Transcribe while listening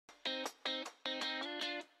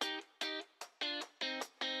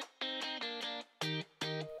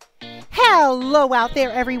Hello out there,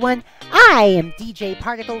 everyone. I am DJ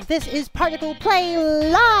Particle. This is ParticlePlay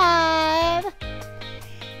Live.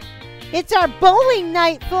 It's our bowling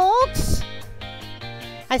night, folks.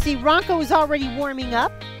 I see Ranko is already warming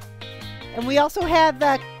up. And we also have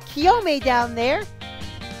Kiyome down there.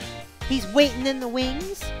 He's waiting in the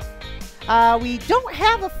wings. We don't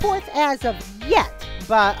have a fourth as of yet.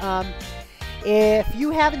 But if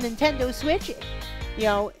you have a Nintendo Switch, you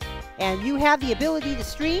know, and you have the ability to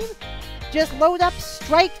stream, just load up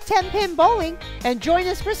Strike 10-Pin Bowling and join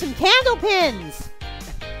us for some Candlepins.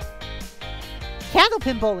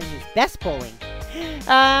 Candlepin bowling is best bowling.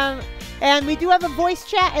 And we do have a voice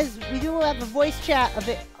chat as we do have a voice chat of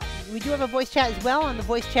it. We do have a voice chat as well. On the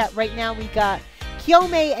voice chat right now, we got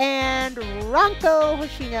Kiyome and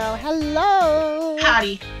RankoHoshino. Hello.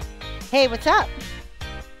 Howdy. Hey, what's up?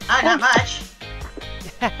 Not much.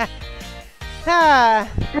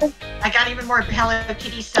 I got even more Hello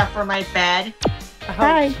Kitty stuff for my bed. Oh.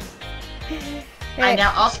 Hi. I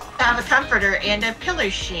now also have a comforter and a pillow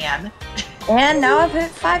sham. And now I've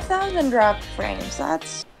hit 5,000 drop frames.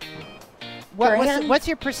 That's what's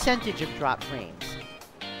your percentage of drop frames?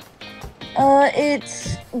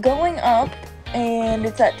 it's going up, and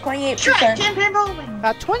it's at 28%. Strike 10-Pin Bowling.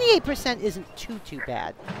 28% isn't too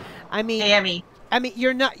bad. I mean,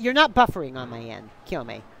 you're not buffering on my end,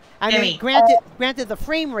 Kiyome. I mean, granted, the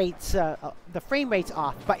frame rate's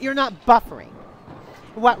off, but you're not buffering.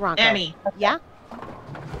 What, Ranko? Emmy. Yeah.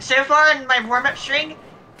 So far in my warm-up string,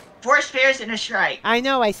 4 spares and a strike. I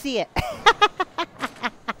know, I see it.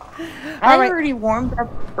 I already warmed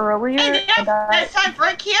up earlier. Hey, that's time for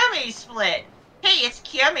a Kiyome split. Hey, it's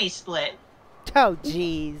Kiyome split. Oh,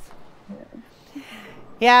 jeez.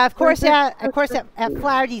 Yeah, of course. At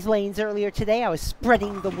Flaherty's Lanes earlier today, I was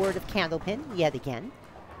spreading the word of Candlepin yet again.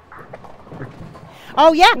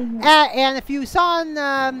 Oh yeah, and if you saw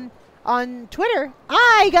on Twitter,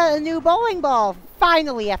 I got a new bowling ball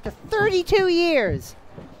finally after 32 years.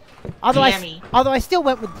 Although I still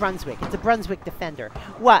went with Brunswick. It's a Brunswick Defender.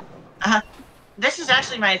 What? This is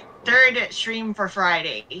actually my 3rd stream for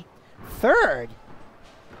Friday. 3rd?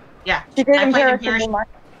 Yeah. I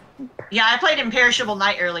played Imperishable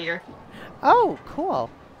Night earlier. Oh,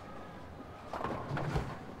 cool.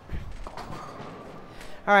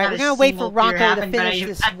 All right, we're gonna wait for Ranko to finish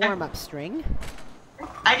this warm-up string.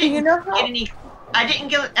 I didn't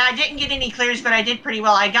get any clears, but I did pretty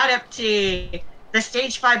well. I got up to the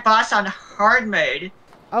stage 5 boss on hard mode.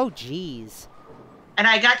 Oh, jeez. And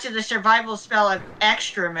I got to the survival spell of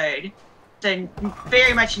extra mode, so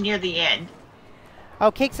very much near the end.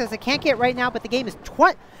 Oh, Cake says I can't get right now, but the game is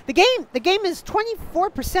the game is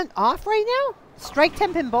 24% off right now. Strike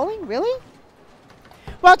 10-Pin Bowling, really?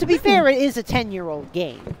 Well, to be fair, it is a 10-year-old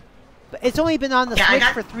game. But it's only been on the Switch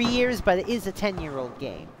for 3 years, but it is a 10-year-old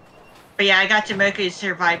game. But yeah, I got to Moku's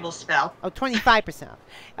survival spell. Oh, 25% off.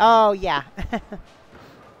 Oh, yeah.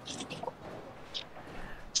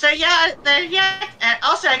 So yeah, and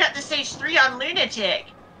also I got to stage 3 on Lunatic.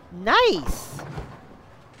 Nice.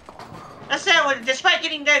 That's it. Despite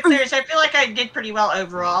getting no clears, I feel like I did pretty well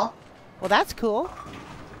overall. Well, that's cool.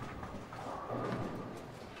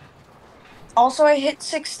 Also, I hit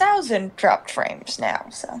 6,000 dropped frames now,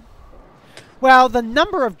 so. Well, the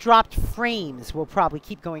number of dropped frames will probably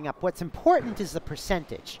keep going up. What's important is the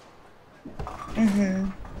percentage. Mm-hmm.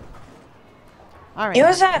 All right. It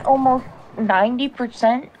was at almost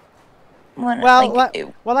 90%.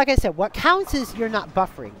 Well, like I said, what counts is you're not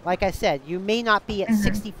buffering. Like I said, you may not be at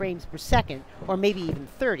 60 frames per second, or maybe even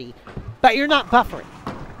 30, but you're not buffering.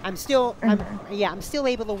 I'm still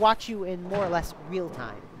able to watch you in more or less real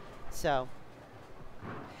time. So.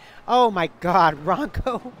 Oh my God,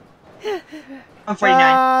 Ranko. I'm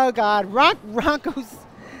 49. Oh God, Ranko's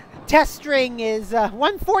test string is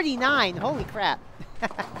 149. Holy crap.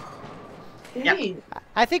 Yep.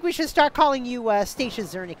 I think we should start calling you Stacia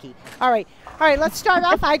Zernicki. All right, let's start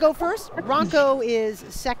off. I go first. Ranko is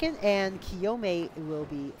 2nd, and Kiyome will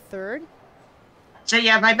be 3rd. So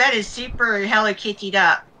yeah, my bed is super Hello Kitty'd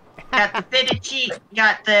up. Got the fitted sheet,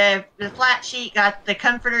 got the flat sheet, got the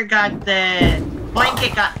comforter, got the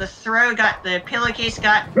blanket, got the throw, got the pillowcase,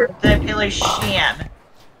 got the pillow sham.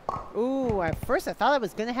 Ooh, at first I thought I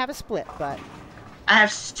was gonna have a split, but I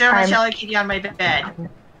have so much Hello Kitty on my bed.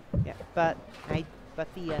 Yeah, but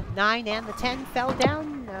the 9 and the 10 fell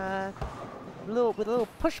down with a little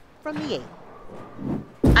push from the 8.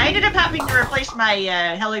 I ended up having to replace my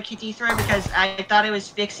Hello Kitty throw because I thought I was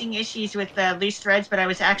fixing issues with loose threads, but I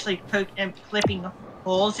was actually clipping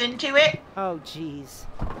holes into it. Oh, jeez.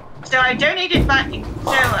 So I donated so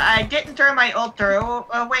I didn't throw my old throw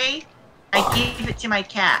away. I gave it to my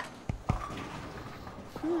cat.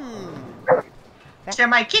 So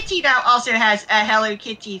my kitty now also has a Hello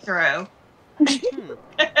Kitty throw.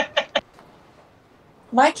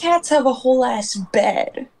 My cats have a whole ass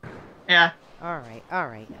bed. Yeah. All right, all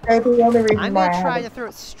right. That's the other reason I'm why gonna I try have to it. throw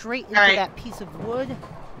it straight into right. that piece of wood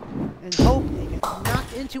and hope it gets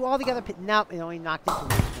knocked into all the other pins. Nope, it only knocked into one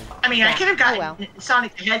pin. I mean, I could have gotten well.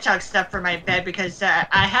 Sonic the Hedgehog stuff for my bed because I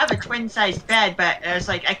have a twin-sized bed, but I was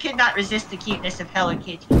like, I could not resist the cuteness of Hello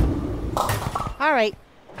Kitty. All right,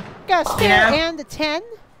 got a spare and a 10.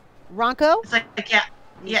 Ranko? It's like,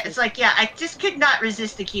 it's like, I just could not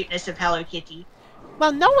resist the cuteness of Hello Kitty.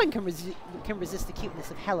 Well, no one can resist the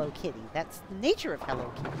cuteness of Hello Kitty. That's the nature of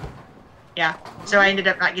Hello Kitty. Yeah, so I ended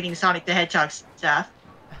up not getting Sonic the Hedgehog stuff.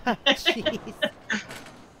 Jeez.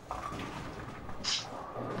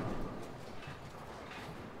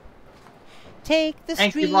 Take the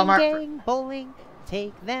Thank you, string Walmart, gang bowling.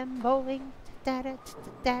 Take them bowling. Da-da,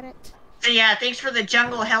 da-da. So yeah, thanks for the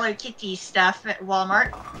jungle Hello Kitty stuff at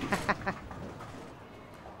Walmart.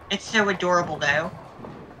 It's so adorable, though.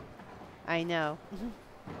 I know.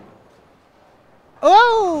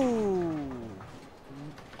 Oh!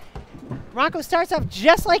 Ranko starts off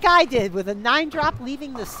just like I did, with a 9-drop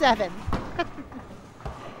leaving the 7.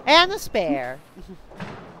 And a spare.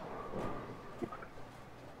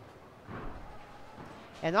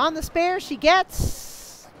 And on the spare, she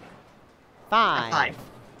gets 5.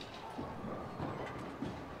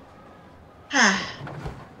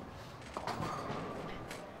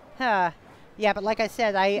 Yeah, but like I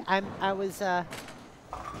said, I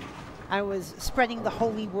was spreading the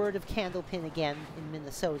holy word of Candlepin again in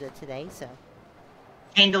Minnesota today, so.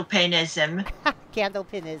 Candlepinism.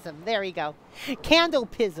 Candlepinism. There we go.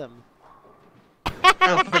 Candlepism.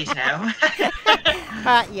 Oh, please no.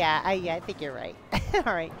 Yeah, I think you're right.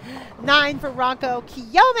 All right. 9 for Ranko.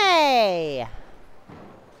 Kiyome!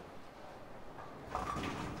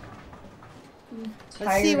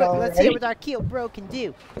 Let's see what our Kyo bro can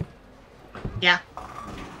do. Yeah.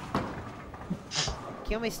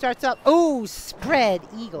 Kiyome starts up. Oh, spread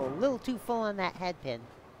eagle. A little too full on that head pin.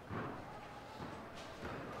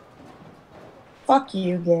 Fuck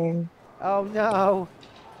you, game. Oh, no.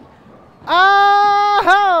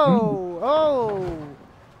 Oh! Oh!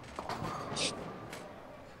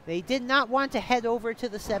 They did not want to head over to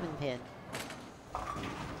the 7 pin.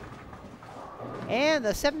 And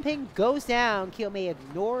the 7 pin goes down. Kiyome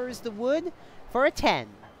ignores the wood for a 10.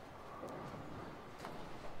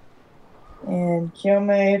 And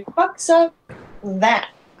Kiyome fucks up that.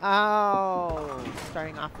 Oh,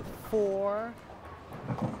 starting off with 4.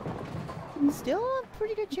 Still a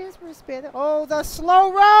pretty good chance for a spare. Oh, the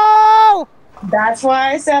slow roll! That's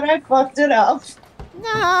why I said I fucked it up.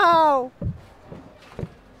 No!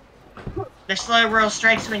 The slow roll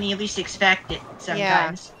strikes when you least expect it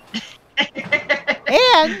sometimes. Yeah.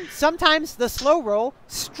 And sometimes the slow roll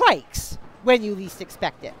strikes when you least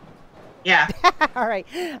expect it. Yeah. All right,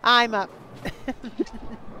 I'm up.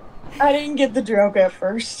 I didn't get the joke at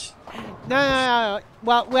first. No.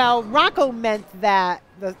 Well, Ranko meant that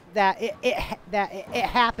it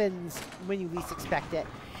happens when you least expect it,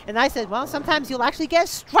 and I said, well, sometimes you'll actually get a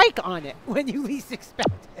strike on it when you least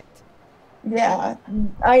expect it. Yeah,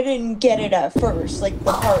 I didn't get it at first, like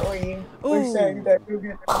the part where you were saying that you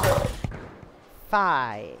get the joke.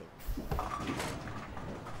 5. All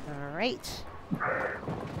right.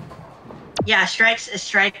 Yeah, strikes a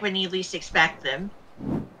strike when you least expect them.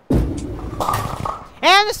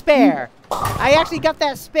 And a spare. I actually got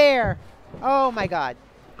that spare. Oh my god.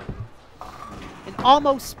 An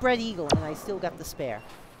almost spread eagle, and I still got the spare.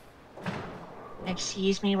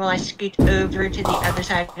 Excuse me while I scoot over to the other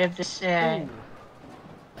side of this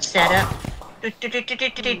setup.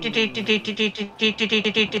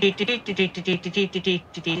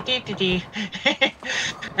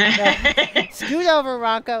 Scoot over,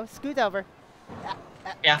 Ranko. Scoot over.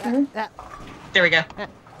 Yeah. There we go.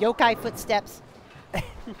 Yokai footsteps.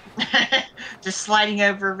 Just sliding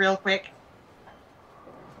over real quick.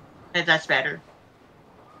 That's better.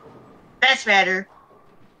 That's better.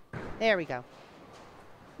 There we go.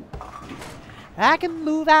 I can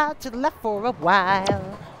move out to the left for a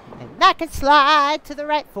while, and I can slide to the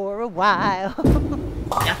right for a while.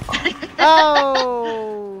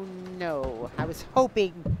 Oh no! I was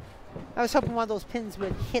hoping one of those pins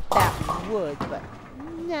would hit that wood, but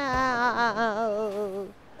no.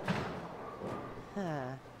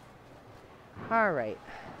 All right,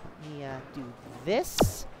 let me do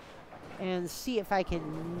this and see if I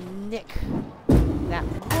can nick that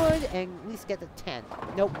wood and at least get the 10.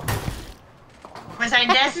 Nope. Was I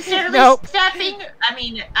necessarily stepping? I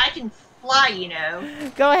mean, I can fly, you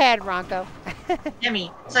know. Go ahead, Ranko. I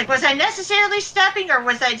mean, it's like, was I necessarily stepping, or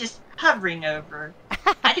was I just hovering over.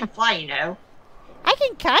 I can fly, you know. I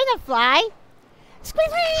can kind of fly. Squeak!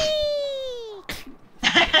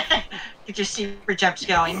 Get your super jumps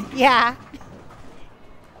going. Yeah.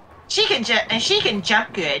 She can jump, and she can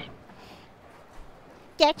jump good.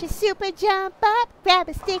 Get your super jump up. Grab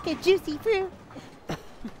a stick of juicy fruit.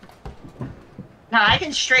 No, I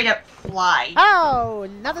can straight up fly. Oh,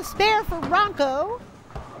 another spare for Ranko.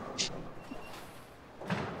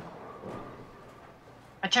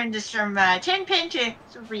 I turned this from 10 pin to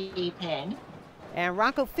 3 pin. And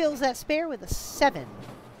Ranko fills that spare with a 7.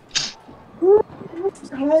 I'm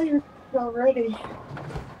tired already.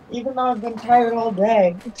 Even though I've been tired all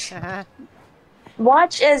day. Uh-huh.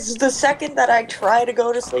 Watch as the second that I try to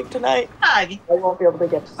go to sleep tonight, Hug. I won't be able to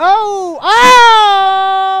get to sleep. Oh!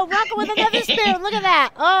 Ranko with another spare. Look at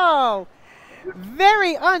that. Oh.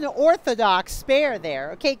 Very unorthodox spare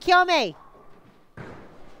there. Okay, Kyome.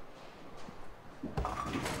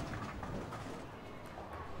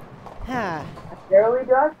 I barely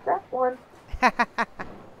dodged that one.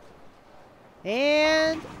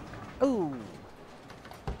 And, ooh.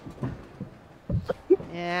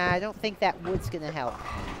 Yeah, I don't think that wood's going to help.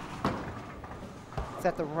 It's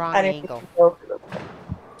at the wrong I didn't angle. think you go for the-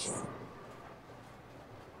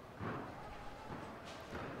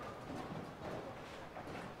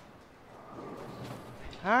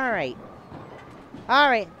 Alright.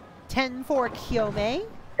 Alright. 10 for Kyome.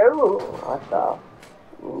 Oh, what the?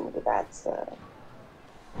 Ooh, that's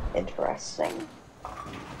interesting.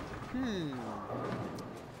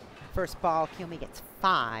 First ball, Kyome gets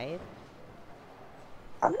 5.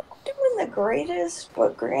 I'm not doing the greatest,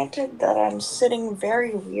 but granted that I'm sitting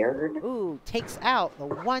very weird. Ooh, takes out the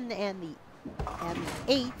 1 and the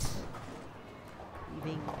 8.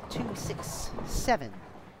 Leaving 2, 6, 7.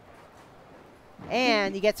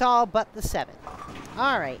 And he gets all but the 7.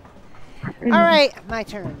 Alright. Alright, my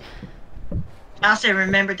turn. Also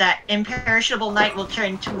remember that Imperishable Knight will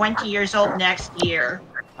turn 20 years old next year.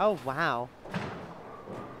 Oh, wow.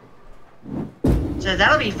 So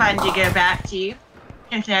that'll be fun to go back to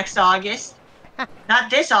next August. Not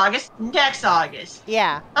this August, next August.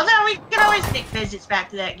 Yeah, Although we can always make visits back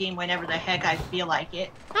to that game whenever the heck I feel like it.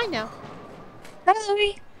 I know.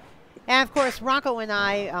 Hi. And of course, Ranko and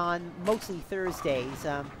I on mostly Thursdays,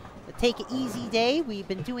 the Take It Easy Day, we've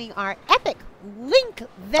been doing our epic Link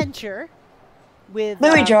venture with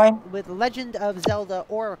Louis joined. with Legend of Zelda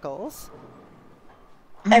Oracles.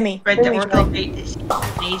 Emmy, Read the Louis Oracle joined.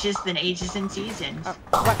 Ages, then Ages and Seasons. Oh,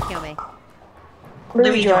 what, Kyome?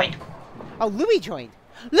 Louis joined. Oh, Louis joined.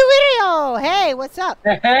 Louis, hey, what's up?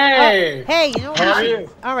 Hey! Hey, you know what? How are We should, you?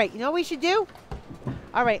 all right, you know what we should do?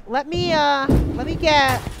 All right, let me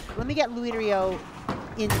get Louis Rio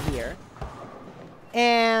in here,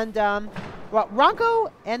 and well,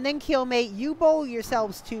 Ranko and then Kyome, you bowl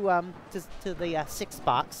yourselves to the 6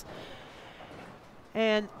 box,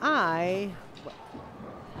 and I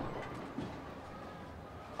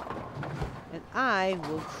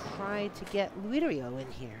will try to get Louis Rio in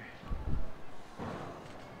here.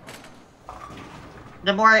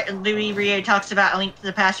 The more Louis Rio talks about A Link to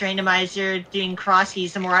the Past randomizer doing cross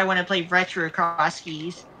keys, the more I want to play retro cross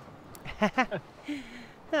keys.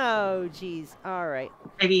 Oh, geez. All right.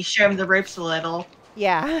 Maybe show him the ropes a little.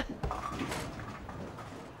 Yeah.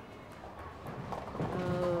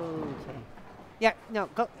 Okay. Yeah, no,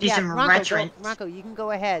 go. Do Yeah, some Ranko, reference. Ranko, you can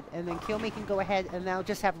go ahead, and then Kyome can go ahead, and I'll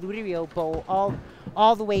just have Lurio bowl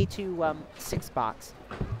all the way to 6 box.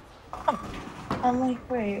 I'm like,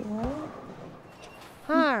 wait, what?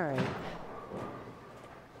 All right.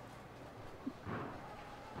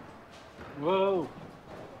 Whoa.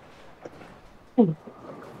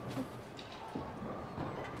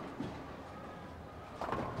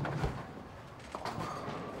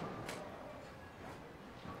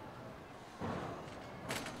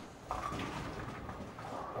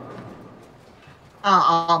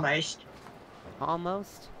 Almost.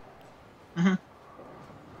 Almost. Mhm.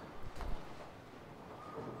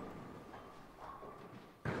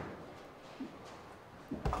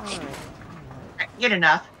 All right. Good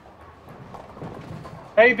enough.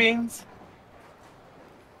 Hey, Beans.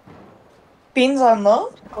 Beans on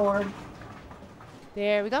load? Or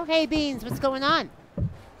There we go. Hey, Beans, what's going on?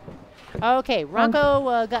 Okay,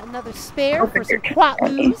 Ranko got another spare for some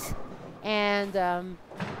Quatloos, and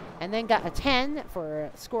then got a 10 for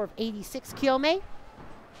a score of 86. Kyome?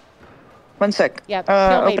 one sec. Yeah,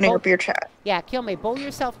 Kyome, Opening bowl, up your chat. yeah, Kyome, bowl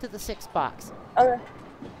yourself to the 6 box. Okay.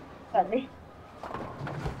 Sorry.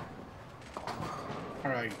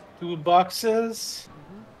 All right, 2 boxes.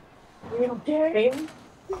 Okay.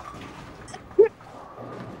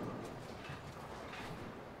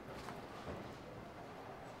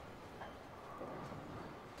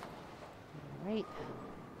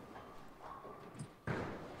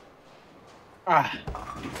 Ah.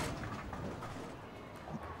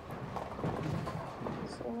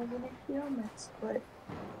 So we're gonna feel mess, but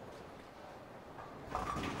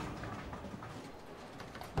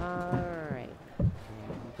Alright. There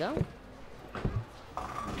we go.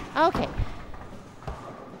 Okay.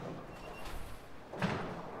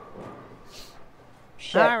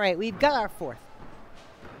 shit. Alright, we've got our fourth.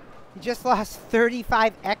 We just lost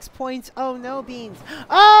 35 X points. Oh no, Beans.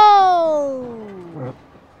 Oh!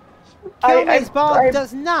 Kilmay's ball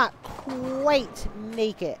does not quite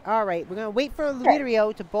make it. Alright, we're going to wait for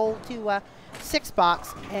Luirio to bowl to 6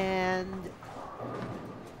 box and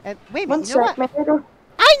wait a minute, you know what?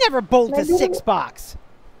 I never bowled to 6 box.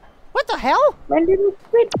 What the hell? My little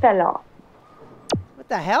squid fell off. What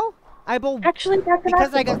the hell? I bowled Actually, that's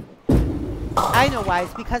because I got. I know why.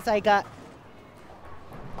 It's because I got.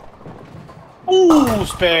 Ooh,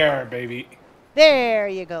 spare, baby. There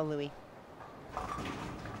you go, Louie.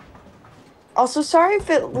 Also, sorry if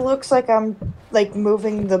it looks like I'm like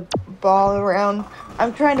moving the ball around.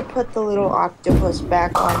 I'm trying to put the little octopus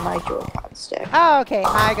back on my Joy-Con stick. Oh, okay.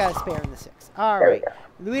 I got a spare in the 6. All There we right.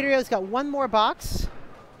 Luirio's got 1 more box.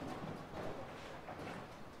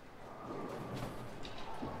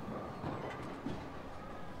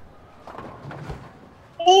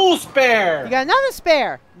 Ooh, spare. You got another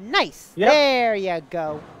spare. Nice. Yep. There you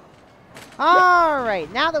go. All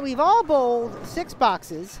right. Now that we've all bowled 6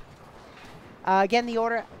 boxes, again, the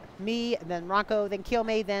order, me, then Ranko, then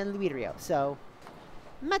Kilmay, then Luirio. So,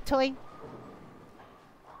 Matoy.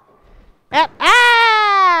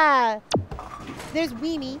 Ah! There's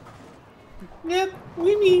Weemy. Yep,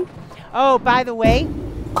 Weemy. Oh, by the way,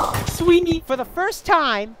 Sweeney. for the first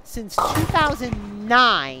time since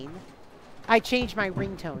 2009, I changed my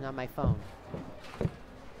ringtone on my phone.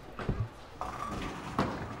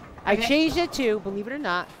 I changed it to, believe it or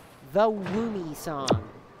not, the Woomy song.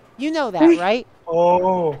 You know that, right?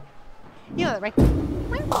 Oh. You know that, right?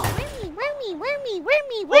 Wormy, wormy, wormy, wormy,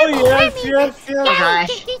 wormy, Oh, wormy, yes, wormy. yes, yes. Gosh.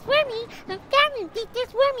 Get this wormy. Get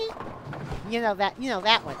this wormy. You know that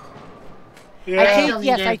one.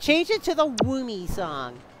 Yeah. I changed it to the Woomy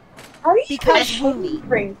song. How do you Because change Woomy.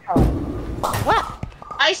 ringtone? What?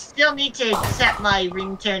 I still need to set my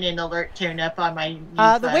ringtone and alert tone up on my new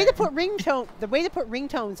The way to phone. put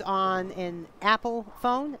ringtones on an Apple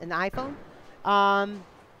phone, an iPhone,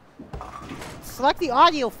 select the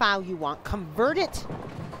audio file you want, convert it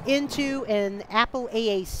into an Apple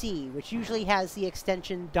AAC, which usually has the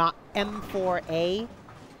extension .m4a,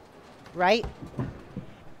 right?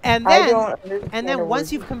 And then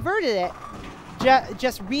once you've converted it,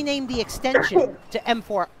 just rename the extension to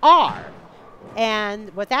M4R.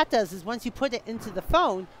 And what that does is once you put it into the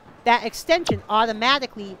phone, that extension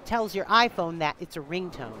automatically tells your iPhone that it's a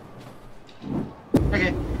ringtone.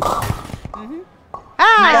 Okay. Mm-hmm.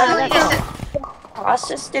 Ah!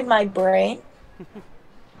 Processed in my brain.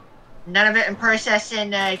 None of it in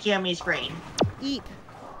processing Kiyomi's brain. Eep.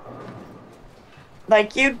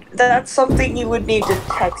 Like that's something you would need to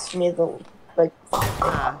text me Not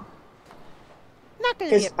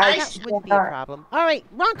gonna be that wouldn't be a problem. All right,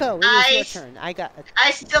 Ranko, it is your turn. I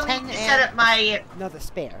still need to set up my another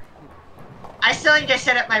spare. I still need to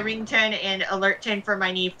set up my ringtone and alert tone for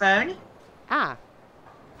my new phone. Ah.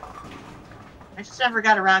 I just never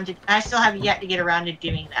got around to. I still have yet to get around to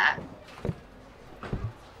doing that.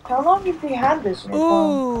 How long have you had this new phone?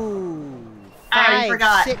 Ooh. I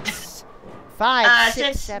forgot. 5, 6,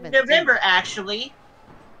 since 7. November, actually.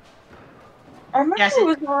 I remember Yes, it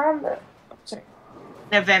was around the. Sorry.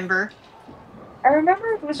 November. I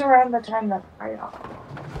remember it was around the time that I Like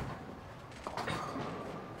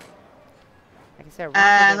I said,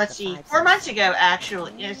 let's see. 4 months ago,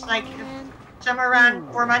 actually. It's like somewhere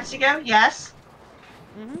around 4 months ago. Yes.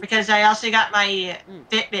 Because I also got my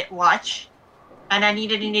Fitbit watch. And I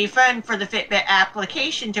needed a new phone for the Fitbit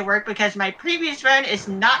application to work because my previous phone is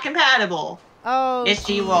not compatible. Oh, it's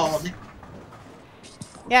too old.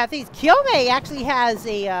 Yeah, I think Kyomei actually has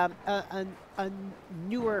a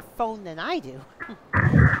newer phone than I do.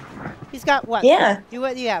 He's got what? Yeah. You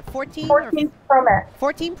have 14? 14 Pro Max.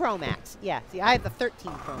 14 Pro Max. Yeah. See, I have the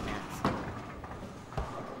 13 Pro Max.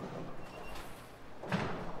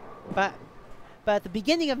 But at the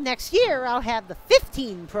beginning of next year, I'll have the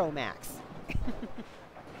 15 Pro Max.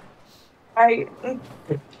 I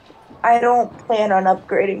don't plan on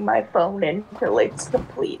upgrading my phone until it's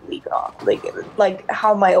completely gone. Like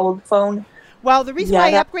how my old phone. Well, the reason why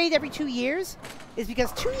I upgrade every 2 years is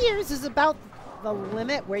because 2 years is about the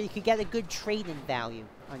limit where you could get a good trade-in value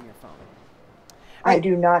on your phone. Right. I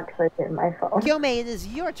do not trade in my phone. Kyomei, it is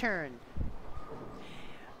your turn.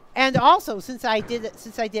 And also, since I did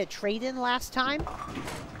a trade-in last time,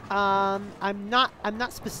 I'm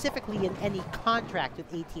not specifically in any contract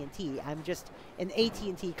with AT&T. I'm just an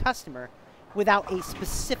AT&T customer without a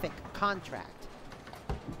specific contract.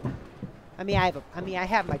 I mean, I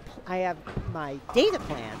have my data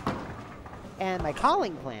plan and my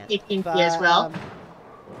calling plan. AT&T as well.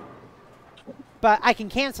 But I can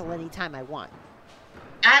cancel anytime I want.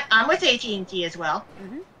 I'm with AT&T as well.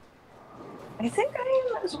 Mm-hmm. I think I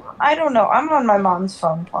am as well. I don't know. I'm on my mom's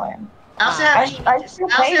phone plan. I also have I still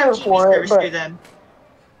pay her for it, service but through them.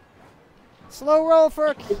 Slow roll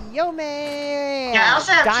for Kyome. Yeah, I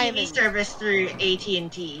also have Diamond. TV service through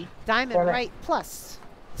AT&T. Diamond right plus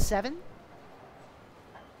 7.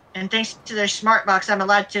 And thanks to their smart box, I'm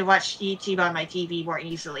allowed to watch YouTube on my TV more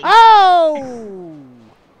easily. Oh,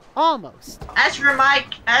 almost. As for my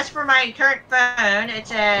current phone,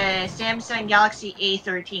 it's a Samsung Galaxy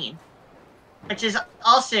A13, which is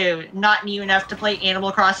also not new enough to play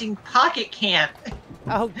Animal Crossing Pocket Camp.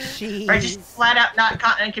 Oh, jeez. Or just flat out not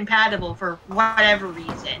compatible for whatever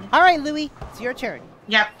reason. All right, Louie, it's your turn.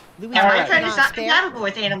 Yep. Louie, Yeah, my phone is not compatible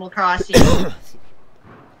with Animal Crossing.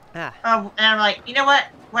 Ah. Oh, and I'm like, you know what?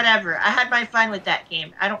 Whatever. I had my fun with that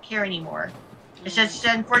game. I don't care anymore. It's just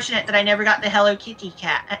unfortunate that I never got the Hello Kitty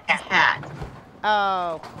hat.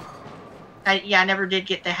 Oh. I never did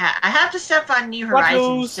get the hat. I have the stuff on New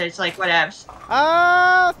Horizons, so it's like whatevs.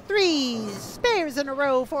 Oh, 3 spares in a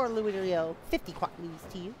row for Louie Rio. 50 quattleys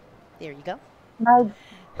to you. There you go.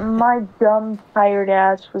 My dumb tired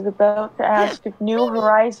ass was about to ask if New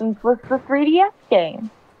Horizons was the 3DS game.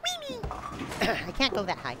 I can't go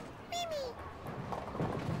that high.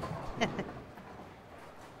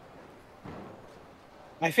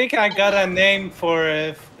 I think I got a name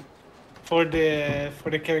for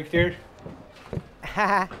the character.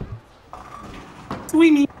 Haha.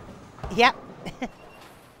 Sweeney. Yep.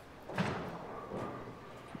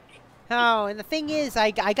 Oh, and the thing is,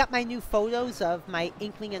 I got my new photos of my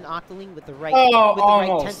Inkling and Octoling with the right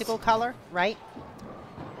right tentacle color, right?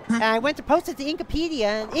 And I went to post it to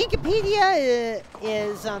Inkopedia, and Inkopedia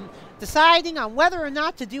is deciding on whether or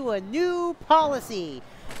not to do a new policy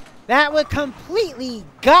that would completely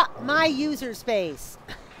gut my user space.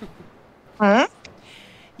 Huh?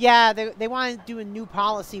 Yeah, they want to do a new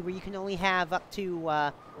policy where you can only have up to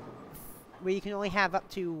what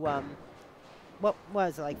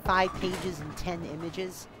was it, like 5 pages and 10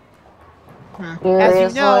 images.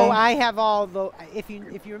 As you know, I have all the if you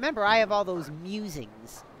remember, I have all those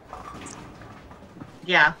musings.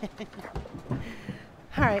 Yeah.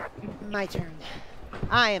 All right, my turn.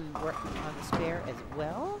 I am working on the spare as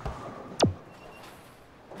well.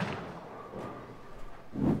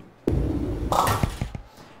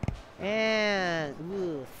 And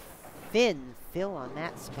ooh, thin fill on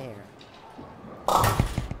that spare.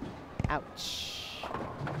 Ouch.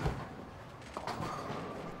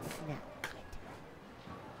 Snap.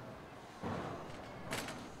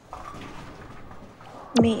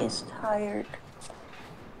 Me is tired.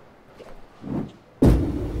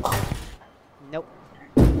 Nope.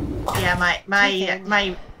 Yeah, my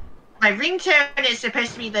ringtone is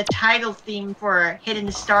supposed to be the title theme for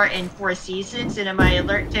Hidden Star in 4 Seasons, and my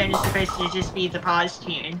alert tone is supposed to just be the pause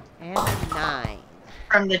tune. And 9.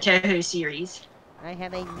 From the Toho series. I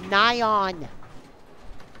have a Nyan.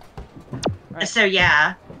 Right. So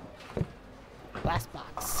yeah. Last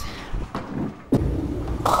box.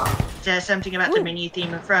 Something about the menu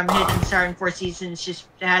theme from Hidden Star in 4 Seasons just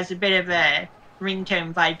has a bit of a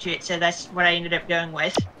ringtone vibe to it, so that's what I ended up going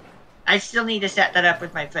with. I still need to set that up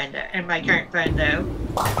with my phone and my current phone though.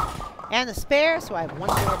 And the spare, so I have 1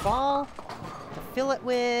 more ball to fill it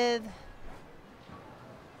with.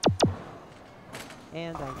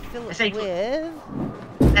 And I fill it with.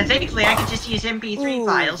 And thankfully, I could just use MP3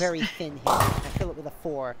 files. Very thin hit. I fill it with a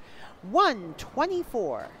 4.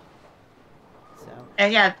 124. So.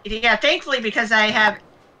 And yeah. Thankfully, because I have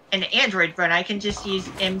an Android phone, I can just use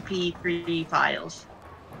MP3 files.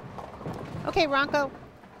 Okay, Ranko.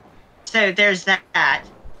 So there's that.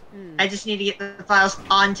 I just need to get the files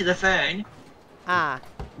onto the phone. Ah.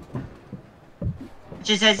 Which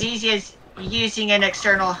is as easy as using an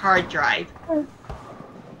external hard drive.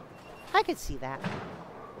 I could see that.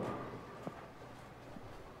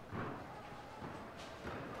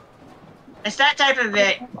 It's that type of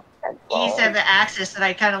ease of access that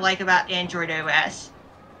I kind of like about Android OS.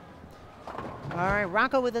 Alright,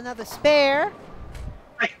 Ranko with another spare.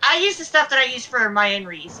 Like, I use the stuff that I use for my own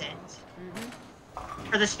reasons.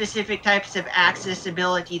 For the specific types of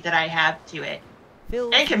accessibility that I have to it.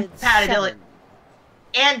 And compatibility.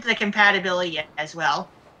 And the compatibility as well.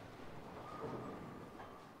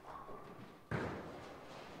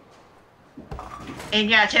 And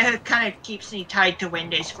yeah, Toho kind of keeps me tied to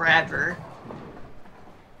Windows forever.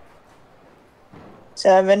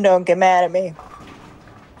 7, don't get mad at me.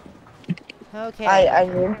 Okay. I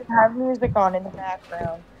need to have music on in the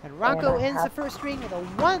background. And Ranko I ends the have- first ring with a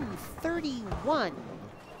 131.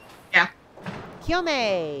 Yeah.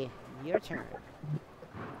 Kyome, your turn.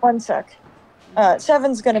 1 sec.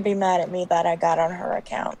 7's gonna be mad at me that I got on her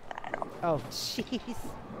account. I don't. Oh, jeez.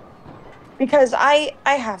 Because I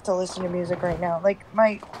have to listen to music right now. Like,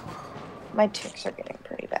 my tics are getting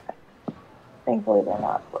pretty bad. Thankfully, they're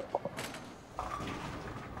not purple.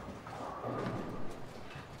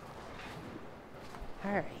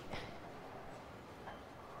 All right.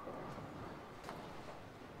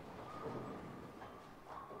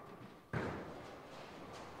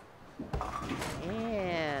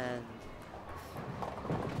 And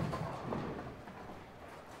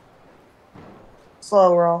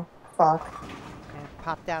Slow roll. Fuck. and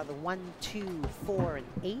popped out the 1, 2, 4, and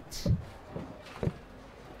 8.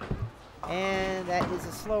 And that is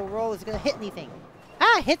a slow roll. Is it going to hit anything?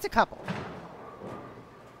 Ah, it hits a couple.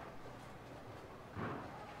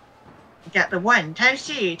 Got the 1 times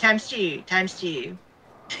 2 times 2 times 2.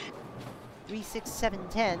 3, 6, 7,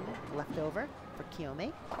 10 left over for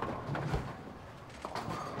Kyome.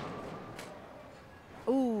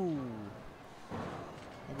 Ooh.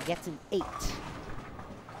 And he gets an 8.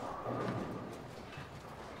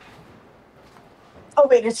 Oh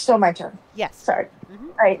wait, it's still my turn. Yes. Sorry. Mhm.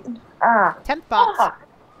 Alright. 10th box. Fuck.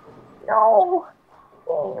 No.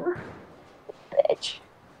 Game. Bitch.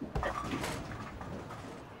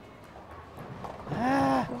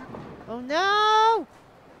 Ah. Oh no!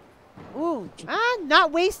 Ooh,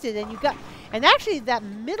 not wasted, and you got, and actually that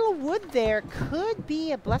middle wood there could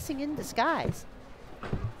be a blessing in disguise.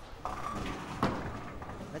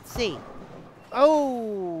 Let's see.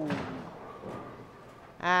 Oh!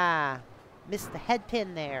 Missed the head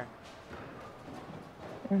pin there.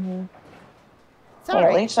 Mm-hmm. It's all Well, at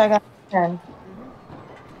right. least I got 10.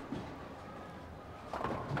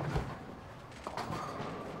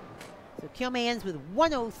 So Kyome ends with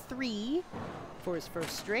 103 for his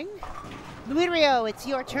first string. Luirio, it's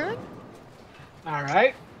your turn. All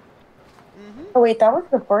right. Oh wait, that was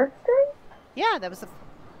the first thing? Yeah, that was the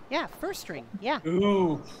first string. Yeah,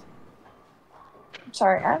 Ooh. I'm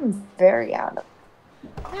sorry, I'm very out of.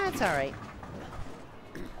 that's all right.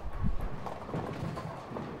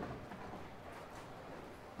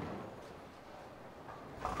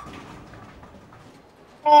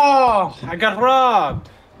 Oh, I got robbed.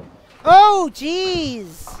 Oh,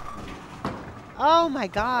 jeez. Oh my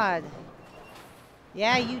God.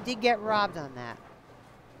 Yeah, you did get robbed on that.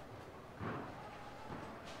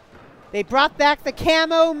 They brought back the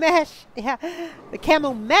camo mesh. Yeah, the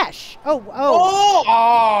camo mesh. Oh.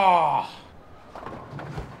 Oh.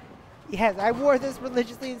 Yes, I wore this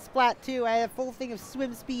religiously in Splat 2. I had a full thing of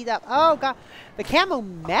swim speed up. Oh God, the camo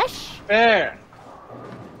mesh. There.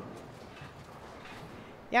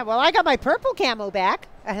 Yeah, well, I got my purple camo back,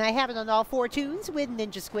 and I have it on all 4 tunes with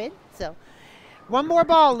Ninja Squid. So, one more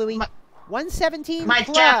ball, Louis. 117 my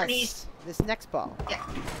plus Japanese- this next ball.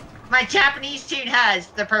 My Japanese tune has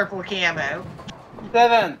the purple camo.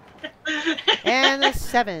 7. And a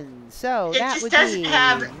 7. So It that just would doesn't be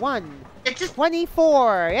have-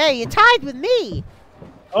 124. Hey, you tied with me.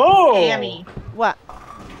 Oh. Tammy, What?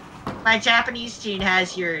 my Japanese tune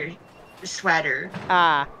has your sweater.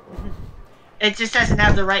 Ah, It just doesn't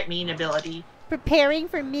have the right mean ability. preparing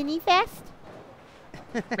for Mini Fest?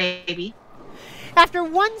 Maybe. After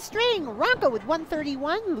one string, Ranko with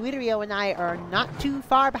 131. Luirio and I are not too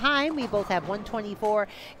far behind. We both have 124.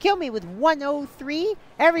 Kyome with 103.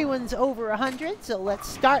 Everyone's over 100. So let's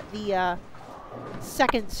start the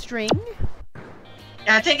second string.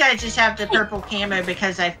 I think I just have the purple camo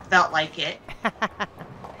because I felt like it.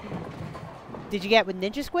 Did you get with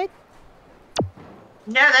Ninja Squid?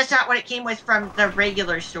 No, that's not what it came with from the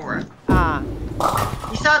regular store. Ah.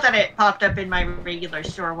 You saw that it popped up in my regular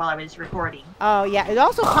store while I was recording. Oh yeah, it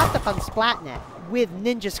also popped up on Splatnet with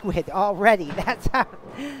Ninja Squid already. That's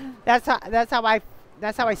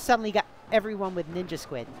how I suddenly got everyone with Ninja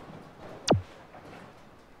Squid.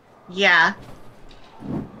 Yeah.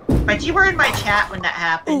 But you were in my chat when that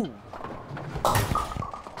happened. Ooh.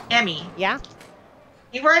 Emmy, Yeah?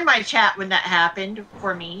 you were in my chat when that happened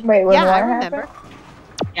for me. Wait, when Yeah, what I happened? remember.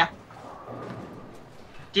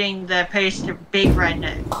 Doing the post big run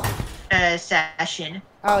session.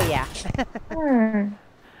 Oh yeah. Hmm.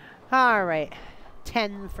 All right.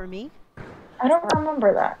 10 for me. I don't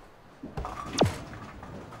remember that.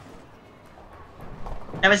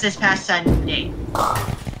 That was this past Sunday.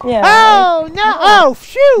 Yeah. Oh no! Oh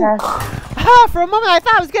shoot! Yes. Ah, for a moment I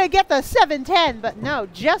thought I was going to get the 7-10, but no,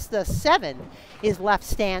 just the 7 is left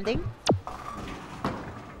standing.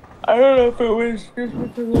 I don't know if it was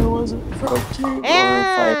just because I wasn't fronting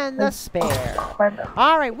And the spare.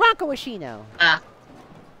 All right, RankoHoshino. All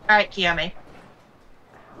right, Kiyomi.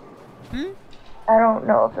 I don't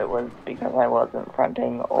know if it was because I wasn't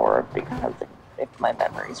fronting or because if my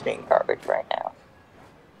memory's being garbage right now.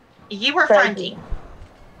 You were But- fronting.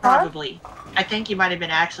 Probably. I think you might have been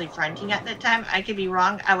actually fronting at that time. I could be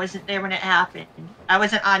wrong. I wasn't there when it happened. I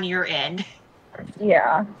wasn't on your end.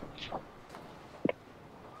 Yeah.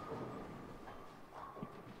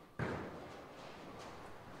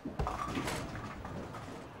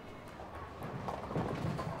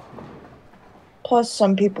 Plus,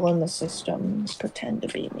 some people in the system pretend to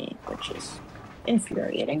be me, which is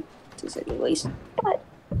infuriating, to say the least. But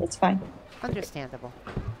it's fine. Understandable.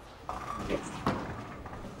 It's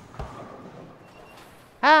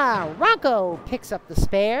Ah, Ranko picks up the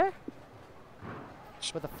spare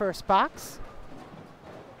for the first box.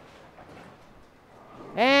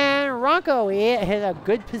 And Ranko hit a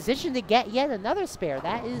good position to get yet another spare.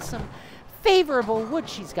 That is some favorable wood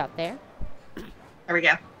she's got there. There we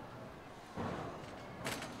go.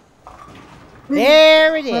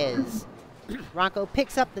 There it is. Ranko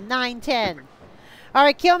picks up the 9-10. All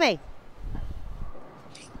right, Kiyomi.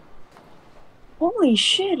 Holy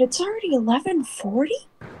shit, it's already 11:40?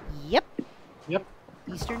 Yep. Yep.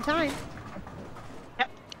 Eastern time.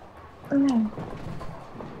 Oh.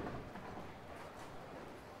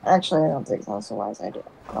 Actually, I don't think that's a wise idea.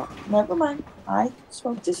 Well, never mind. I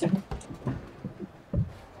spoke too soon.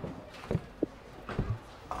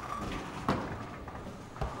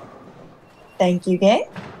 Thank you, game.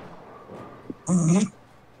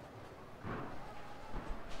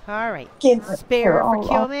 All right. Give Spare her for all off,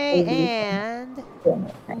 Kiyomi baby. and Damn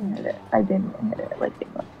it, I hit it. I didn't hit it like it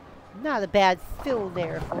was. not a bad fill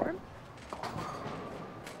there for him.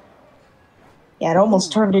 Yeah, it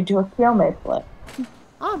almost turned into a Kiyomi flip.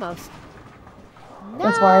 Almost.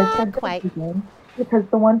 That's why I Not said quite. thank you, game, because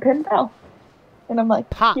the one pin fell. And I'm like,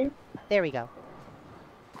 Pop. "Here." There we go.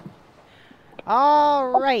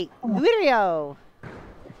 All right. Lurio.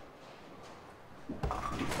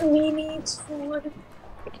 We need food.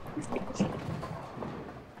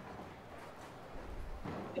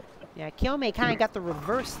 Yeah, Kiyomi kind of got the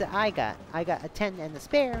reverse that I got. I got a 10 and the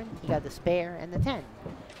spare, and he got the spare and the 10.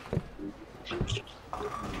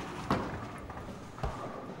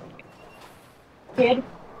 Kid.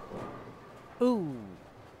 Ooh.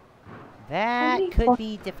 That could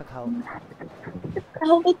be difficult.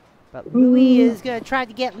 But Louie is going to try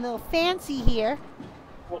to get a little fancy here.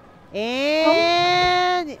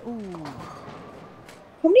 And... Ooh.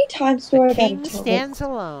 How many times do The I gotta king tell stands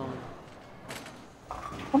alone.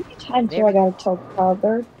 How many times There do I we go. gotta tell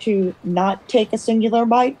Father to not take a singular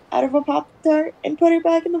bite out of a Pop-Tart and put it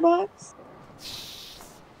back in the box?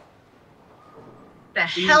 The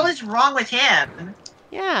hell is wrong with him?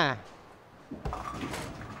 Yeah.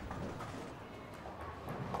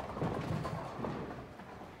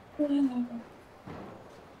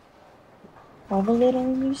 Have a little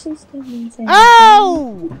in your system and say,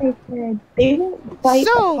 Oh! they said they won't bite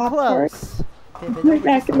So a Pop-Tart close. and put it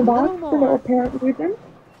back in the box for no more. apparent reason.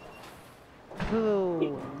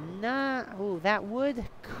 Ooh, not. Ooh, that would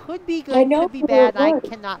could be good, I know could be who bad. it I was.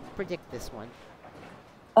 cannot predict this one.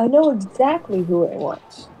 I know exactly who it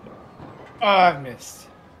was. Oh, I missed.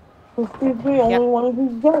 Because he's the only one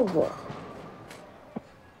who does it.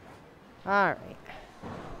 All right.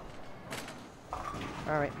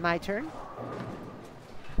 All right, my turn.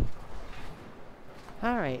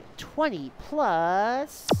 All right, 20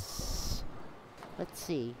 plus. Let's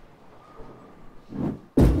see.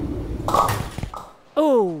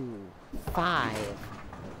 Oh, 5.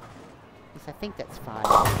 Yes, I think that's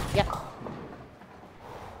 5. Yep.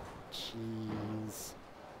 Jeez.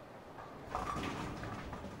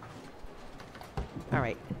 All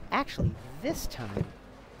right. Actually, this time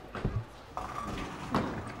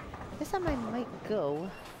I might go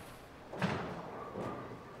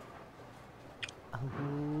a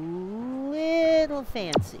little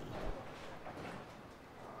fancy.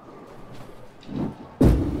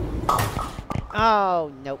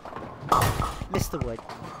 Oh, nope. Missed the wood.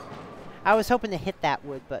 I was hoping to hit that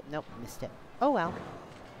wood, but nope, missed it. Oh well.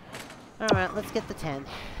 Alright, let's get the 10.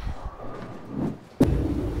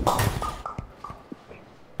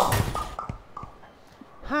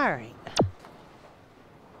 Alright.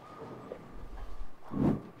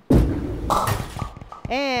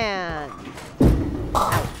 And...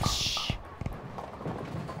 ouch.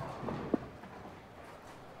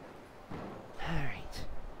 Alright.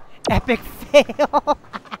 Epic fail.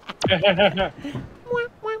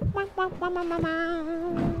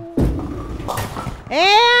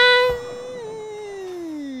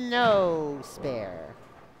 And no spare.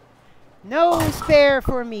 No spare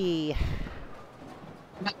for me.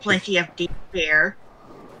 Got plenty of deep spare.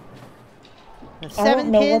 The I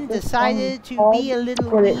don't know 7-pin what this decided song to is be a called,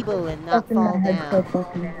 little but it's weeble and not stuck in my fall head so down.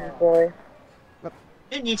 fucking boy.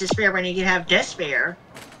 Who needs a spare when you can have despair?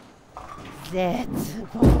 That's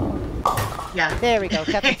Yeah. There we go.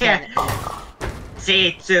 Cut the Yeah. 10.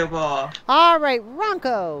 Zetsubo. All right,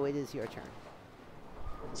 Ranko, it is your turn.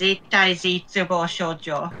 Zetai Zetsubo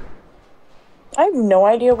Shoujo. I have no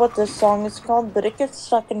idea what this song is called, but it gets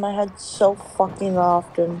stuck in my head so fucking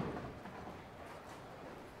often.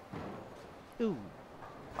 Ooh.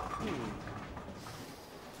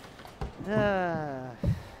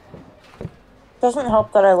 Doesn't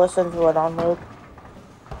help that I listen to it on loop.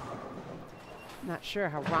 Not sure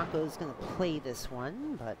how Ranko is going to play this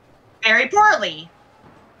one, but... Very poorly.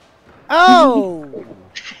 Oh!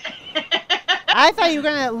 I thought you were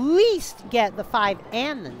going to at least get the 5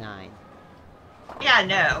 and the 9. Yeah,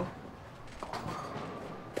 no.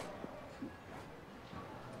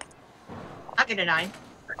 I'll get a 9.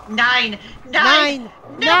 9! 9!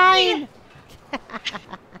 9!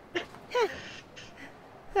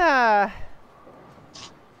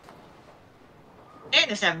 And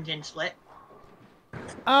a 7-10 split.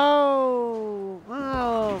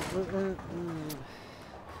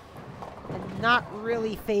 Not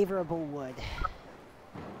really favorable wood,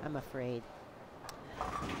 I'm afraid.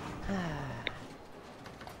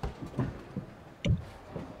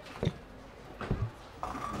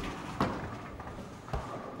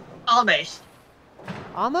 Almost.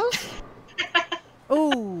 Almost?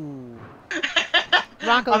 Ooh.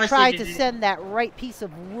 Ranko Almost tried did to it. send that right piece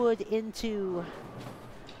of wood into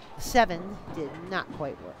 7. Did not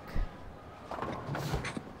quite work.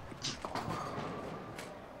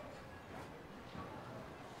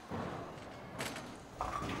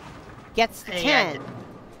 Gets the 10.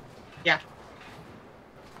 Yeah.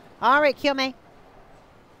 All right, Kyomei.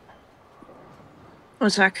 One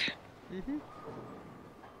sec.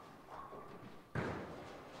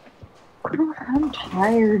 I'm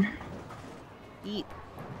tired. Eat.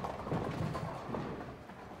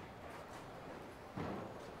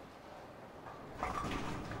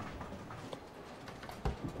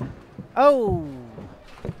 Oh!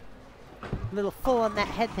 A little full on that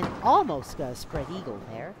head pin. Almost got a spread eagle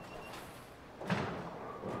there.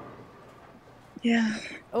 Yeah.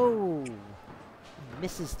 Oh!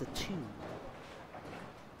 Misses the 2.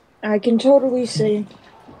 I can totally see.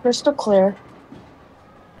 Crystal clear.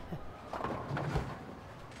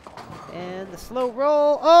 And the slow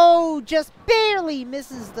roll. Oh! Just barely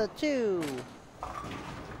misses the 2.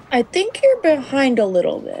 I think you're behind a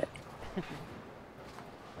little bit.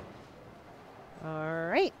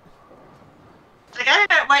 Alright. Like, I don't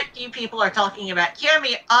know what you people are talking about.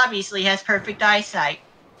 Kiyomi obviously has perfect eyesight.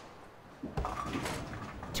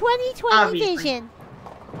 20/20 Obviously. vision.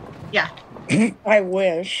 Yeah. I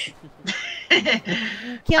wish. I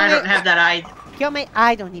don't have that eye. Kyomei,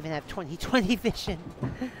 I don't even have 20/20 vision.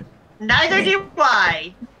 Neither do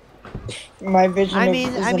I. My vision I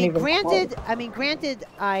isn't mean, even granted, close.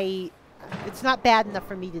 it's not bad enough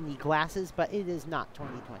for me to need glasses, but it is not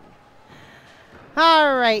 20/20.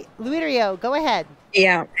 All right, Luirio, go ahead.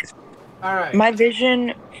 Yeah. All right. My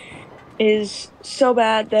vision is so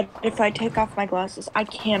bad that if I take off my glasses, I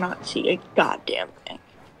cannot see a goddamn thing.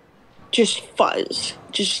 Just fuzz.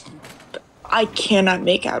 I cannot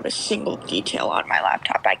make out a single detail on my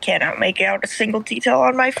laptop. I cannot make out a single detail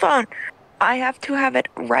on my phone. I have to have it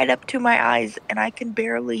right up to my eyes, and I can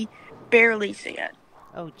barely see it.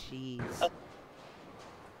 Oh, jeez.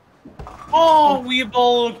 Oh,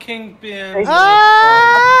 Weeble Kingpin.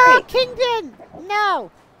 Oh, Kingpin!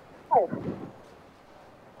 No!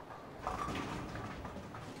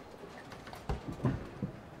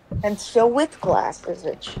 And still with glasses,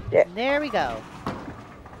 it's shit. There we go.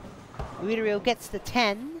 Luirio gets the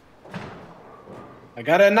 10. I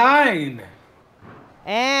got a 9.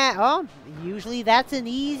 And, oh, usually that's an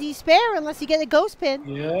easy spare unless you get a ghost pin.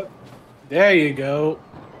 Yep. There you go.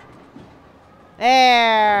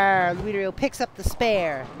 There! Luirio picks up the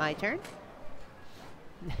spare. My turn.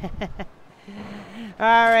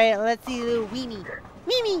 Alright, let's see little Weemy.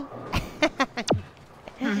 Weemy!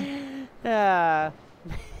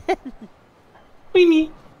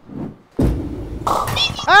 Weenie.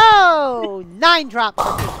 Oh! 9 drop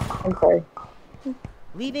for me. I'm sorry.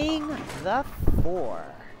 Leaving the 4.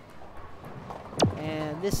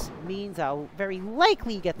 And this means I'll very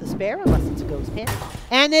likely get the spare unless it's a ghost pin.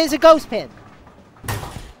 And there's a ghost pin.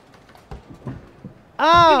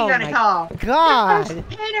 Oh gotta my call? god!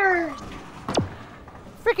 Spinners!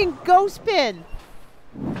 Freaking ghost pin!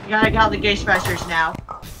 You gotta call the Ghostbusters now.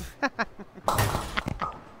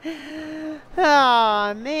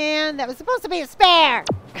 Oh man, that was supposed to be a spare!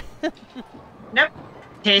 Nope.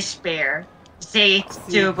 Despair. Say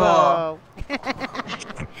Subo.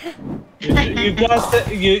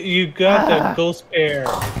 You got the ghost bear.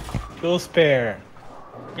 Ghost bear.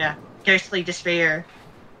 Yeah. Ghostly despair.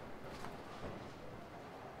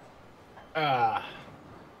 Ah.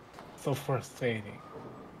 So frustrating.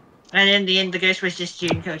 And in the end, the ghost was just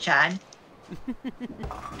Junko-chan.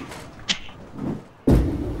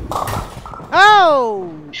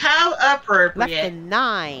 Oh! How Left a appropriate.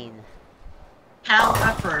 9. How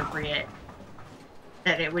appropriate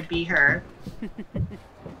that it would be her.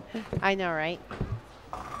 I know, right?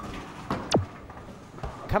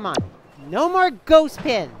 Come on. No more ghost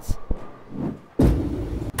pins!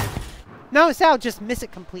 No, Sal, just miss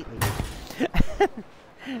it completely.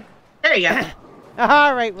 There you go.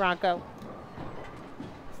 Alright, Ranko.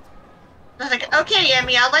 I was like, okay,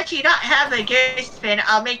 Emmy, I'll let you not have a ghost pin.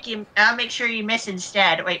 I'll make sure you miss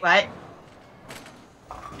instead. Wait, what?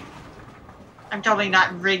 I'm totally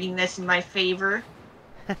not rigging this in my favor.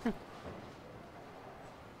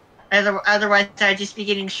 Otherwise, I'd just be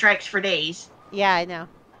getting strikes for days. Yeah, I know.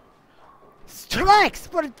 Strikes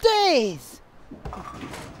for days!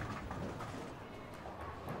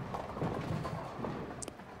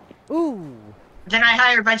 Ooh. Then I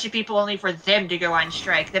hire a bunch of people only for them to go on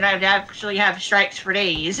strike. Then I'd actually have strikes for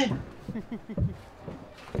days.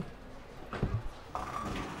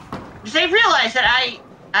 Because they realize that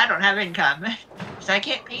I don't have income. So I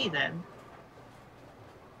can't pay them.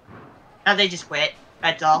 Now they just quit.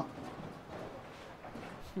 That's all.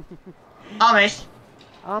 Almost.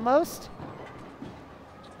 Almost?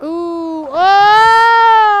 Ooh.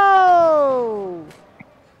 Oh!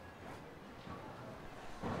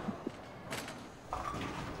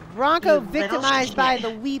 Ranko You victimized little by shit.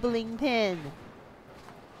 the Weebling pin.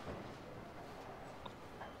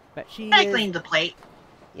 But she I is... cleaned the plate.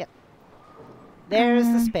 There's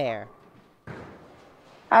the spare.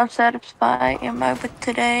 How satisfied am I with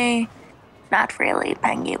today? Not really,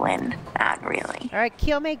 Penguin. Not really. Alright,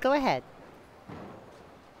 Kiyome, go ahead.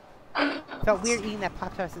 Felt weird eating that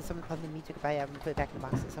Pop-Tart since someone other than me took a bite out and put it back in the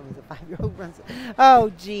box and someone's a 5-year-old runs it.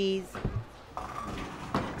 Oh, jeez.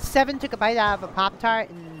 7 took a bite out of a Pop-Tart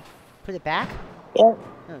and put it back? Yep.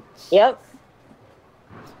 Oh, Yep.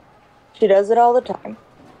 She does it all the time.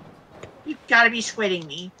 You've got to be squidding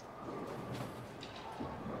me.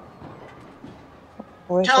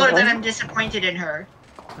 Tell her that I'm disappointed in her.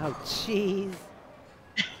 Oh, jeez.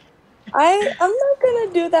 I'm not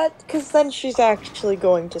gonna do that because then she's actually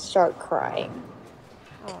going to start crying.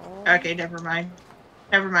 Aw. Okay, never mind.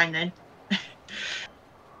 Never mind then.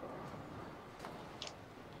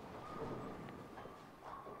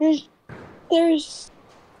 There's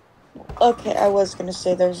okay, I was gonna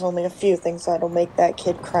say there's only a few things that'll make that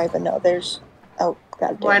kid cry, but no, there's god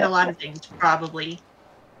damn Quite it. a lot of things, probably.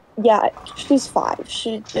 Yeah, she's 5.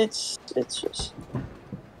 It's just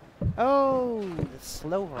Oh, the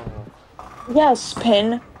slow roll. yes,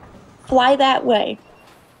 Pin. Fly that way.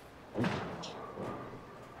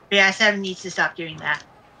 Yeah, 7 needs to stop doing that.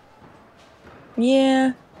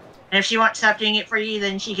 Yeah. And if she wants to stop doing it for you,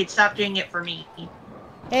 then she could stop doing it for me.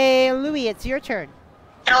 Hey, Louie, it's your turn.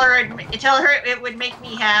 Tell her it would make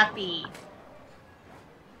me happy.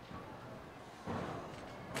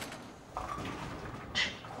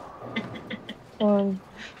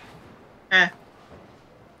 Eh.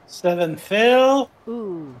 7 Phil.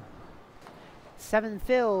 Ooh. 7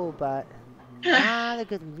 fill, but not a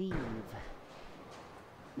good leave.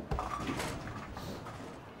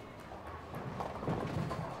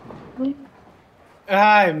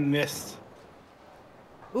 I missed.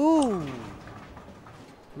 Ooh.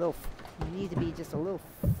 You need to be just a little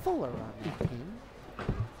fuller on that pin.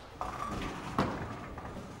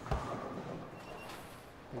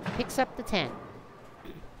 And picks up the 10.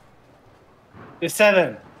 It's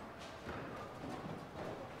 7.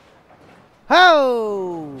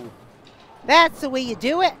 Ho! That's the way you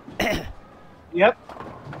do it. Yep.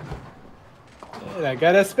 And I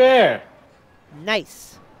got a spare.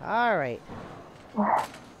 Nice. All right.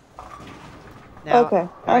 Now, Okay,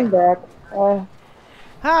 I'm back. all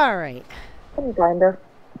right. I'm kinda.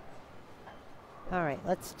 All right.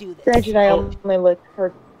 Let's do this. Granted, I only looked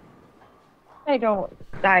for. I don't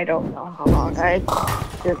know how long I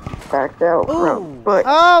just backed out from, Ooh. but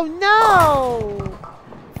Oh no!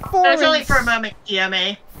 Four That was only and for a moment,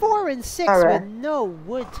 GMA. 4 and 6 Alright. with no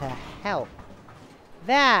wood to help.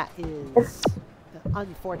 That is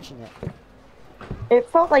unfortunate. It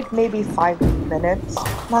felt like maybe 5 minutes.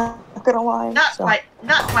 Not gonna lie. Not so. quite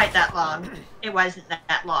that long. It wasn't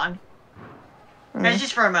that long. It was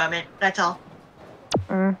just for a moment. That's all.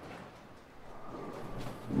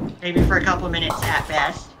 Maybe for a couple of minutes at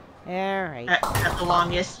best. Alright. At the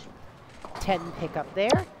longest. 10 pick up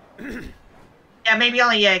there. Yeah, maybe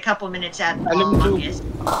only a couple of minutes at the longest.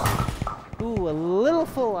 Ooh, a little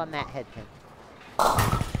full on that head pin.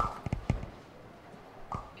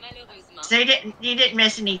 So you didn't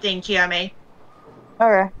miss anything, Kiame.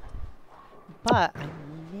 Okay. But I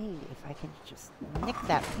may, if I can just nick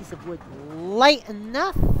that piece of wood light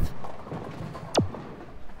enough.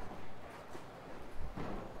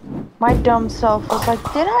 My dumb self was like,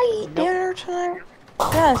 did I eat dinner tonight?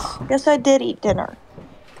 Yes, I did eat dinner.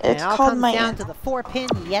 It's all called comes my down aunt. to the 4-pin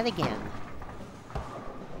yet again.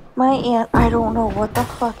 My aunt, I don't know what the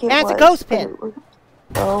fuck it was. And it's a ghost pin.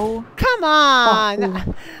 Oh. Come on!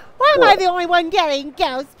 Fucking Why am I the only one getting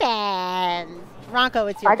ghost pins? Ranko,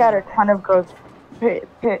 it's your I got turn. a ton of ghost pins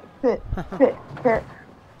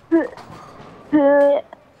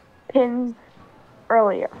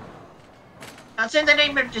earlier. That's in the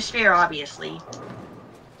name of despair, obviously.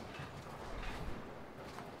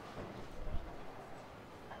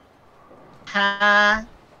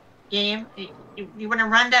 Game, you want to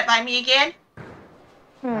run that by me again?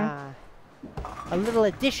 A little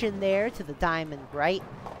addition there to the diamond bright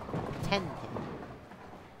 10 pin.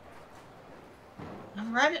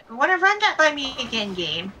 Want to run that by me again,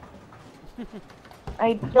 game?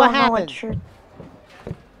 I don't What know happened? what shirt.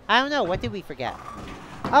 I don't know. What did we forget?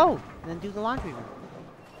 Oh, then do the laundry room.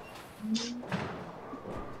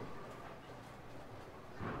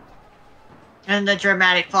 And the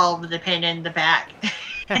dramatic fall of the pin in the back.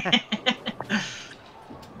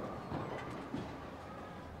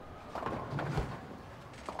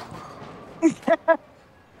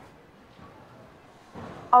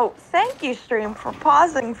 Oh, thank you, stream, for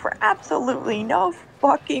pausing for absolutely no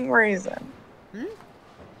fucking reason.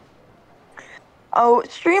 Oh,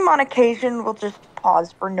 stream on occasion will just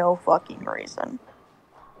pause for no fucking reason.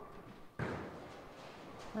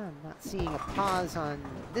 I'm not seeing a pause on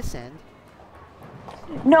this end.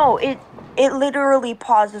 No, it literally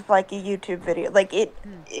pauses like a YouTube video. Like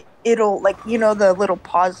it'll like, you know, the little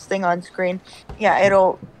pause thing on screen. Yeah,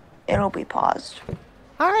 it'll be paused.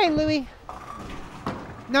 All right, Louie.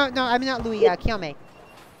 No, I mean not Louie. Kiame.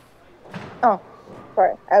 Oh,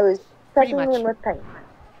 sorry. I was Pretty checking much. in with paint.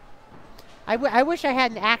 I wish I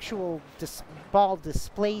had an actual ball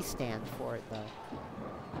display stand for it though.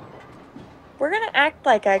 We're gonna act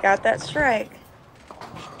like I got that strike.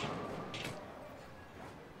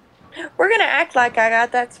 We're gonna act like I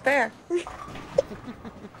got that spare.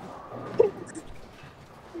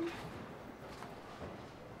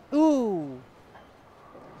 Ooh.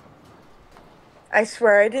 I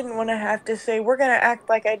swear I didn't want to have to say we're gonna act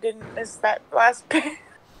like I didn't miss that last pair.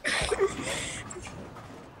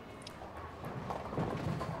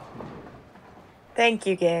 Thank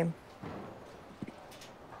you, game.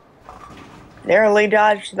 Narrowly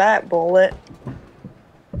dodged that bullet.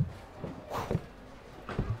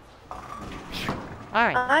 All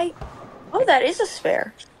right. Oh, that is a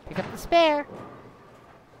spare. Pick up the spare.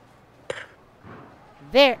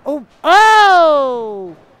 There.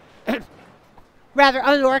 Oh! Rather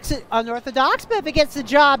unorthodox, but if it gets the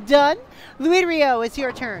job done. Louis Rio, it's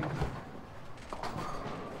your turn.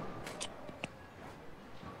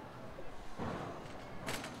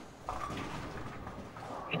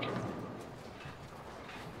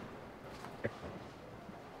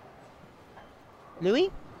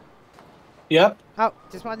 Louis? Yep. Oh,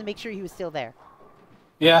 just wanted to make sure he was still there.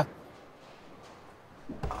 Yeah.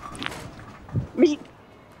 Me.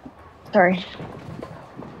 Sorry.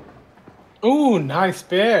 Ooh, nice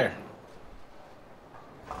bear.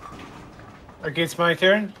 Okay, it's my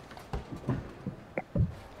turn.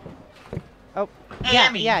 Oh,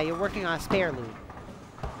 Amy. yeah, you're working on a spare, Louis.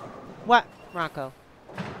 What, Ranko?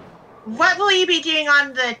 What will you be doing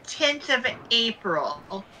on the 10th of April?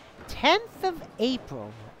 10th of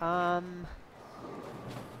April.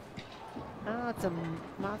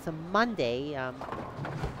 It's a Monday.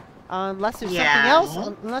 Unless there's something else.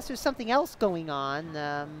 Unless there's something else going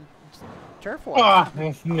on. Turf war. Ah,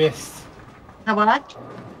 I missed. How what?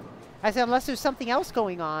 I said unless there's something else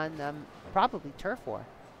going on. Probably turf war.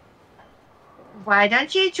 Why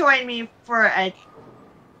don't you join me for an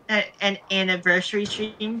anniversary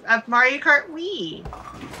stream of Mario Kart Wii?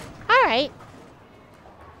 All right.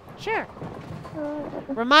 Sure.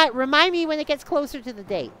 Remind me when it gets closer to the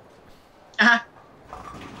date.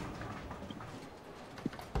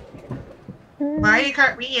 Mario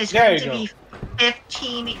Kart Wii is going to be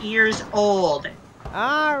 15 years old.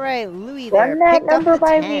 All right, Louis there. Run that Pick up number the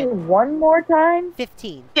by 10. me one more time.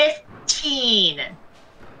 15. 15.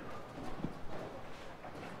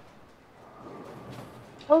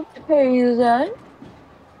 Okay, then.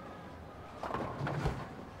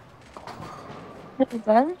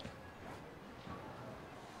 Then.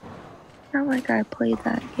 Not like I played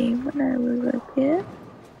that game when I was a kid.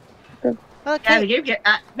 Well, it Yeah, came, you get,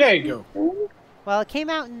 There you go. well, it came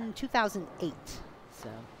out in 2008. So.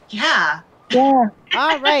 yeah. Yeah.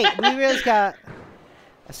 All right, Louis got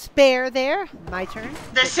a spare there. My turn.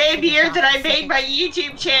 The same Finish year off that I the made second. my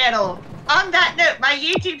YouTube channel. On that note, my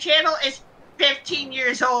YouTube channel is 15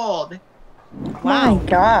 years old. Wow. My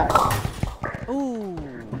God. Ooh.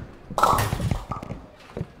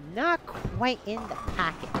 Not quite in the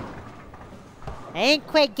packet. I ain't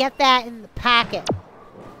quite get that in the packet.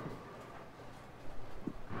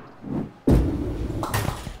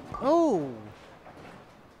 Oh.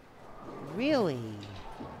 Really?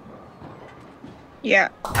 Yeah,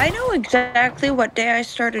 I know exactly what day I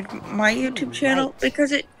started my YouTube channel Right.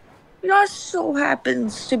 because it just so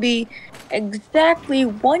happens to be exactly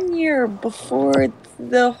 1 year before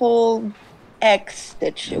the whole X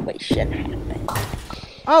situation happened.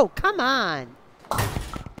 Oh, come on.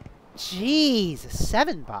 Jeez, a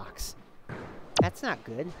 7-box. That's not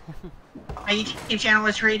good. My YouTube channel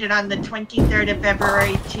was created on the 23rd of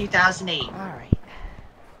February 2008. All right.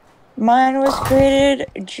 Mine was created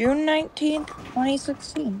June 19th,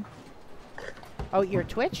 2016. Oh, your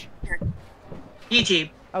Twitch? YouTube.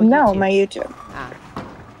 Oh, No, YouTube. my YouTube. Ah.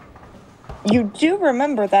 You do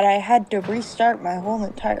remember that I had to restart my whole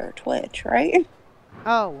entire Twitch, right?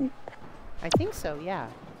 Oh, I think so, yeah.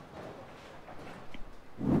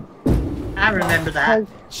 I remember that.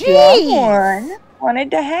 Jeez! Someone wanted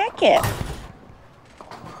to hack it.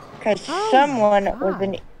 Because Oh someone my was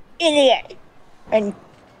an God. idiot and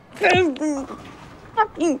gave me the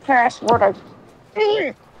fucking password.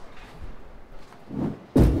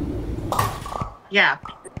 Yeah.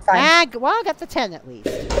 Fine. Well, I got the 10 at least.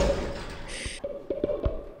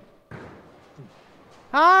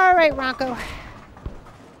 All right, Ranko.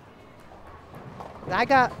 I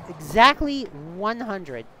got exactly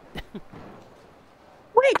 100.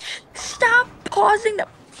 Wait, stop pausing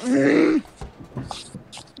the...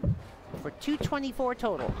 For 224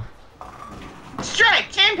 total.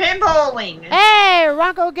 Strike! 10-pin bowling! Hey,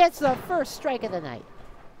 Ranko gets the first strike of the night.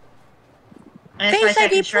 And it's my Face ID,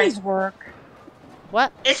 second strike. please work.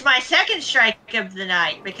 What? It's my second strike of the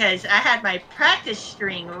night because I had my practice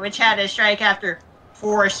string, which had a strike after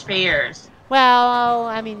 4 spares. Well,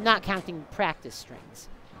 I mean, not counting practice strings.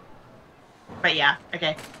 But yeah,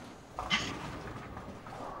 okay.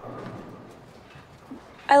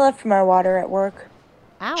 I left my water at work.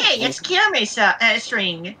 Ow. Hey, it's Kiyomi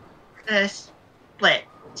string. Split.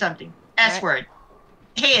 Something. S Right. word.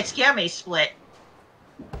 Hey, it's Kiyomi split.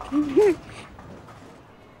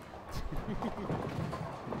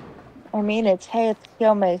 I mean, it's hey, it's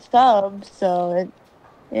kill my sub, so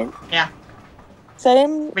it. Yeah.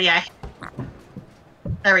 Same. But yeah.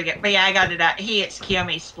 There we go. But yeah, I got it out. Hey, it's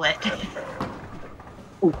Kiyomi split.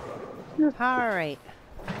 Alright.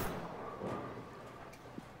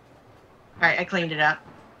 Alright, I cleaned it up.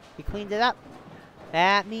 You cleaned it up.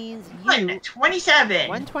 That means you... 127.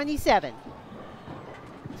 127.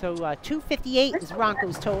 So, 258 is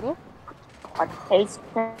Ranko's total. I taste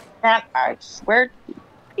that. I swear.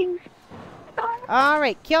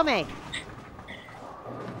 Alright, Kyome.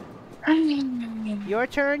 Your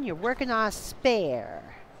turn. You're working on a spare.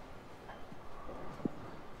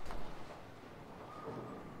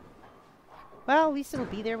 Well, at least it'll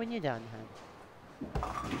be there when you're done, huh?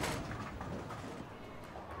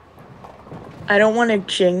 I don't want to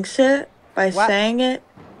jinx it by What? saying it,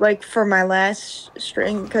 like for my last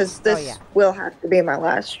string, because this yeah. will have to be my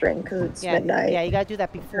last string because it's Yeah, midnight. yeah, you gotta do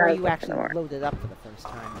that before Yeah, you it's actually gonna work. load it up for the first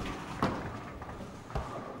time.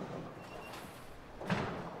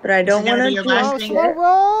 But I don't Is it gonna want be to your last Oh, jinx thing? slow it.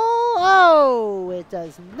 roll! Oh, it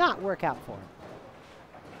does not work out for him.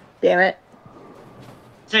 Damn it.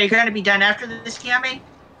 So you're going to be done after this, Kiyomi?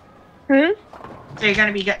 Hmm? So you're going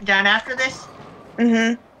to be done after this?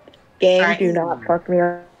 Mm-hmm. Game, Alright. do not fuck me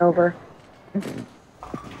over.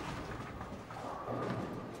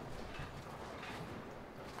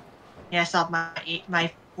 Yeah, I solved my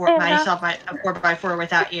 4x4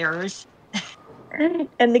 without errors.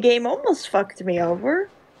 And the game almost fucked me over.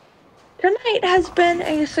 Tonight has been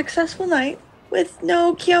a successful night with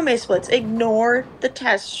no Kyome splits. Ignore the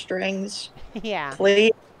test strings. Yeah.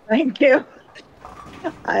 Please. Thank you.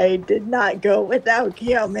 I did not go without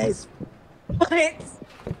Kyome splits.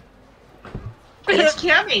 It's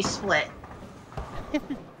Kiyomi split.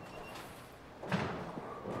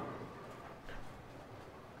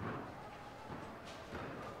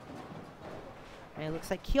 And it looks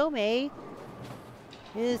like Kyomei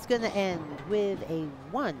is going to end with a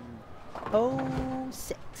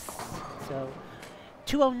 106. So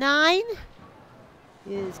 209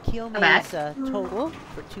 is Kyomei's total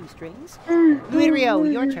for 2 strings. Luirio,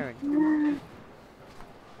 your turn.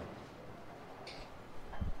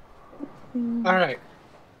 All right.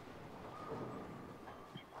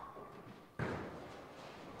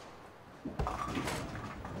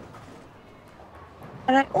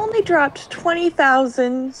 And I only dropped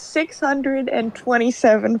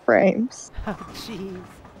 20,627 frames. Oh, jeez.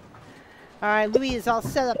 All right, Louis is all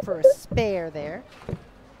set up for a spare there.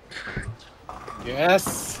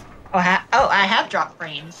 Yes. Oh, I have dropped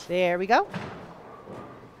frames. There we go.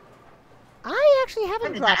 I actually When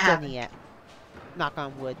haven't did dropped that happen? any yet. Knock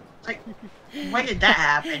on wood. Like, when did that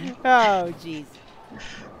happen? Oh, jeez.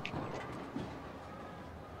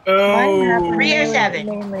 Oh, 307.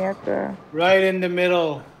 Mainly at the... right in the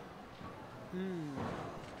middle.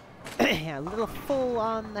 Yeah, a little full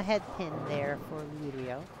on the head pin there for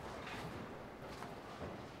Luirio.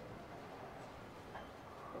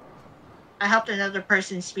 I helped another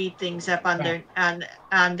person speed things up on their on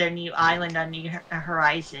their new island on New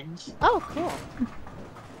Horizons. Oh, cool.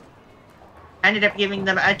 I ended up giving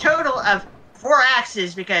them a total of 4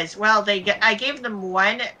 axes because, well, I gave them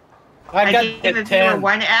one. I gave the viewer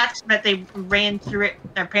 1 axe, but they ran through it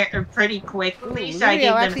pretty quickly. Ooh, So I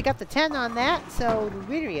gave them. actually got the 10 on that. So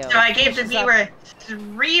Luirio. So I gave the viewer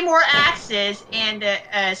 3 more axes and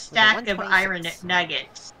a stack of iron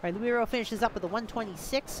nuggets. All right, Luirio finishes up with a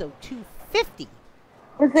 126, so 250.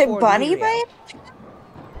 Was it Bunny by?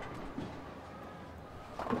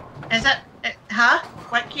 Is that huh?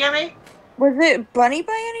 What, Kiyomi? Was it Bunny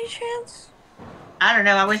by any chance? I don't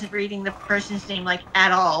know. I wasn't reading the person's name like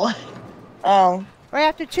at all. Oh. Right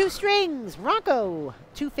after 2 strings, Ranko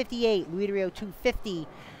 258, Luirio 250,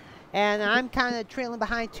 and I'm kind of trailing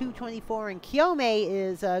behind 224. And Kyomei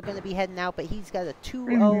is going to be heading out, but he's got a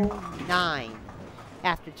 209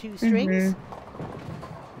 after 2 strings.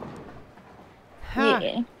 Huh.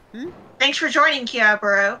 Yeah. Thanks for joining,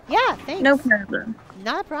 Kyaburo. Yeah, thanks. No problem.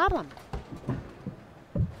 Not a problem.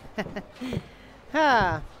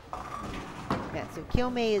 Huh. Yeah, so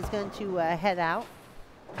Kyomei is going to head out.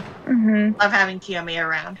 Love having Kiyomi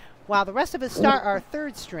around. While the rest of us start our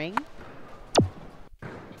 3rd string.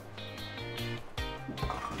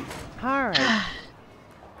 All right.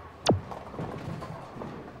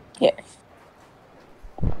 Yes.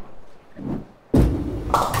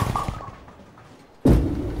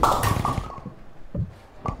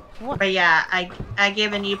 But yeah, I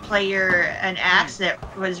gave a new player an axe that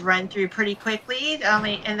was run through pretty quickly.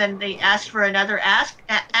 And then they asked for another axe,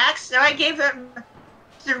 so I gave them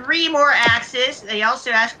 3 more axes. They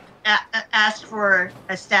also asked for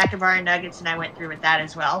a stack of iron nuggets, and I went through with that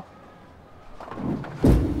as well.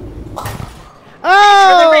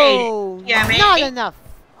 Oh, Yeah, not enough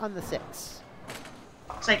on the 6.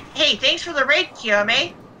 It's like, hey, thanks for the raid,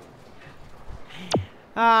 Kyomei.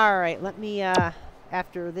 All right, let me,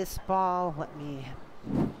 after this ball, let me...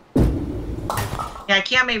 Yeah,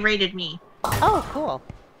 Kyomei raided me. Oh, cool.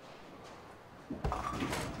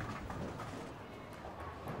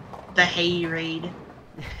 The hay raid.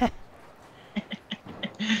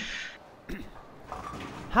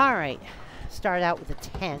 All right, start out with a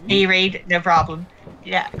 10. Hay raid, no problem.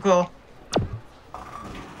 Yeah, cool.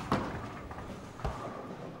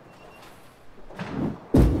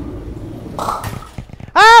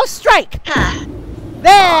 Oh, strike!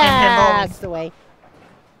 That's the way.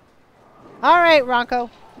 All right, Ranko.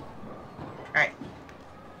 Alright.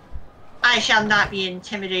 I shall not be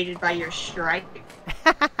intimidated by your strike.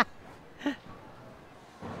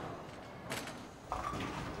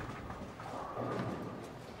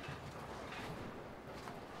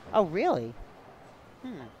 Oh, really?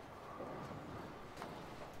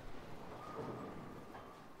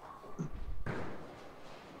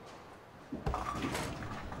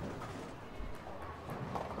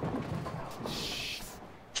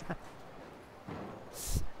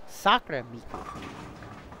 Sakura Miku.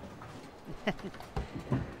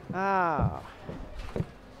 Oh.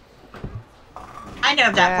 I know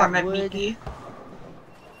of that form of would- Miki.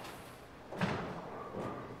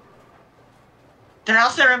 That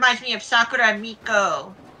also reminds me of Sakura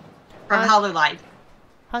Miko from Hololive.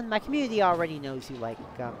 Hun, my community already knows you like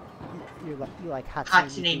you like Hatsune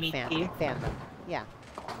Hatsune Miku Miku. fandom. Yeah.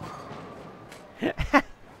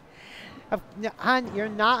 No, Hun, you're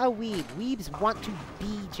not a weeb. Weebs want to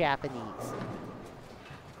be Japanese.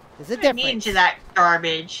 There's a I'm immune difference. to that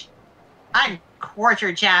garbage. I'm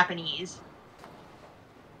quarter Japanese.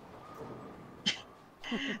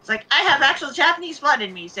 It's like, I have actual Japanese blood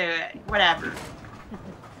in me, so whatever.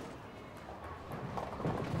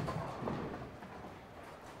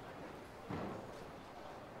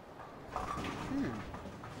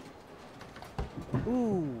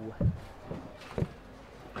 Ooh.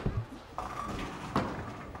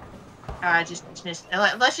 I just missed.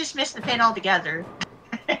 Let's just miss the pin altogether.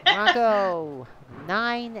 Ranko,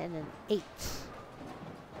 9 and an 8.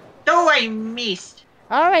 Oh, I missed.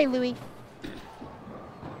 All right, Louis.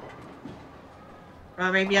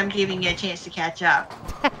 Well, maybe I'm giving you a chance to catch up.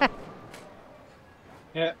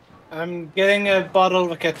 Yeah, I'm getting a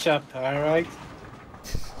bottle of ketchup. All right.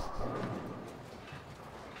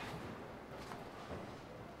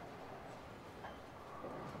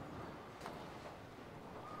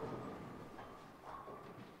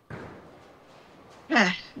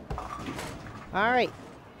 All right.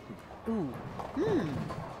 Ooh.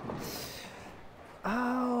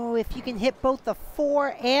 Oh, if you can hit both the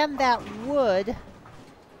 4 and that wood,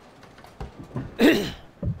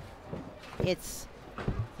 it's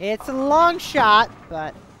a long shot,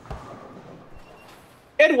 but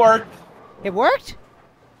It worked. it worked.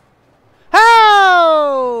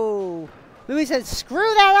 Oh! Louis said,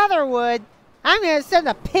 "Screw that other wood. I'm gonna send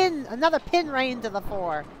another pin right into the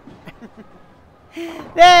 4."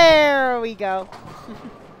 There we go.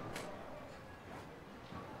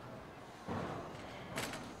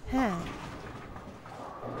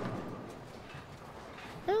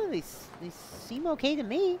 Oh, they seem okay to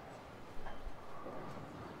me.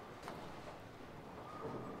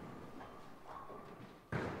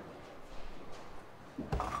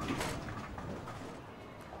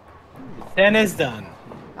 Then is done.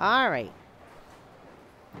 All right.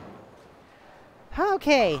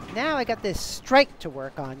 Okay, now I got this strike to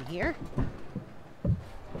work on here.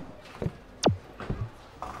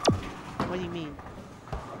 What do you mean?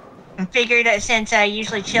 I figured that since I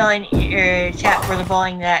usually chill in your chat for the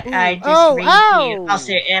bowling that Ooh. I just Oh, raised oh! you.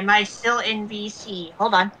 Also, am I still in VC?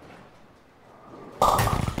 Hold on.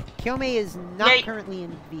 Kyome is not Yeah. currently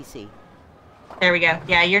in VC. There we go.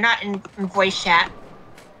 Yeah, you're not in voice chat.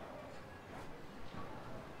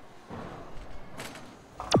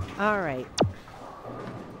 All right.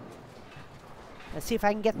 Let's see if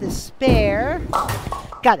I can get this spare.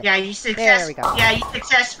 Got it. Yeah, you There we go. Yeah, you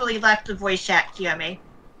successfully left the voice chat, QMA.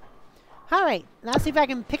 All right. Now let's see if I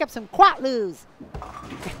can pick up some quatloos.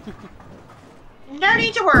 No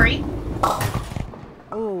need to worry.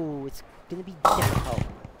 Oh, it's gonna be difficult.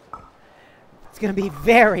 It's gonna be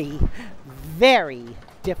very, very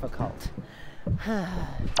difficult.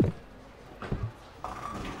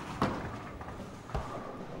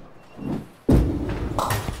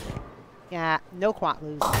 Yeah, no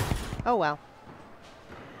quatloos. Oh well.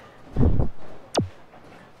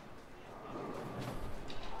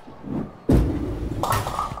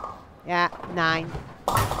 Yeah, 9.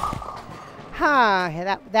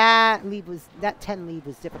 Yeah, that 10 lead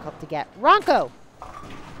was difficult to get. Ranko!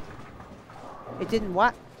 It didn't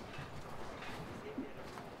what?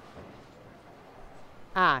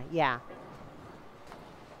 Ah, yeah.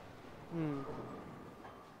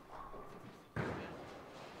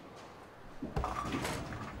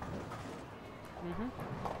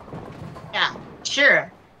 Yeah,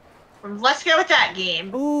 sure. Let's go with that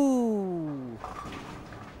game. Ooh.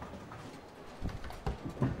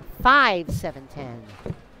 5, 7, 10.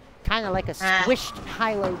 Kind of like a squished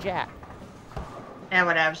high-low jack. Yeah,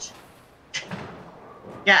 whatevs.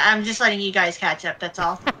 Yeah, I'm just letting you guys catch up, that's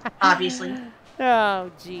all. Obviously. Oh,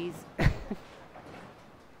 jeez.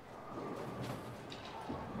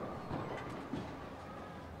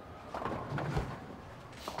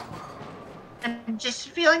 I'm just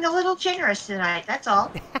feeling a little generous tonight, that's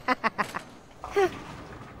all.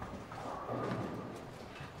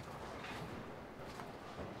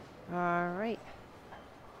 All right.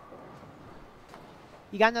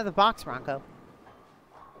 You got another box, Ranko.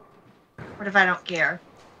 What if I don't care?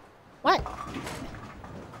 What?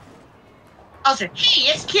 Also, hey,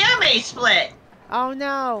 it's QMA split! Oh,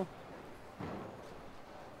 no.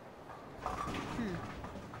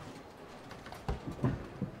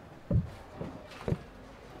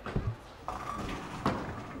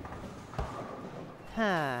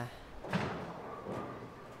 Huh.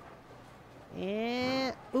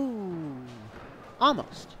 And, ooh.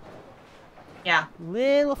 Almost. Yeah,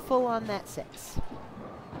 Little full on that 6.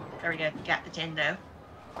 there we go. Got the 10 though.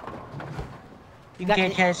 You got, Good,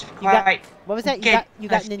 Ni- cause, you got right. what was that? Good. You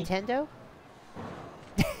got That's- Nintendo?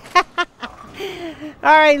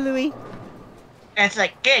 All right, Louis. It's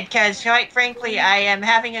like, good, because quite frankly, I am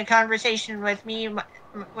having a conversation with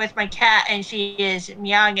with my cat, and she is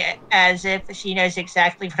meowing as if she knows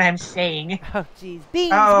exactly what I'm saying. Oh, jeez.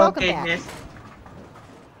 Beans, Oh, welcome goodness. back.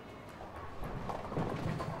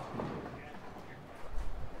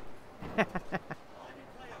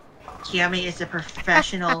 Kiyomi is a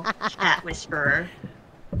professional cat whisperer.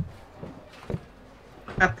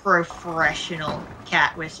 a professional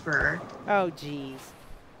cat whisperer. Oh, jeez.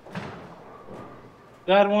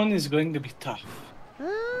 That one is going to be tough.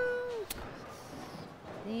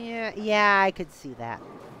 Yeah, I could see that.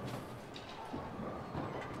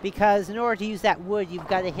 Because in order to use that wood, you've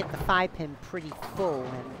got to hit the 5-pin pretty full,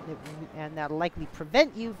 and that'll likely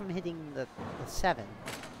prevent you from hitting the 7.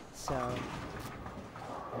 So.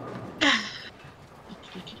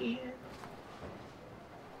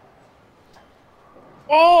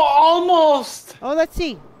 Oh, almost! Oh, let's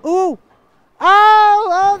see. Ooh!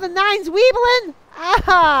 Oh, the 9's weebling!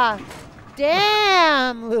 Ah!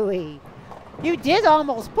 Damn, Louie! You did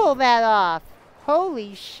almost pull that off.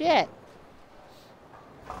 Holy shit.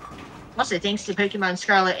 Also, thanks to Pokemon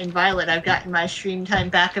Scarlet and Violet, I've gotten my stream time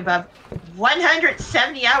back above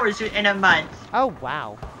 170 hours in a month. Oh,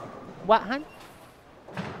 wow. What, hun?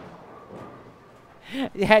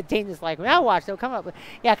 Yeah, Dana's like, now watch, they'll come up with...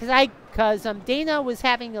 Yeah, because Dana was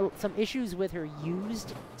having some issues with her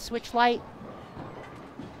used Switch Lite.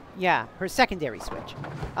 Yeah, her secondary Switch.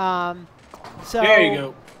 So There you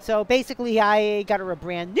go. So basically, I got her a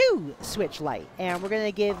brand new Switch Lite, and we're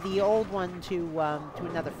gonna give the old one to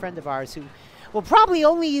another friend of ours who will probably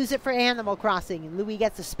only use it for Animal Crossing. And Louie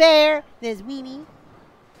gets a spare. There's Weenie.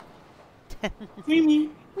 Weenie.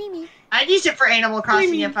 Weenie. I'd use it for Animal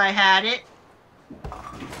Crossing if I had it.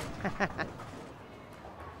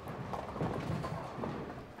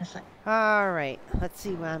 All right, let's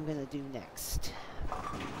see what I'm gonna do next.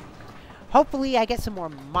 Hopefully, I get some more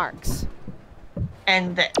marks.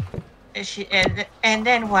 And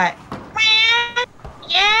then what?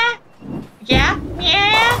 Yeah.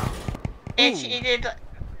 And she did.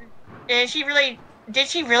 Did she really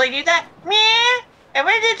do that? And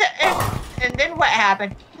when did and then what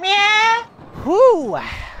happened? Whoo!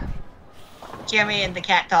 Jimmy and the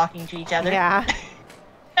cat talking to each other. Yeah.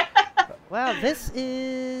 Well, this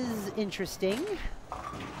is interesting.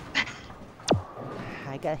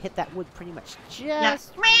 I gotta hit that wood pretty much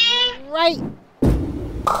just right.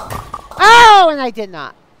 Oh, and I did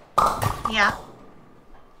not. Yeah.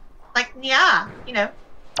 Like, yeah. You know.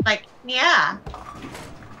 Like, yeah.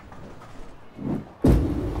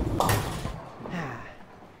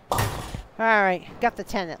 Alright, got the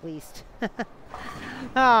 10 at least.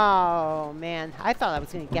 Oh, man. I thought I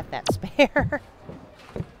was going to get that spare.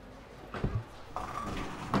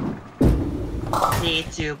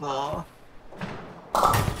 Zetsubo.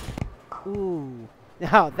 Ooh.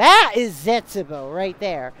 Now that is Zetsubo right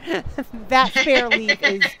there. That spare leaf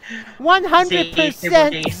is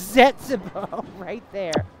 100% Zetsubo right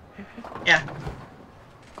there. Yeah.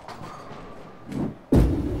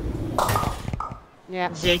 Yeah.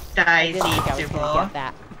 Zetai Zetsubo.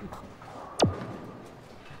 That.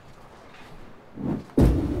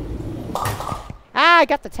 Ah, I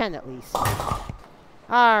got the 10 at least.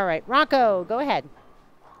 Alright, Ranko, go ahead.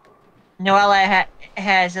 Noella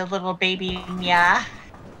has a little baby Mia.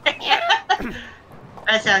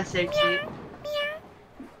 That sounds so cute.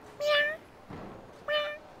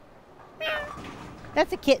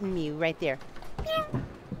 That's a kitten mew right there.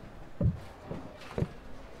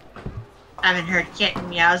 I haven't heard kitten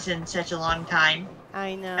meows in such a long time.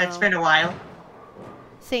 I know. It's been a while.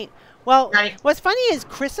 Well, what's funny is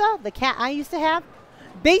Krissa, the cat I used to have,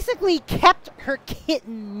 basically kept her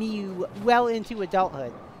kitten mew well into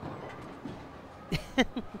adulthood.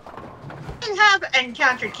 I have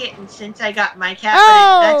encountered kittens since I got my cat,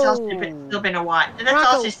 but that's also still been a while. That's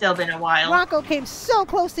also still been a while. Ranko came so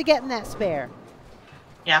close to getting that spare.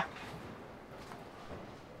 Yeah.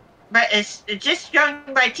 But it's just going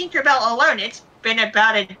by Tinkerbell alone. It's been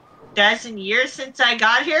about a dozen years since I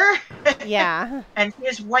got her. Yeah. And she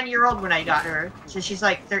was 1 year old when I got her, so she's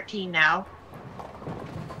like 13 now.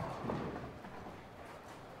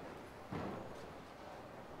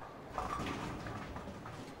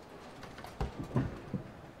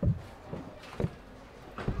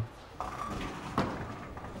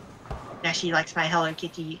 Now she likes my Hello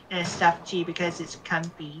Kitty and stuff too because it's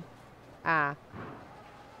comfy. Ah.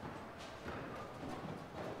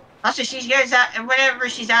 Also, she goes out, and whenever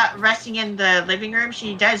she's out resting in the living room,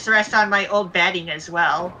 she does rest on my old bedding as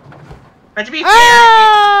well. But to be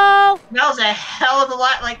fair, it smells a hell of a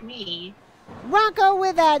lot like me. Ranko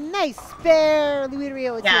with a nice spare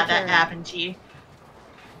Luirio. Yeah, that happened to you.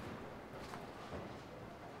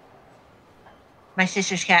 My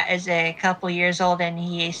sister's cat is a couple years old, and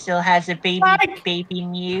he still has a baby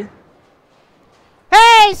Mew.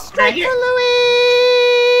 Hey, strike for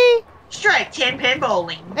Louie! Strike 10-pin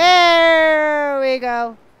bowling. There we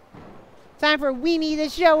go. Time for Weenie to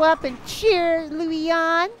show up and cheer Louie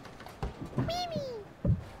on. Weenie!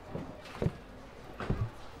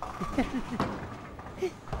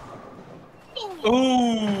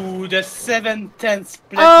 Ooh, the 7-10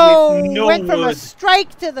 split Oh, with no went from a wood.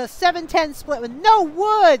 strike to the 7-10 split with no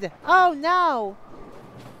wood. Oh no.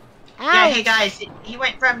 Ouch. Yeah, hey guys, he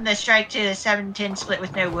went from the strike to the 7-10 split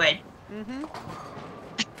with no wood. Mm-hmm.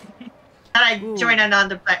 And I Ooh. joined in on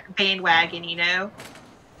the bandwagon, you know?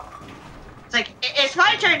 It's like, it's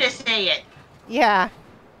my turn to say it. Yeah.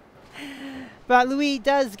 But Louis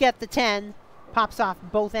does get the 10. Pops off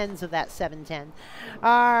both ends of that 7-10.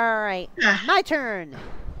 All right. My turn.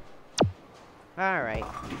 All right.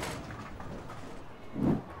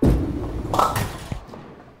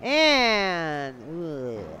 And...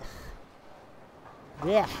 Ugh.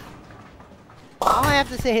 Blech. All I have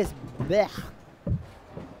to say is blech.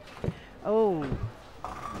 Oh.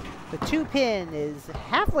 The 2-pin is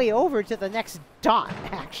halfway over to the next dot,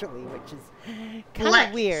 actually, which is kind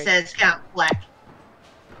of weird. Says Count Black.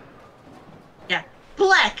 Yeah.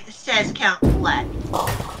 Black says Count Black.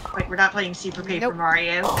 Wait, we're not playing Super Paper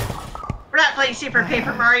Mario. We're not playing Super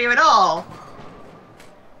Paper Mario at all.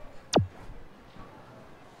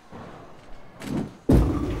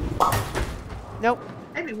 Nope.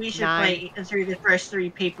 Maybe we should play through the first 3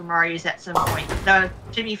 Paper Marios at some point. Though,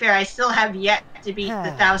 to be fair, I still have yet to beat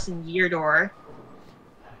the 1,000-Year Door.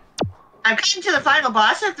 I've gotten to the final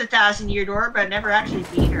boss of the 1,000-Year Door, but never actually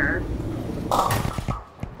beat her.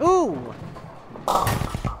 Ooh!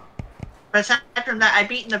 But aside from that, I've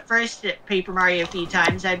beaten the first Paper Mario a few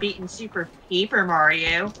times. I've beaten Super Paper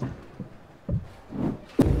Mario.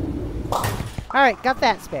 Alright, got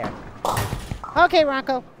that spare. Okay,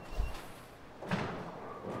 Ranko.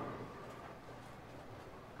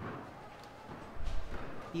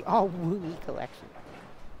 The all-Woomy collection.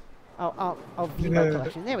 Oh, Vimo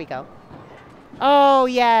collection. There we go. Oh,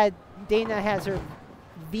 yeah. Dana has her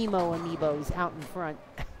Vimo amiibos out in front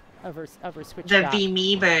of her Switch The dock.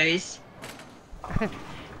 Vmeebos.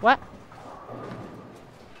 What?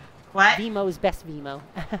 What? Vimo's best Vimo.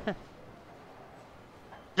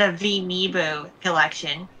 The Vmeebo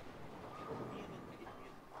collection.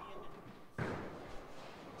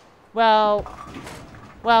 Well,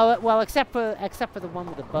 except for the one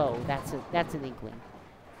with the bow. That's an inkling.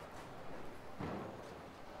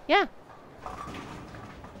 Yeah.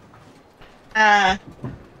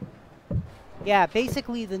 Yeah,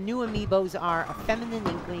 basically the new amiibos are a feminine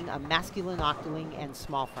inkling, a masculine octoling, and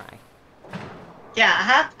small fry.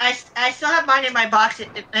 Yeah, I still have mine in my box,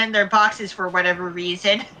 in their boxes for whatever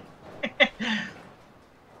reason.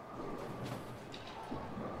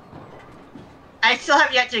 I still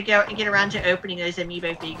have yet to go and get around to opening those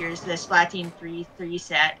amiibo figures, the Splatoon 3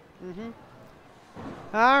 set. Mm-hmm.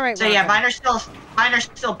 All right. So yeah, mine are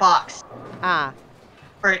still boxed. Ah.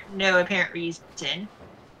 For no apparent reason.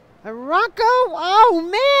 Ranko! Oh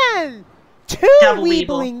man! 2 Double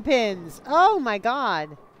Weebling pins! Oh my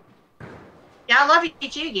god. Yeah, I love you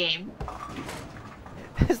too, game.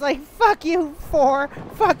 It's like, fuck you, 4.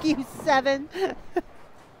 Fuck you, 7.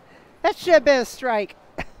 That should have been a strike.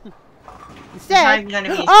 Instead, It's not even gonna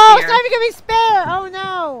be a it's spare. not even gonna be spare! Oh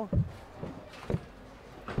no!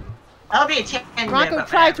 That'll be a 10. Ranko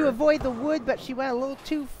tried to avoid the wood, but she went a little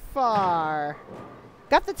too far.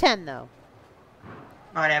 Got the 10 though.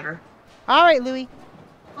 Whatever. Alright, Louie.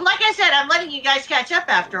 Like I said, I'm letting you guys catch up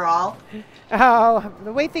after all. Oh,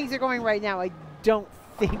 the way things are going right now, I don't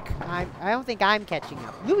think I'm catching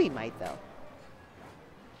up. Louie might though.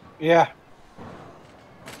 Yeah.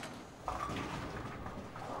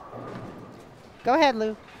 Go ahead,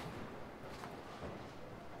 Lou.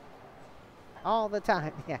 All the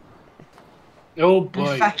time, yeah. Oh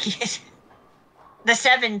boy. Fuck you. The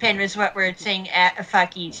 7-pin was what we're saying at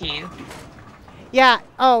fuck you to. Yeah,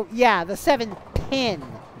 oh yeah, the 7-pin.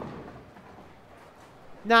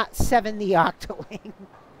 Not 7 the octoling.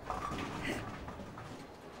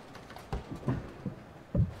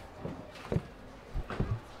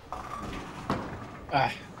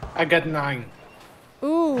 I got 9.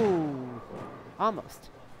 Ooh. Almost.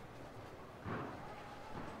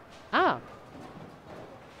 Oh.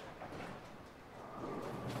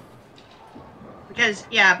 Because,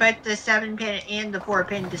 yeah, both the 7-pin and the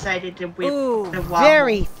 4-pin decided to whip the wobble.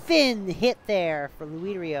 Very thin hit there for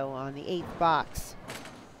Luirio on the 8th box.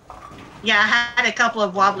 Yeah, I had a couple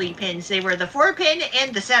of wobbly pins. They were the 4-pin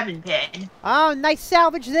and the 7-pin. Oh, nice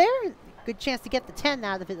salvage there. Good chance to get the 10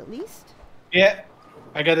 out of it at least. Yeah,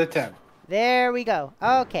 I got a 10. There we go.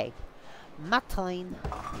 Okay. My turn.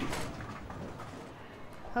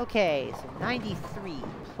 Okay, so 93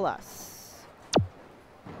 plus.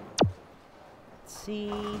 Let's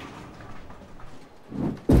see.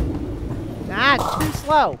 Ah, too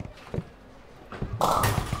slow.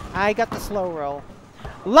 I got the slow roll.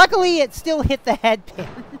 Luckily, it still hit the head pin.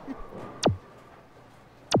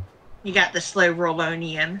 You got the slow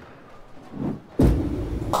rollonium.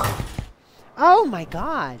 Oh my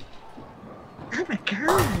god. Oh my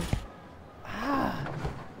god. Ah.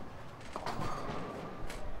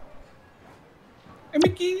 I'm a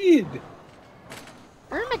kid.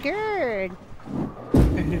 Oh my god.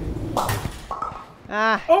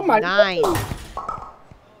 Ah, Oh my 9. God.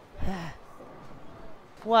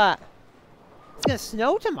 What? It's gonna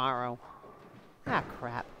snow tomorrow. Ah,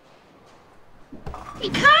 crap. Hey,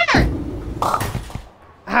 Connor!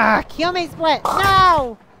 Ah, kill me split.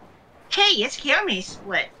 No! Hey, it's Kiyomi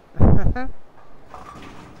split.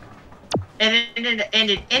 And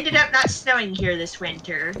it ended up not snowing here this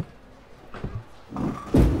winter.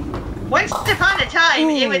 Once upon a time,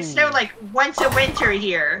 it would snow like once a winter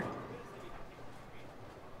here.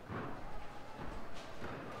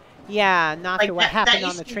 Yeah, not Like for what that happened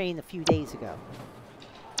on used the to- train a few days ago.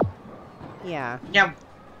 Yeah. Yeah.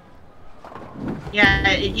 Yeah,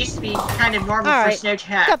 it used to be kind of normal All for right, snow to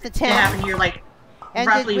got the 10. happen here like Ended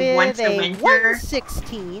roughly with once a a winter.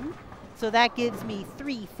 116. So that gives me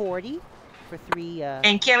 340 for 3.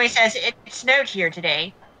 And Kiyomi says it snowed here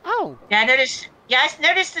today. Oh, Yeah, I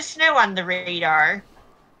noticed the snow on the radar.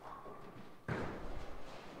 all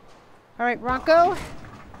right, Ranko.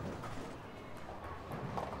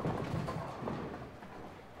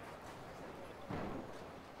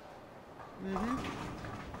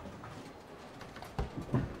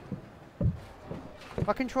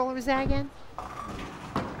 What controller is that again?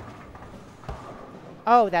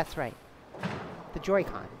 Oh, that's right. The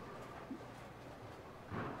Joy-Con.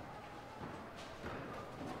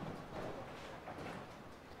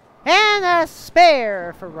 And a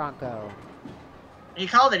spare for Ranko. He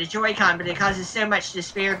called it a Joy-Con, but it causes so much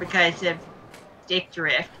despair because of stick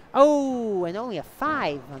drift. Oh, and only a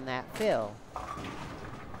 5 on that fill.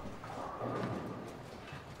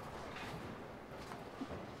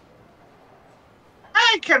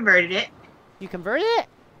 I converted it. You converted it?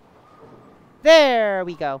 There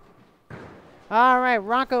we go. All right,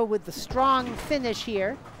 Ranko with the strong finish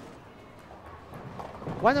here.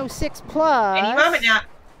 106 plus. Any moment now.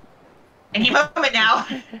 Any moment now.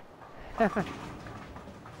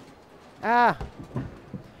 Ah.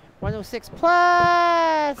 106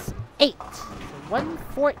 plus 8. So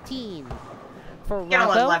 114 for Get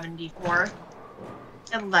Ranko. 11d4.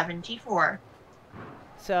 11d4.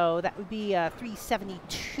 So that would be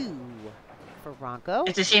 372 for Ranko.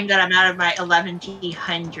 It's a shame that I'm out of my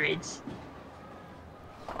 11d100s.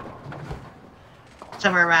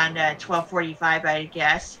 Somewhere around 1245, I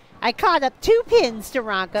guess. I caught up 2 pins to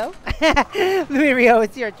Ranko. Lurio,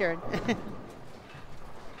 it's your turn.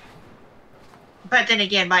 But then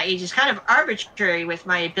again, my age is kind of arbitrary with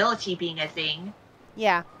my ability being a thing.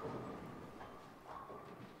 Yeah.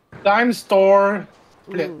 Dime store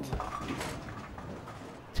split. Ooh.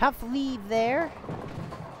 Tough lead there.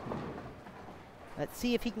 Let's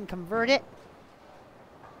see if he can convert it.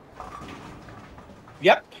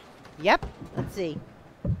 Yep. Yep. Let's see.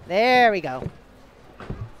 There we go.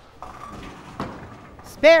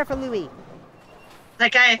 Spare for Louis.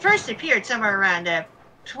 Like, I first appeared somewhere around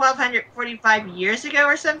 1,245 years ago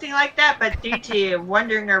or something like that, but due to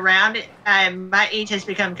wandering around, my age has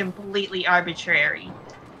become completely arbitrary.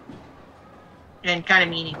 And kind of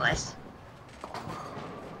meaningless.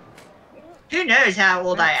 Who knows how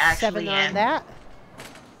old I actually 7 am? on that.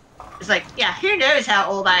 It's like, yeah, who knows how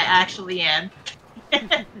old I actually am?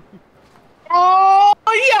 Oh,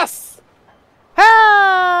 yes!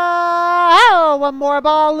 Oh, one more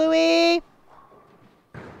ball, Louis.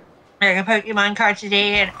 I got a Pokemon card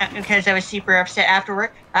today because I was super upset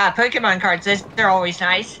afterward. Pokemon cards, they're always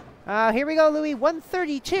nice. Here we go, Louis.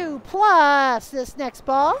 132 plus this next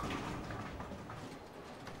ball.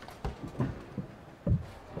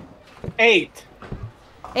 8.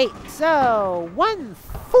 8. So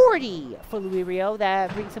 140 for Louis Rio.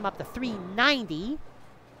 That brings him up to 390.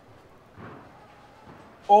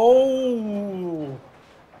 Oh.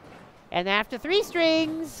 And after 3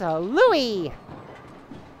 strings, Louis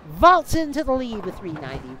vaults into the lead with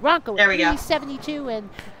 390. Ranko There at we go. 372, and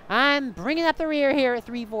I'm bringing up the rear here at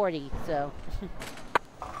 340. So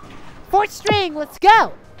 4th string, let's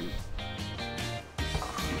go.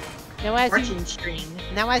 Now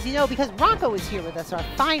as you know, because Ranko is here with us, our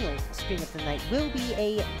final string of the night will be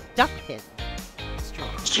a duck pin string.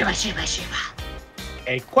 Shiva, Shiva, Shiva.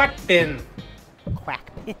 A quack pin.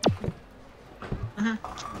 Quack pin.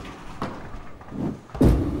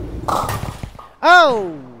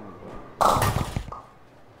 Oh!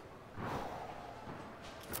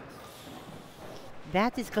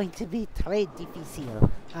 That is going to be très difficile.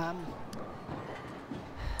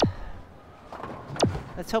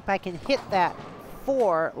 Let's hope I can hit that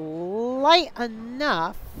 4 light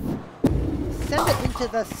enough. Send it into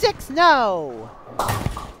the 6. No!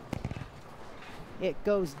 It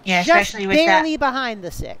goes just especially with barely behind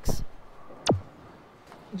the 6.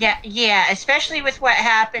 Yeah, especially with what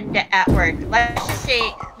happened at work.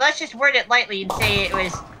 Let's just word it lightly and say it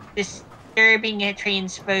was disturbing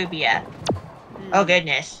transphobia. Oh,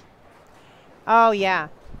 goodness. Oh, yeah.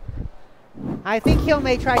 I think Hill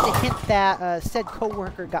may try to hint that said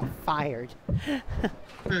coworker got fired.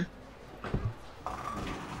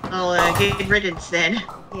 Well, good riddance then.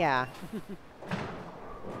 Yeah.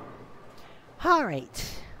 All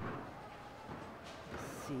right.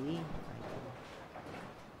 Let's see if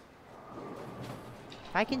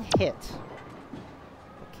I can hit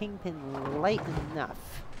the kingpin light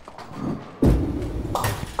enough.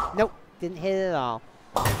 Nope, didn't hit it at all.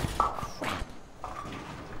 Crap.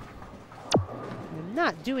 I'm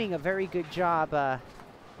not doing a very good job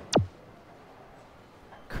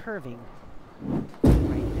curving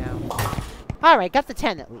right now. All right, got the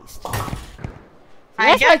 10 at least.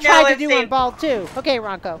 That's what I tried to do on ball 2. Okay,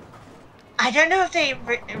 Ranko. I don't know if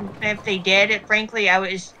they did. Frankly, I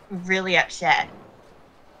was really upset.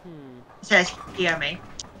 Says Kiyomi.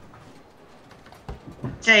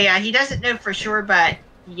 So yeah, he doesn't know for sure, but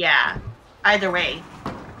yeah, either way.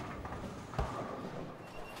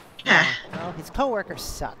 Well, his coworker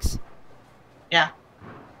sucks. Yeah.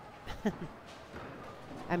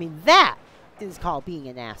 I mean, that is called being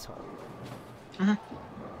an asshole.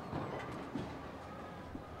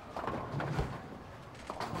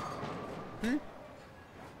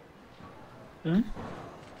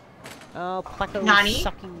 Oh, Pleco's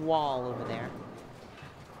sucking wall over there.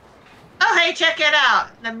 Oh, hey, check it out.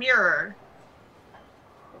 The mirror.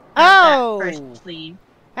 Oh! First sleeve.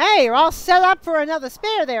 Hey, you're all set up for another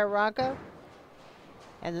spare there, Ranko.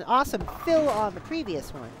 And an awesome fill on the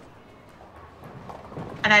previous one.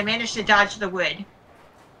 And I managed to dodge the wood.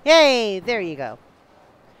 Yay, there you go.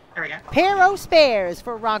 There we go. Pair o' spares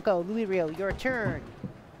for Ranko. Louis Rio, your turn.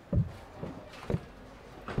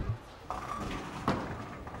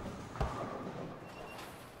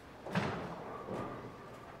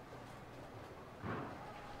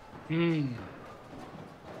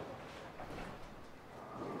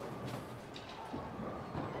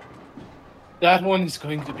 That one is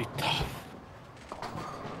going to be tough.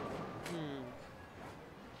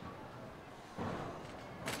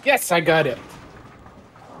 Yes, I got it.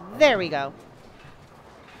 There we go.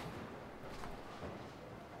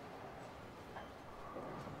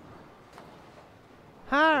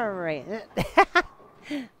 All right.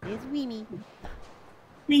 It's Weemy.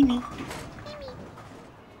 Mimi.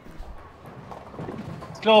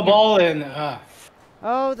 Slow ball and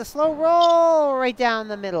Oh, the slow roll right down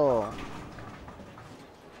the middle.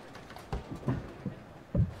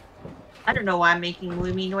 I don't know why I'm making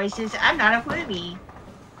Woomy noises. I'm not a Woomy.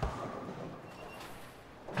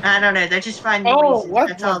 I don't know. They're just fun noises. What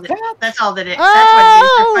That's all that. that? That's all that it.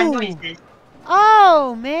 Oh! That's what it is. They're fun noises.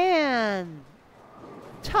 Oh, man.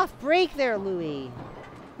 Tough break there, Louis.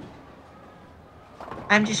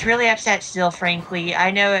 I'm just really upset still, frankly. I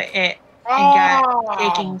know it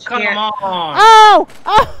got taken care of. Oh!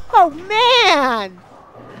 Oh, man!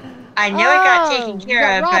 I know it got taken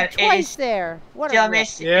care of, but twice it is there. What still a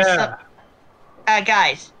missed. Yeah.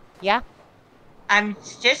 Guys. Yeah? I'm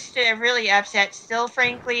just really upset still,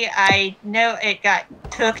 frankly. I know it got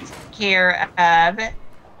took care of,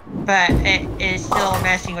 but it is still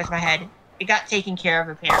messing with my head. It got taken care of,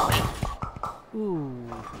 apparently.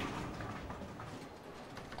 Ooh.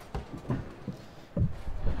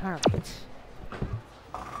 Alright.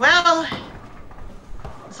 Well,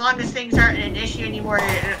 as long as things aren't an issue anymore,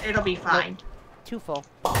 it'll be fine. Too full.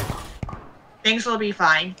 Things will be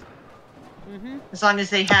fine. As long as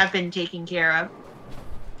they have been taken care of.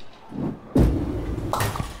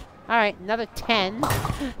 Alright, another 10.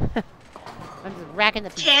 I'm just racking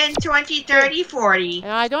up. 10, 20, 30, 40.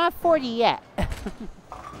 No, I don't have 40 yet.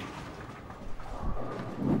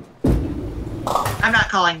 I'm not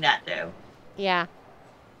calling that, though. Yeah.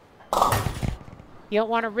 You don't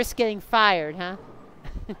want to risk getting fired, huh?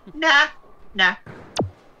 Nah. Nah.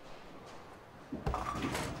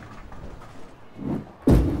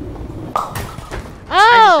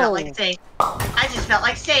 Oh! I just felt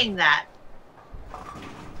like saying that.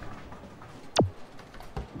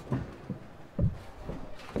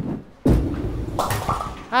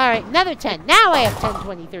 Alright, another 10. Now I have 10,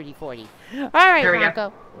 20, 30, 40. Alright,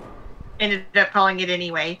 Ranko. Ended up calling it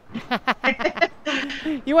anyway.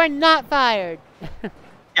 You are not fired.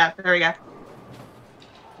 Yeah, there we go.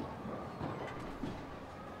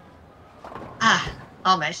 Ah,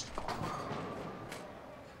 almost.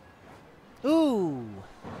 Ooh.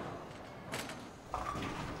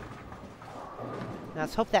 Now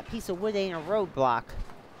let's hope that piece of wood ain't a roadblock.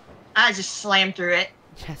 I just slammed through it.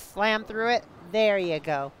 Just slam through it. There you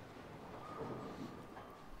go.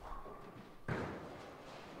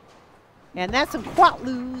 And that's some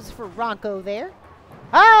quatloos for Ranko there.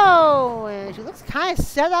 Oh, and she looks kind of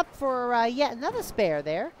set up for yet another spare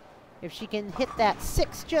there. If she can hit that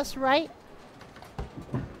 6 just right.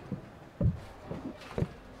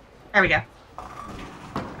 There we go.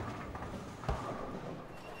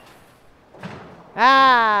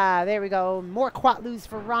 Ah, there we go. More quatloos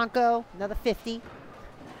for Ranko. Another 50.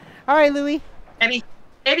 All right, Louie. It'd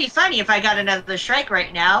be funny if I got another strike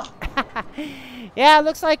right now. Yeah, it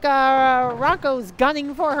looks like Ranko's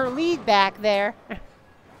gunning for her lead back there.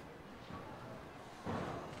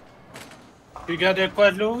 You got the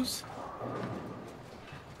quadloos?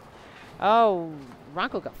 Oh,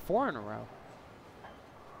 Ranko got 4 in a row.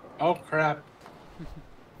 Oh crap.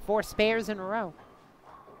 4 spares in a row.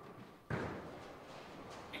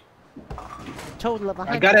 Total of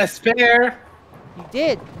 100. I got a spare. You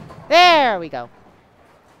did. There we go.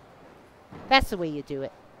 That's the way you do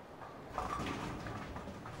it.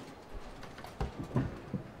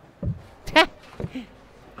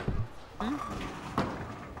 Hmm?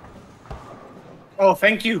 Oh,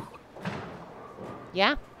 thank you.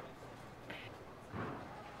 Yeah?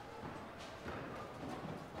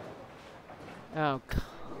 Oh, God.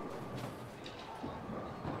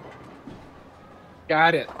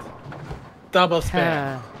 Got it. Double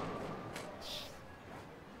spare.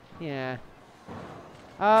 Yeah.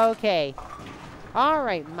 Okay.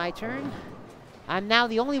 Alright, my turn. I'm now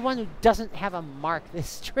the only one who doesn't have a mark this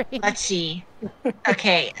stream. Let's see.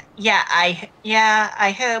 Okay. Yeah,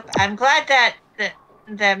 I hope. I'm glad that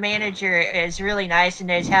the manager is really nice and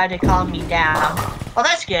knows how to calm me down. Well,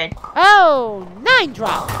 that's good. Oh, 9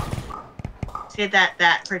 drop. It's good that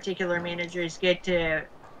that particular manager is good to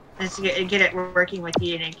get at working with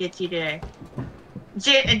you, and it gets you to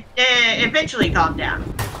eventually calm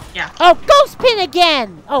down. Yeah. Oh, ghost pin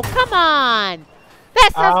again. Oh, come on.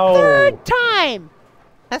 That's the Ow. 3rd time.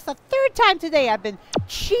 That's the 3rd time today I've been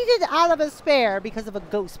cheated out of a spare because of a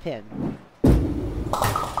ghost pin.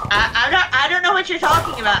 I don't know what you're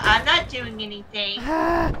talking about. I'm not doing anything.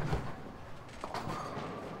 I'm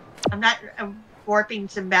not warping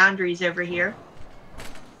some boundaries over here.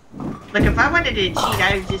 Look, if I wanted to cheat,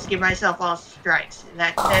 I would just give myself all strikes.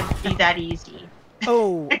 That'd be that easy.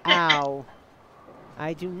 Oh, ow.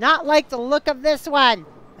 I do not like the look of this one.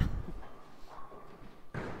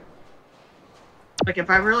 Look, if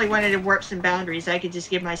I really wanted to warp some boundaries, I could just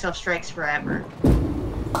give myself strikes forever.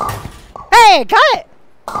 Hey, got it!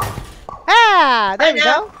 Ah, there we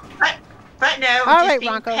go. But no, All just right,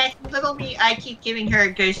 being Ranko. pesky little me, I keep giving her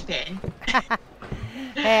a ghost pin.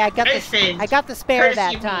 Hey, I got the spare Courtesy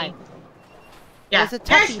that of time. me. Yeah, was a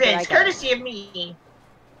toughie, ghost but I pins, got it. courtesy of me.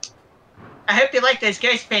 I hope you like those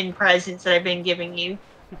ghost pin presents that I've been giving you.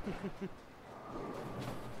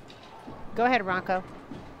 Go ahead, Ranko.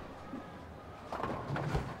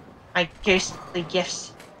 My ghostly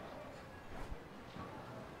gifts.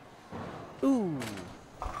 Ooh.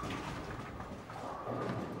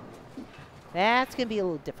 That's going to be a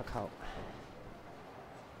little difficult.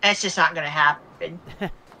 That's just not going to happen.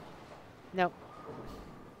 Nope.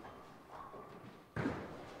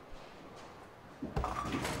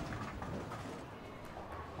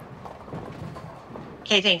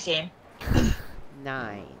 Okay, thanks, Ian.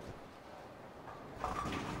 9.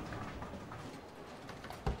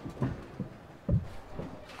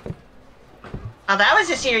 Oh, that was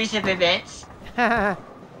a series of events.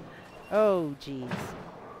 Oh, jeez.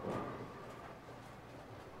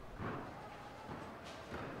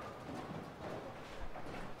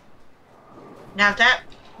 Now, if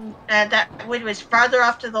that wood was farther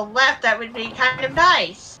off to the left, that would be kind of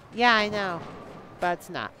nice. Yeah, I know. But it's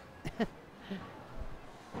not.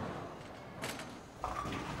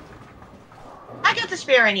 I got the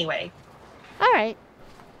spare anyway. All right.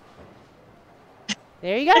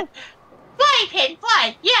 There you go. Fly, pin,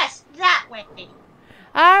 fly! Yes, that way.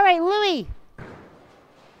 All right, Louie.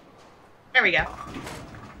 There we go.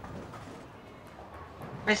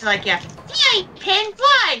 It's like, yeah. Fly, pin,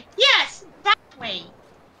 fly! Yes, that way.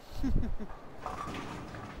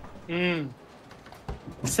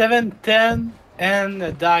 7, 10, and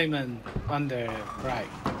a diamond on the right.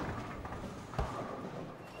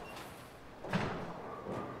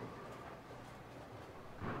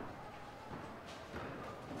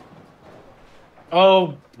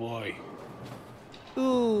 Oh boy.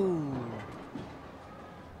 Ooh.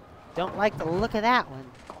 Don't like the look of that one.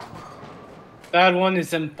 That one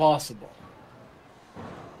is impossible.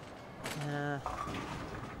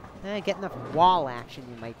 Get enough wall action,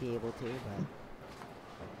 you might be able to, but...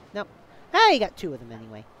 Nope. Ah, you got 2 of them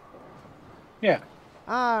anyway. Yeah.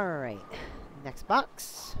 Alright. Next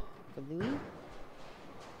box. For Louis.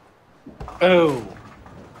 Oh.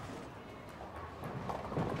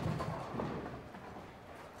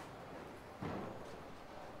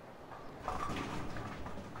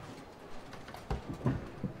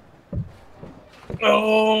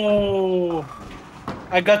 Oh.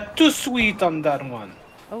 I got too sweet on that one.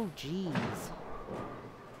 Oh, jeez.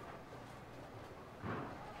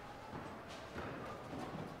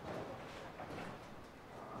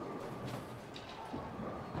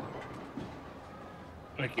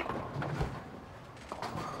 Thank you.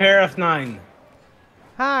 Pair of 9.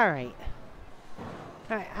 Alright.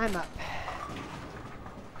 Alright, I'm up.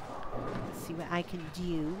 Let's see what I can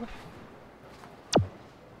do.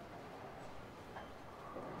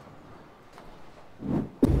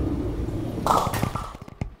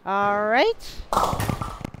 Alright.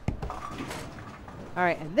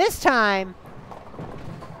 Alright, and this time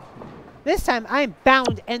I'm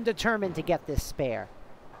bound and determined to get this spare.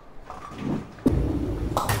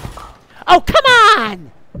 Oh, come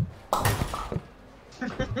on!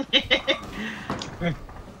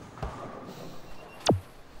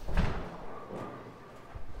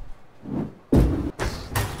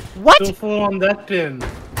 What? Too full on that pin.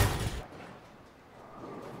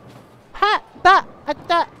 Ha!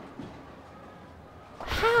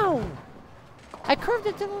 How? I curved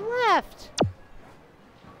it to the left.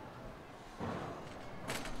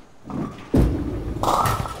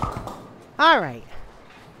 All right.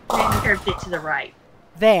 Then curved it to the right.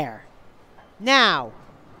 There. Now,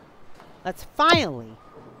 let's finally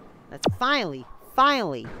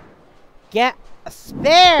get a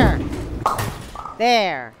spare.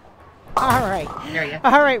 There. All right. There you go.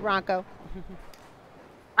 All right, Ranko.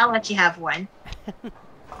 I'll let you have one.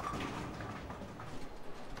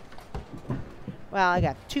 Well, I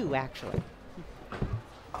got 2 actually.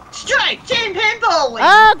 Strike! 10-pin bowling!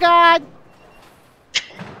 Oh God!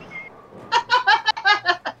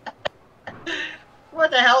 What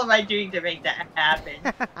the hell am I doing to make that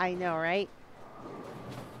happen? I know, right?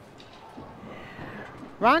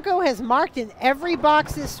 Ranko has marked in every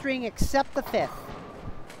box's string except the 5th.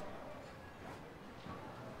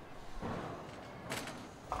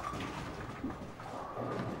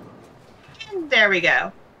 And there we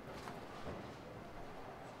go.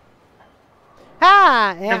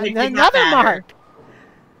 Ah, That and did not another matter. mark.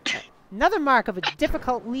 Another mark of a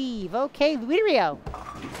difficult leave. Okay, Luirio.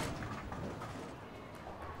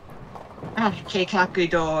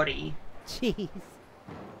 Keikakudori. Jeez.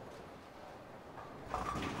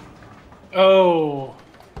 Oh.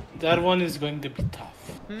 That one is going to be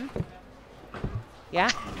tough. Hmm? Yeah?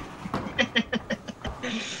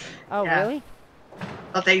 Oh, Yeah. really?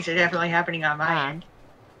 Well, things are definitely happening on my end.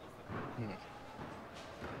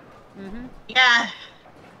 Mm-hmm. Yeah.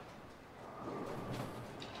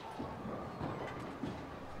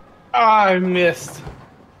 I missed.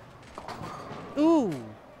 Ooh.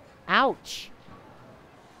 Ouch.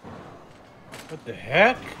 What the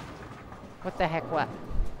heck? What the heck, what?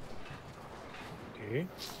 Okay.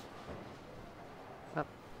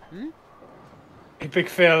 Hmm? Epic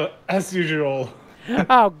fail, as usual.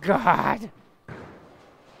 Oh, God.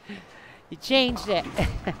 You changed it.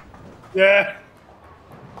 Yeah.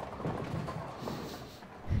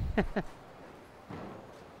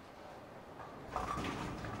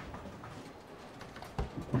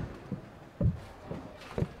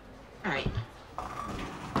 Alright.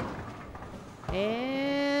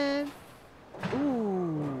 And...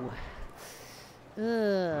 Ooh.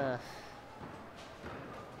 Ugh.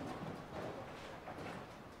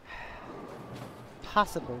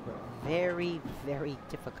 Possible, but very, very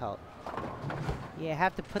difficult. You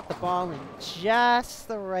have to put the ball in just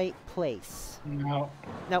the right place. No.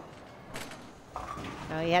 Nope.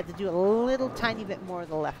 No, you had to do a little tiny bit more to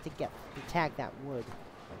the left to tag that wood.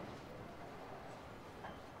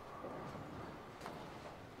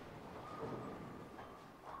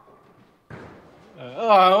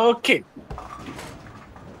 Okay.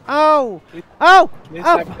 Oh! Please- Oh! please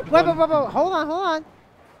Oh! have Wait, one. hold on, hold on.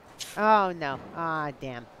 Oh, no. Ah,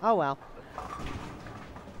 damn. Oh, well.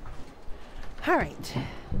 Alright.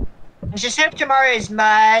 I just hope tomorrow is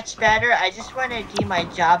much better. I just want to do my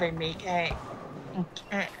job and make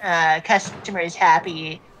customers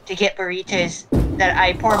happy to get burritos that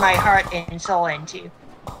I pour my heart and soul into.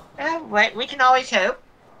 What we can always hope.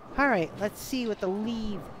 Alright, let's see what the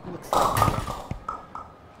leave looks like.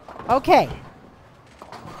 Okay.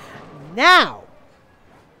 Now.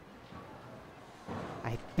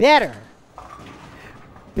 I better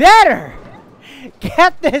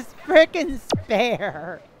get this frickin'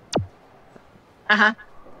 spare. Uh-huh.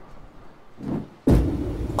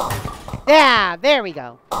 Yeah, there we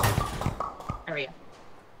go. There we go.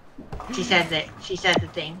 She said that. She said the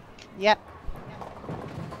thing. Yep.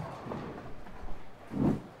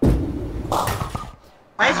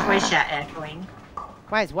 Why is voice chat echoing?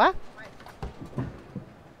 Why is what?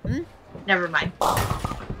 Hmm? Never mind.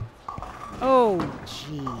 Oh,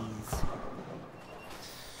 jeez.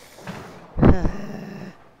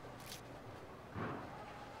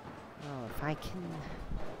 Oh, if I can...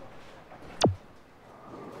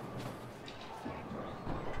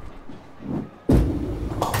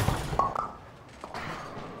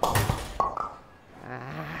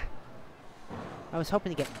 I was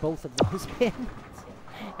hoping to get both of those pins,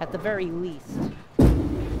 at the very least.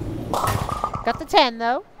 Got the 10,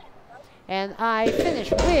 though. And I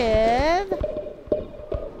finish with...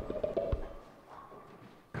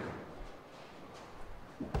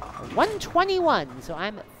 121, so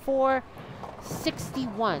I'm at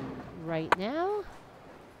 461 right now.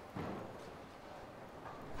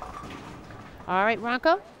 All right,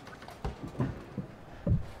 Ranko.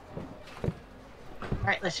 All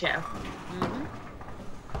right, let's go. Mm-hmm.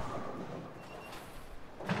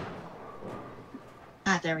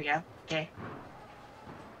 Ah, there we go. Okay.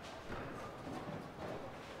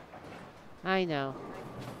 I know.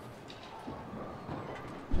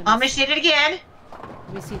 Almost did it again.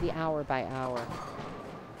 Let me see the hour by hour.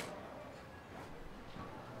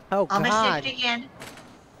 Oh, Almost God. did it again.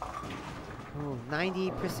 Oh,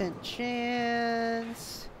 90%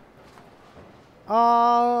 chance.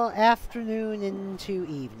 All afternoon into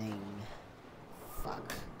evening.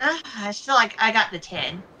 Fuck. I still like I got the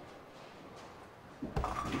 10.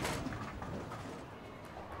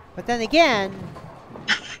 But then again,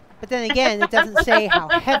 it doesn't say how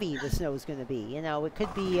heavy the snow is going to be. You know, it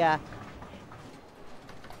could be, I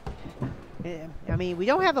mean, we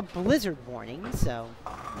don't have a blizzard warning, so...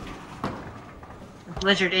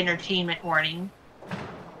 Blizzard entertainment warning.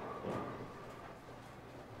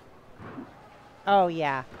 Oh,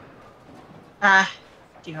 yeah.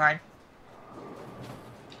 Too hard.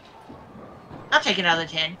 I'll take another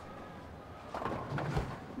 10.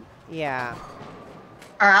 Yeah.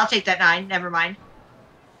 Or I'll take that 9. Never mind.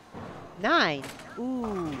 9.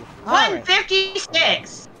 Ooh. All right.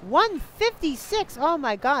 156. 156. Oh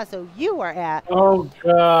my God. So you are at Oh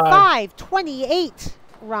God. 528,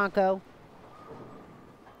 Ranko.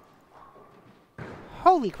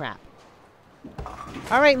 Holy crap.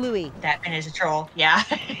 All right, Louis. That man is a troll. Yeah.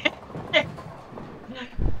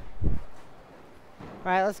 All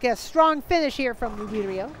right, let's get a strong finish here from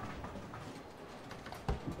Luirio.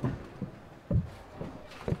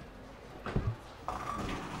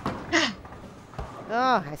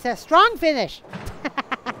 Oh, I said strong finish.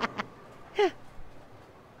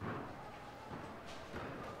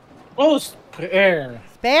 Oh, spare.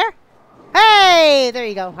 Spare? Hey, there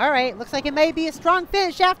you go. All right, looks like it may be a strong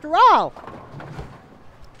finish after all.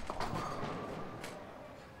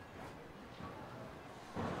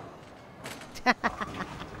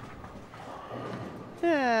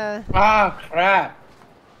 Ah, crap.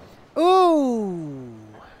 Ooh.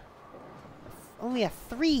 Only a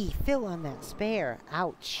 3 fill on that spare.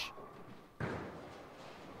 Ouch.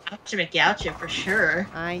 To make Goucha for sure.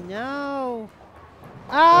 I know.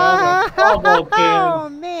 Oh, the double pin. Oh,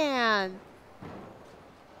 man.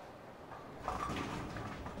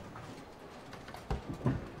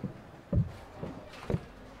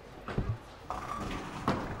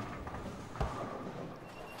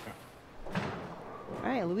 All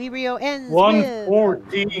right, Luirio ends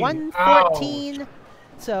 114. with 114.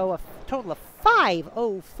 So a total of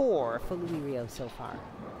 504 for Luirio so far.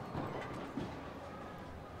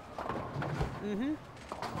 Mm-hmm.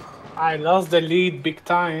 I lost the lead big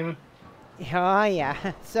time. Oh,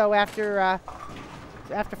 yeah. So after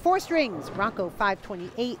 4 strings, Ranko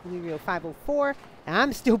 528, Luirio 504, and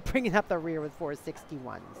I'm still bringing up the rear with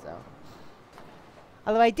 461, so.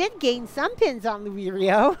 Although I did gain some pins on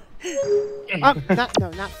Luirio. Not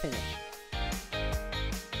finish.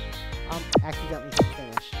 Accidentally hit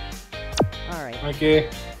finish. Alright. Okay.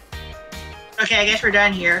 Okay, I guess we're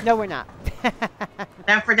done here. No, we're not.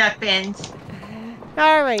 Time for duck pins.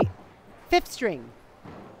 Alright. 5th string.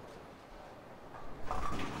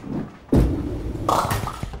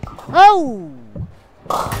 Oh!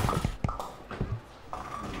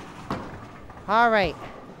 Alright.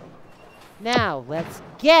 Now, let's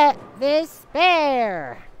get this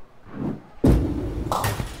spare.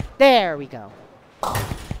 There we go.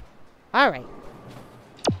 Alright.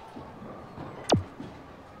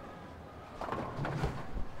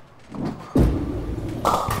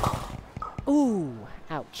 Ooh,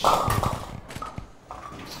 Ouch.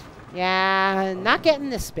 Yeah, not getting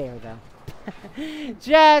the spare, though.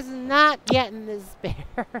 Just not getting the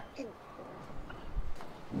spare.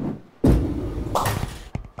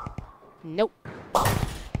 Nope.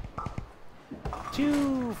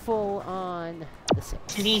 Too full on the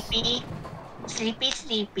 6. Sleepy. Sleepy,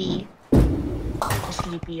 sleepy.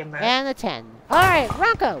 Sleepy emote. And a 10. Alright,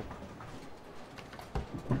 Ranko.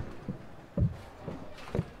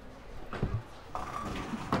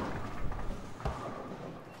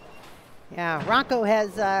 Yeah, Ranko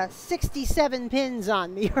has 67 pins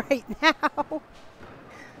on me right now.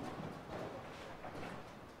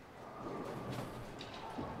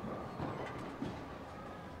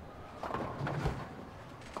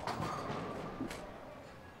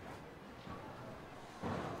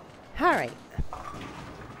 All right.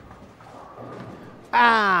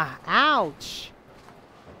 Ah, ouch.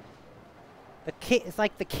 It's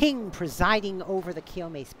like the king presiding over the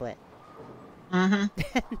Kiyome split. Mm-hmm.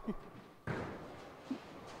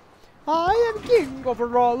 I am king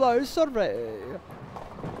over all I survey.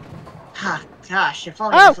 Ah, gosh, if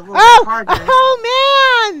only it was a little bit harder.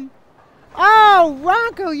 Oh, man! Oh,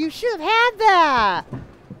 Ranko, you should have had that.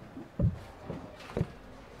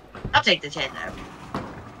 I'll take the 10, though.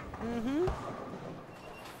 Mm-hmm.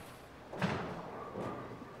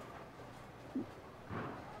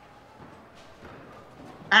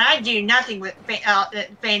 And I do nothing with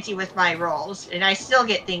fancy with my rolls, and I still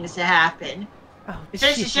get things to happen. Oh, It's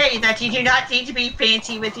just to show you that you do not need to be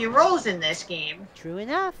fancy with your rolls in this game. True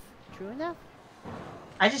enough. True enough.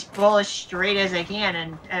 I just bowl as straight as I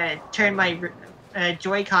can and turn my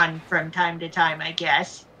Joy-Con from time to time, I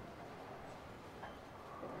guess.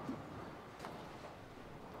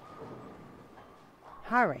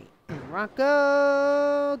 All right. And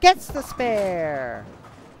Ranko gets the spare.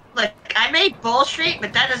 Look, I may bowl straight,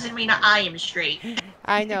 but that doesn't mean I am straight.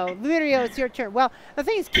 I know. Lurio, it's your turn. Well, the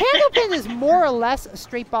thing is, Candlepin is more or less a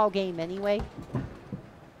straight ball game anyway.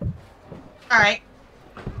 Alright.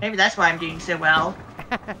 Maybe that's why I'm doing so well.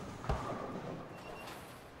 But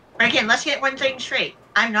again, let's get one thing straight.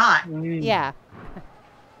 I'm not. Yeah.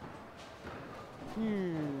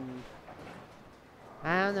 I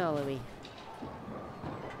don't know, Louis.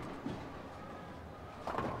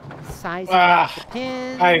 Size of the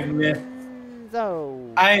pins. I've missed. Oh.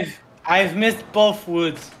 I've missed both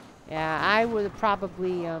woods. Yeah, I would have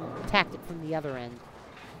probably attacked it from the other end.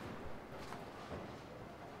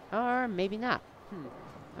 Or maybe not.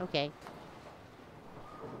 Okay.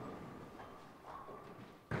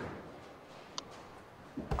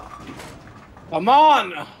 Come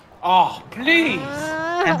on! Oh, please!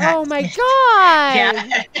 Oh my god!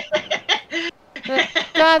 Yeah.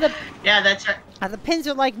 Yeah, that's right. The pins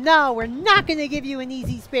are like, no, we're not going to give you an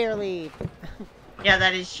easy spare lead. Yeah,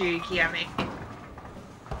 that is true, Kiyomi.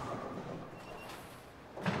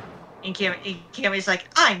 And Kiyomi's like,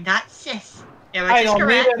 I'm not sis. Yeah, which I is don't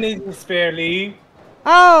correct. need an easy spare lead.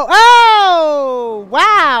 Oh,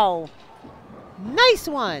 wow! Nice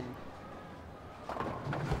one.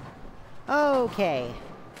 Okay.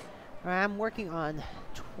 I'm working on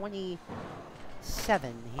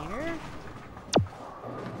 27 here.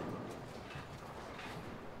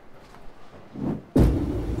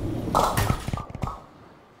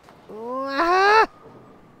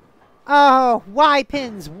 Oh, why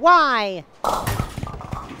pins? Why?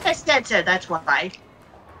 That's it. That's why.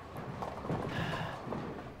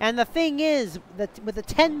 And the thing is, that with the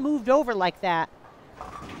 10 moved over like that,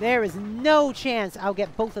 there is no chance I'll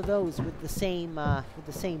get both of those with the same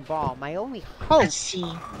ball. My only hope. Let's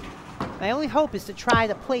see. My only hope is to try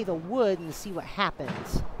to play the wood and see what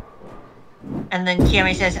happens. And then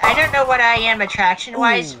Kiyomi says, I don't know what I am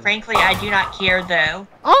attraction-wise. Frankly, I do not care, though.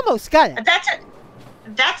 Almost got it. But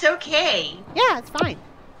that's okay. Yeah, it's fine.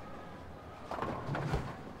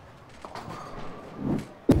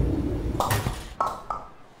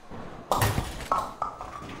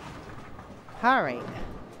 All right.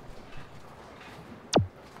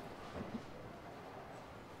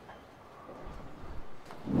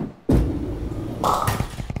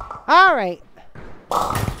 All right.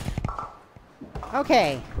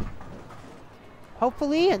 Okay.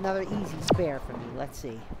 Hopefully another easy spare for me. Let's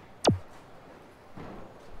see.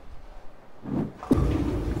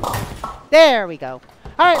 There we go.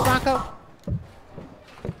 All right, Ranko.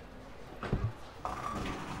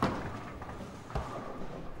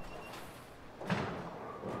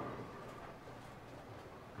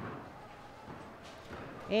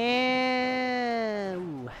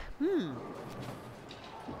 And that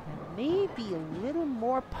may be a little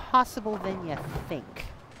more possible than you think.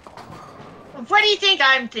 What do you think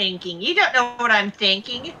I'm thinking? You don't know what I'm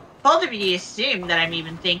thinking. bold of you to assume that I'm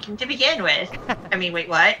even thinking to begin with. I mean, wait,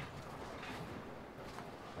 what?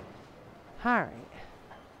 All right.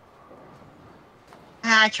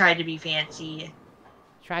 I tried to be fancy.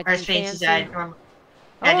 Tried Or to as be fancy as fancy. I normally.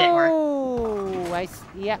 That didn't work. Oh,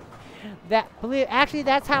 yeah. Actually,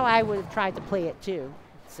 that's how I would have tried to play it too.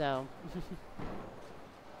 So.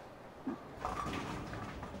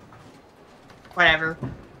 Whatever.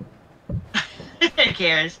 Who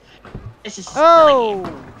cares? This is Oh,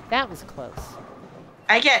 silly. that was close.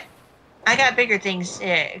 I got bigger things.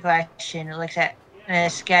 Question. It looks at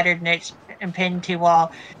scattered notes and pinned to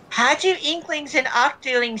wall. How do Inklings and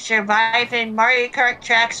Octolings survive in Mario Kart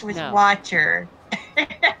tracks with No. water?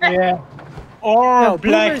 Yeah. Or No,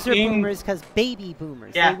 black boomers are ink. boomers because baby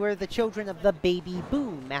boomers. Yeah. They were the children of the baby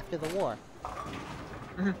boom after the war.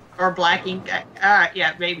 Or black ink.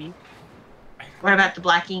 Yeah, maybe. What about the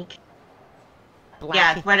black ink? Black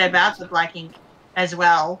Yeah, ink. what about the black ink as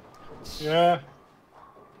well? Yeah.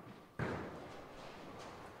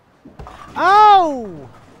 Oh!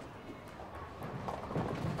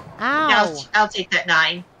 Ow! Yeah, I'll take that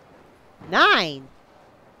 9. 9.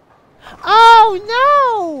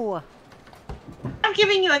 Oh no! I'm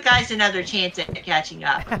giving you guys another chance at catching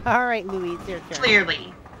up. All right, Louis, it's your turn.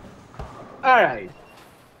 Clearly. Alright.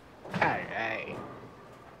 Alright.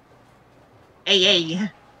 Hey.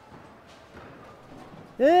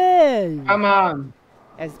 Hey, Come on.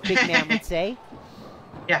 as Big Man would say.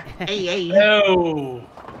 Yeah. Hey. No.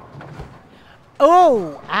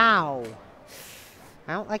 Oh, ow!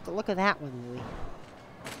 I don't like the look of that one, Louis.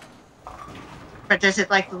 But does it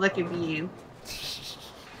like the look of you?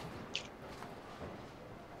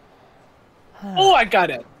 Oh, I got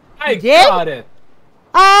it. I You did? got it.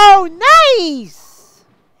 Oh, nice!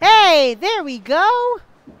 Hey, there we go.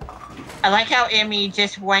 I like how Emmy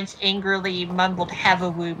just once angrily mumbled, "Have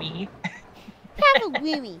a woomy." Have a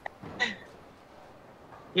woomy.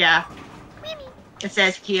 Yeah. It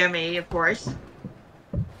says QMA, of course.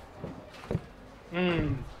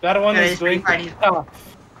 That one That is is pretty going funny.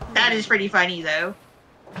 tough. That is pretty funny, though.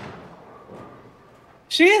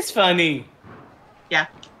 She is funny. Yeah.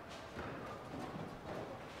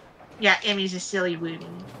 Yeah, Emmy's a silly woomy.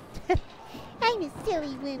 I'm a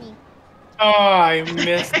silly woomy. Oh, I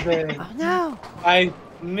missed it. Oh no! I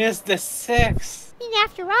missed the 6. And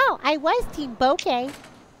after all, I was Team Bouquet.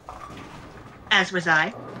 As was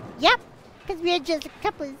I. Yep, because we're just a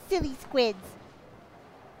couple of silly squids.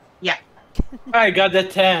 Yeah. I got the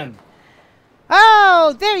 10.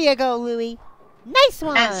 Oh, there you go, Louie. Nice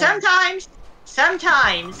one. And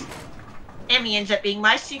sometimes, Emmy ends up being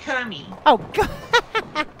my Sukomi. Oh God.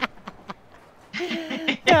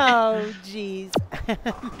 Oh, jeez.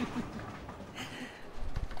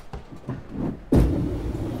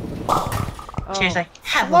 She was like,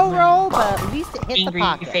 "Have a Slow woomy." roll, but at least it hit the Angry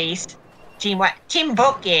pocket. face. Team what? Team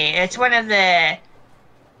Boke. It's one of the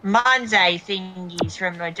manzai thingies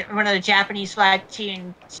from one of the Japanese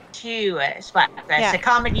Splatoon 2 Splatfest. Yeah. A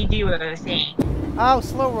comedy duo thing. Oh,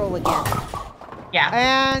 slow roll again. Yeah.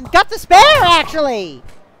 And got the spare, actually.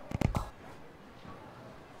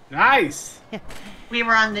 Nice. We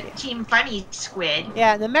were on the Team Funny Squid.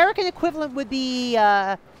 Yeah, the American equivalent would be,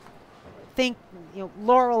 think,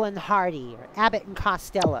 Laurel and Hardy, or Abbott and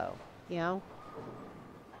Costello, you know?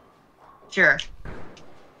 Sure.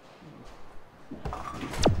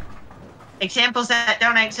 Examples that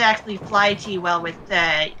don't exactly fly too well with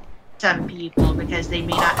some people because they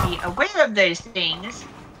may not be aware of those things.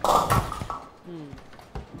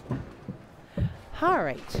 All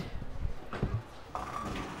right.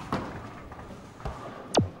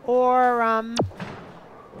 Or,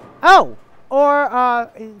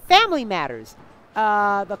 in Family Matters,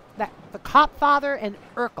 the cop father and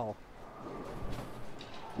Urkel.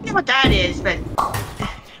 I know what that is, but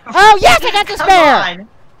Oh, yes, I got the come spare! on.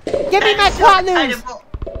 Give me That my is so quad kind news!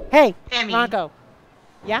 of- Hey, Emmy. Ronco.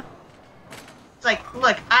 Yeah? It's like,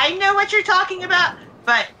 look, I know what you're talking about,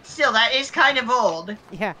 but still, that is kind of old.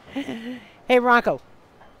 Yeah. Hey, Ronco.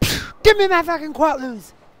 Give me my fucking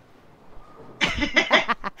Quatloos!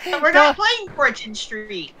 We're not playing Fortune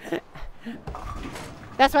Street.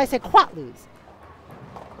 That's why I said Quatloos.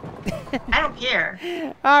 I don't care.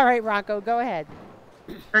 All right, Ronco, go ahead.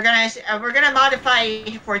 We're gonna modify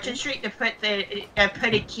Fortune Street to put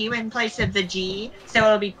a Q in place of the G, so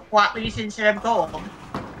it'll be Quatloos instead of gold.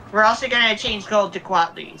 We're also gonna change gold to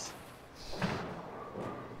Quatloos. Oh,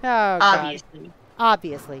 God. Obviously.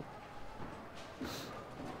 Obviously.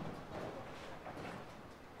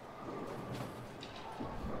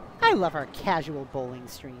 I love our casual bowling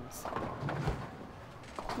streams.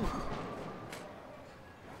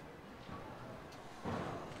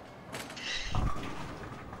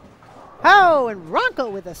 Oh, and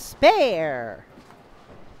Ronko with a spare.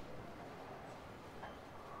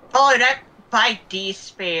 Followed up by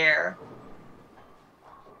despair.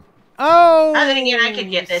 Oh, Then again, I could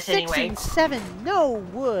get this 6 anyway. and 7, no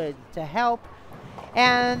wood to help,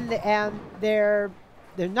 and they're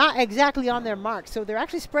not exactly on their mark, so they're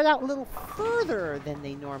actually spread out a little further than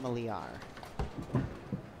they normally are.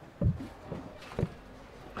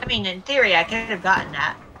 I mean, in theory, I could have gotten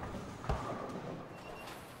that.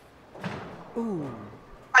 Ooh.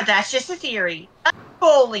 But that's just a theory. A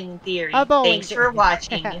bowling theory. A bowling Thanks for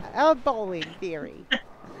watching. A bowling theory.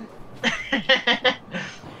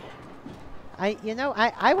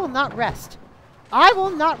 I will not rest. I will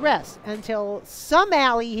not rest until some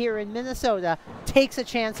alley here in Minnesota takes a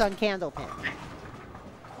chance on Candlepin.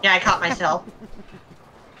 Yeah, I caught myself.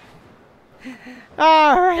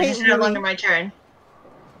 All right. This is no longer my turn.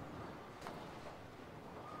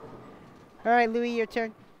 All right, Louis, your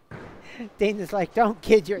turn. Dana's like, don't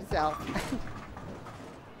kid yourself.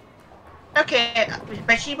 Okay,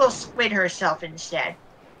 but she will squid herself instead.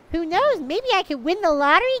 Who knows? Maybe I could win the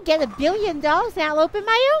lottery, get $1 billion, and I'll open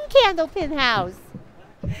my own Candlepin house.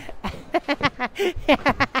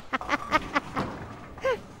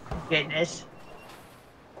 Goodness.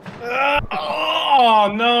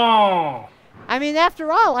 Oh, no. I mean,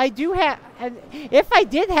 after all, I do have, and if I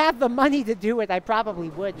did have the money to do it, I probably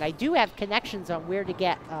would. And I do have connections on where to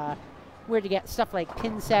get stuff like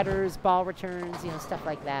pin setters, ball returns, stuff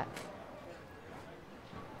like that.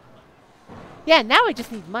 Yeah, now I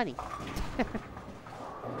just need money.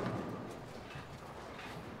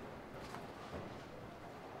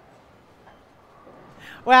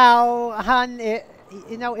 Well, hun,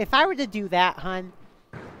 if I were to do that, hun,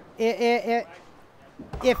 if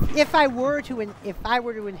I were to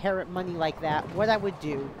inherit money like that, what I would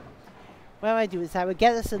do is I would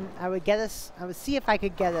see if I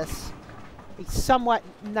could get us a somewhat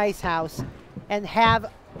nice house and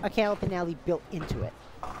have a Candlepin alley built into it.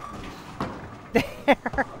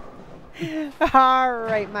 There. All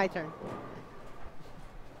right, my turn.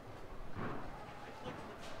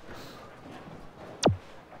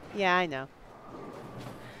 Yeah, I know.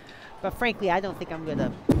 But frankly, I don't think I'm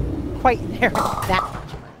gonna quite inherit that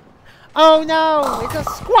much money. Oh no, it's a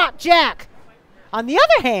squat jack. On the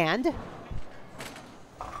other hand,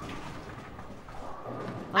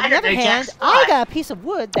 I got a piece of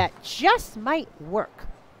wood that just might work.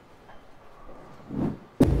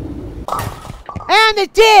 And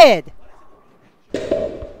it did!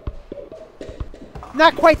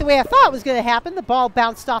 Not quite the way I thought it was going to happen. The ball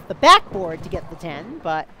bounced off the backboard to get the 10,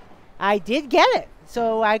 but I did get it.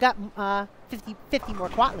 So I got 50 more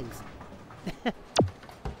quatlings.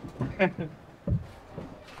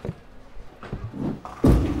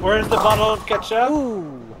 Where's the bottle of ketchup?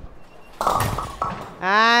 Ooh.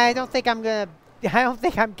 I don't think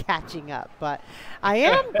I'm catching up, but I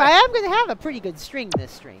am going to have a pretty good string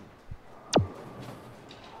this string.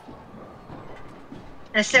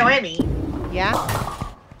 So, Emmy. Yeah?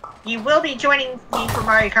 You will be joining me for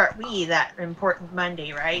Mario Kart Wii that important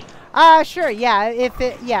Monday, right? Sure, yeah. If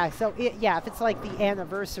it's like the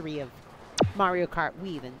anniversary of Mario Kart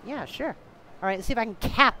Wii, then yeah, sure. All right, let's see if I can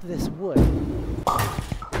cap this wood.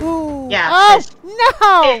 Ooh. Yeah. Oh,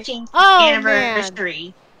 no! 15th Man.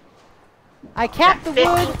 anniversary. I capped the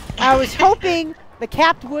wood. I was hoping the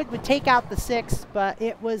capped wood would take out the 6, but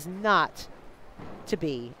it was not to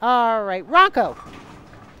be. All right, Ronko.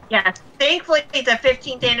 Yeah, thankfully the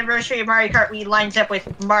 15th anniversary of Mario Kart Wii lines up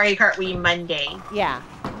with Mario Kart Wii Monday. Yeah.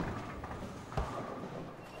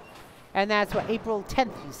 And that's what, April 10th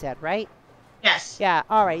you said, right? Yes. Yeah,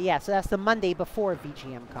 all right, yeah, so that's the Monday before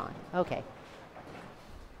VGM Con. Okay.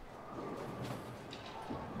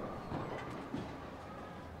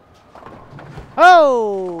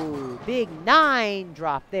 Oh, big 9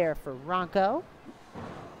 drop there for Ronko.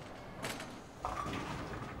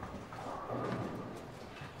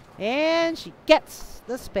 And she gets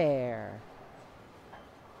the spare.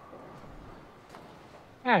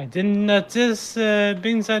 I didn't notice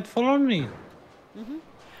Bingside followed me. Mm-hmm.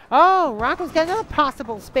 Oh, Ronko's got another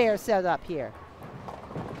possible spare set up here.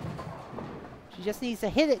 She just needs to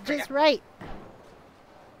hit it just right.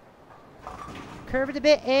 Curve it a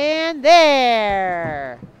bit, and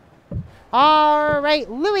there. All right,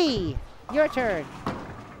 Louis, your turn.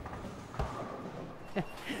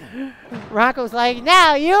 Ronko's like,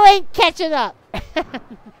 now you ain't catching up.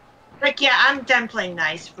 Like, yeah, I'm done playing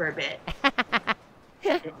nice for a bit.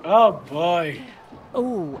 Oh boy.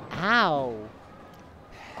 Ooh, ow.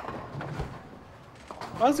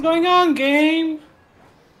 What's going on, game?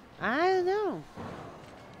 I don't know.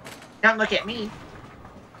 Don't look at me.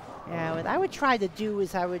 Yeah, what I would try to do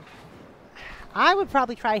is I would I would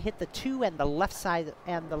probably try to hit the 2 and the left side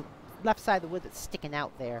of the wood that's sticking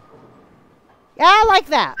out there. Yeah, I like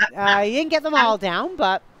that. You didn't get them all down,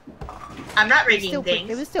 but I'm not rigging things.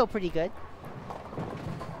 It was still pretty good.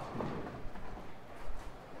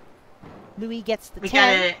 Louis gets the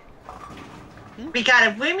 10. We got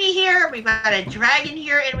a Woomy here, we've got a dragon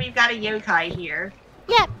here, and we've got a yokai here.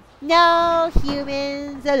 Yep. No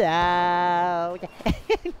humans allowed.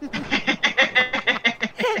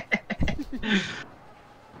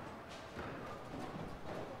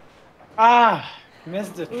 Ah,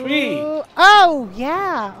 missed the tree. Ooh. Oh,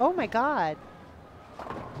 yeah. Oh, my God.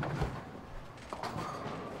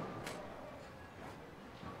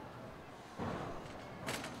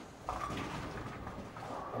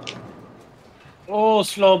 Oh,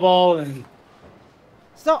 slow ball and...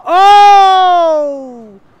 So,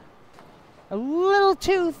 oh! A little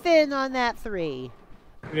too thin on that 3.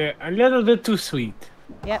 Yeah, a little bit too sweet.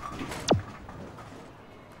 Yep.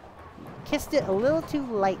 Kissed it a little too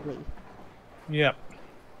lightly. Yep.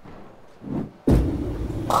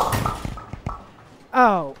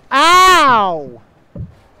 Oh, ow!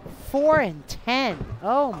 4 and 10.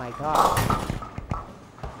 Oh my God.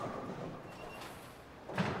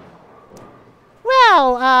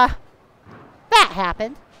 Well, that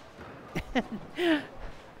happened.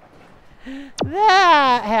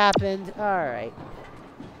 That happened. All right.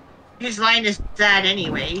 Whose line is that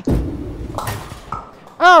anyway?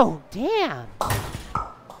 Oh, damn.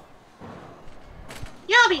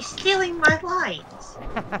 You'll be stealing my lines.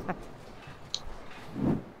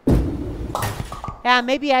 Yeah,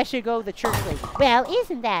 maybe I should go the church way. Well,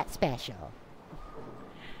 isn't that special?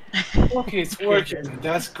 Okay, it's working.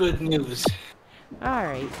 That's good news. All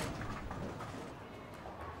right.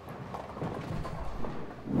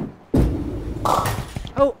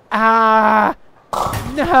 Oh,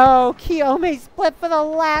 no, Kiyome split for the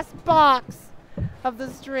last box of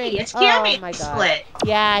the string. Hey, it's Oh Kiyome my God. split.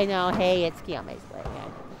 Yeah, I know. Hey, it's Kiyome split. Yeah.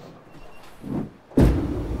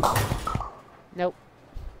 Nope.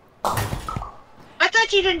 I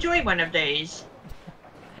thought you'd enjoy one of those.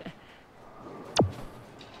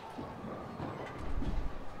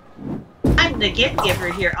 I'm the gift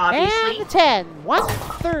giver here, obviously. And the 10.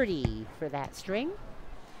 130 for that string.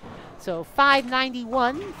 So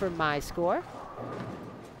 591 for my score.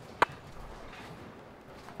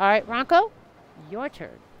 All right, Ranko, your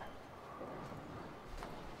turn.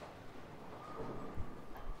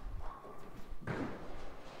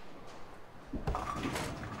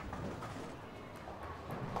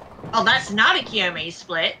 Oh, that's not a Kiyome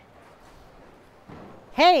split.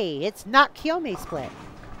 Hey, it's not Kiyome split.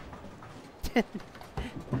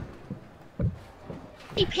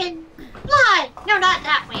 Hey, Pin, fly! No, not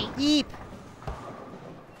that way. Yeep.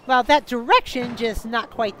 Well, that direction, just not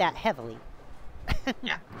quite that heavily.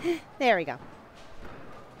 Yeah. There we go.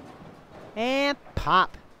 And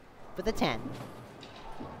pop for the 10.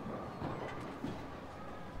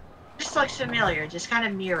 This looks familiar, just kind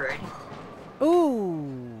of mirrored.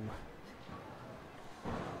 Ooh.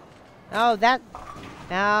 Oh, that...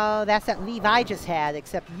 No, that's that leave I just had,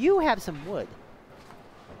 except you have some wood.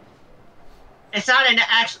 It's not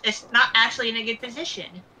actually in a good position.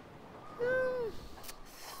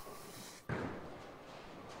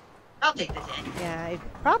 I'll take the 10. Yeah,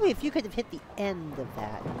 probably if you could have hit the end of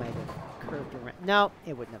that, it might have curved around. No,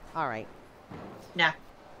 it wouldn't have. All right. No.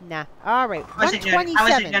 Nah. All right. I wasn't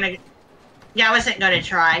gonna. Yeah, I wasn't gonna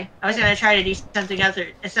try. I was gonna try to do something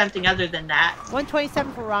other than that.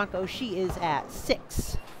 127 for Ranko. She is at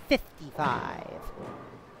 655.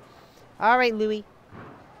 All right, Louis.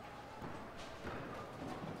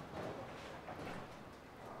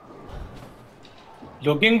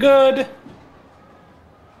 Looking good.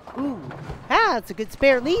 Ooh. Ah, it's a good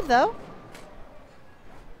spare leave, though.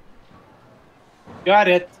 Got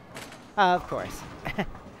it. Of course.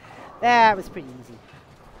 That was pretty easy.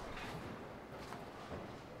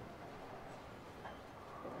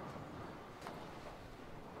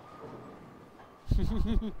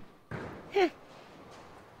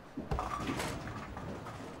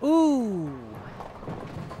 Ooh.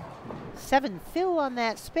 7 fill on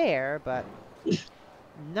that spare, but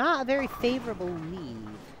not a very favorable leave.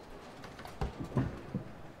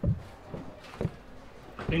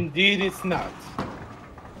 Indeed, it's not.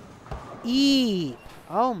 E.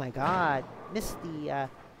 Oh my God. Missed the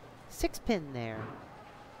 6-pin there.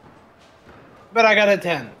 But I got a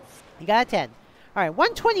 10. You got a 10. All right,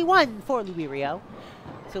 121 for Louis Rio.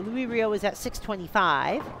 So Louis Rio is at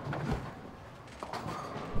 625.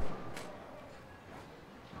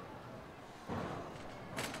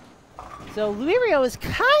 So Louis Rio is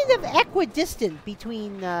kind of equidistant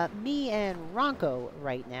between me and Ranko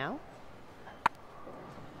right now.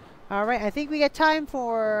 All right, I think we got time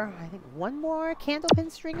for, I think, one more candlepin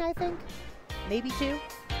string, I think. Maybe two.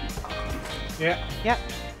 Yeah. Yep.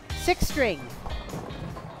 6 string.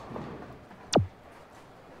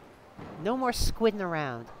 No more squidding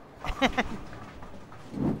around.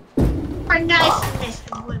 Our nice Miss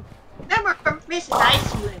Woman. No more Miss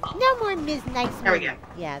Nice Woman. No more Ms. Nice There we Woman. go.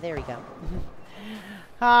 Yeah, there we go.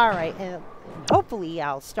 All right, and hopefully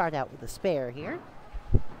I'll start out with a spare here.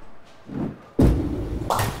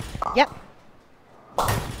 Yep.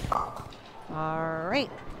 All right.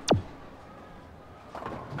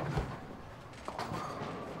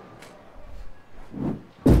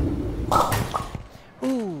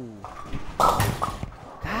 Ooh. God,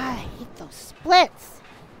 I hate those splits.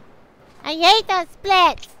 I hate those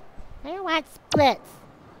splits. I don't want splits.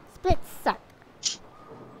 Splits suck.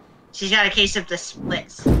 She's got a case of the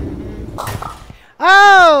splits.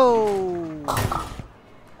 Oh!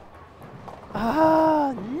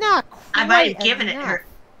 Oh, not quite I might have given enough. it her.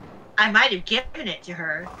 I might have given it to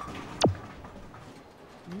her.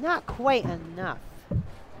 Not quite enough.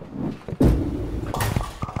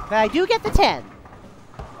 But I do get the 10.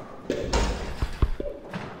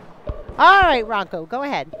 All right, Ranko, go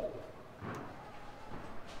ahead.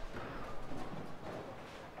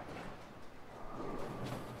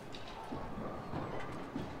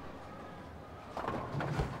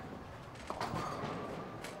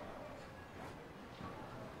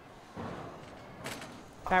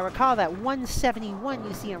 If I recall, that 171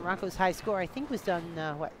 you see on Ranko's high score, I think was done,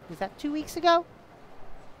 what, was that 2 weeks ago?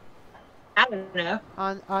 I don't know.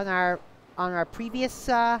 On our previous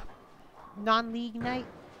non-league night?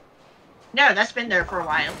 No, that's been there for a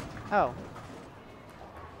while. Oh.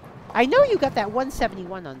 I know you got that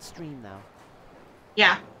 171 on stream, though.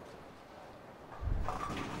 Yeah.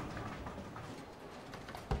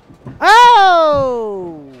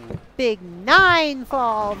 Oh! Big 9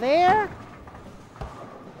 fall there.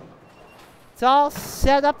 It's all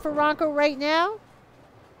set up for Ranko right now.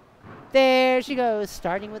 There she goes,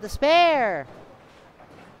 starting with a spare.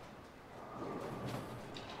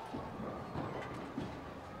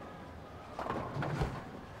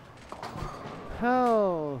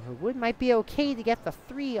 Oh, the wood might be okay to get the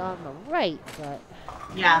 3 on the right, but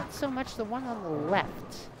Yeah. not so much the one on the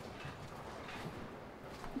left.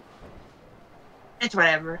 It's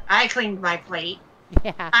whatever. I cleaned my plate.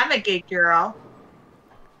 Yeah. I'm a good girl.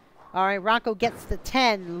 All right, Ranko gets the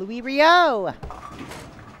 10. Louis Rio.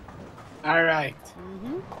 All right.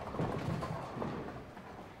 Mm-hmm.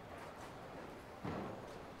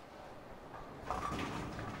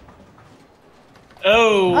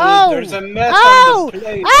 Oh, there's a mess Oh! on the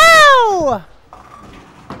plate. Oh!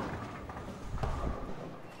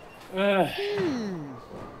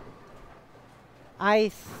 I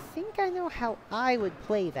think I know how I would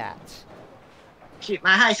play that. Shoot,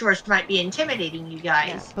 my high scores might be intimidating you Yeah.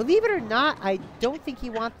 guys. Believe it or not, I don't think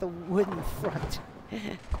you want the wooden front.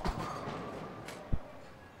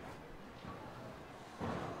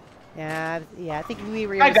 Yeah, I think Louis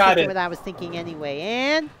Rio I was got thinking it. what I was thinking anyway.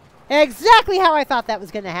 And exactly how I thought that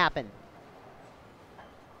was going to happen.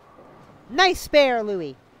 Nice spare,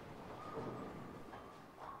 Louis.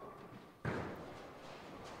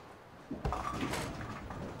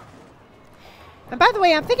 And by the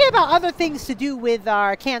way, I'm thinking about other things to do with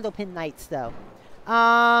our candlepin nights, though.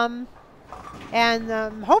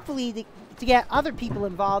 Hopefully to get other people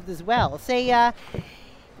involved as well. Say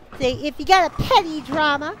if you got a petty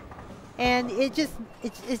drama, and it's just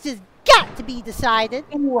got to be decided,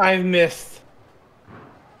 Oh, I missed.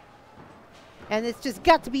 and it's just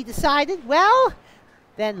got to be decided. Well,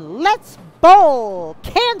 then let's bowl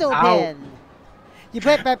candlepin. You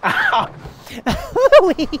bet. Ow.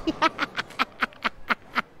 Louis.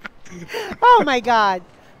 Oh my God!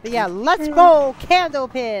 But yeah, let's bowl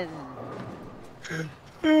candlepin.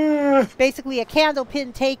 Basically, a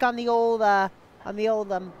candlepin take on the old KLXI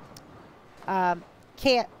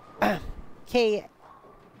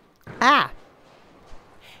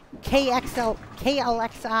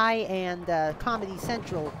and Comedy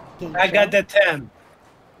Central game I show. got the 10.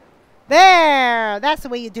 There! That's the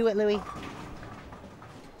way you do it, Louis.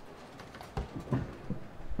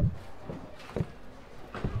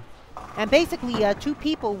 And basically, 2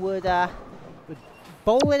 people would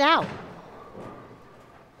bowl it out.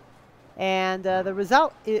 And the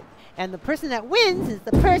result, and the person that wins is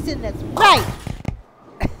the person that's right.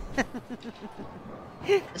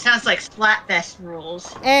 It sounds like Splatfest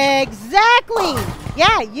rules. Exactly.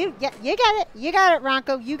 Yeah, you got it. You got it,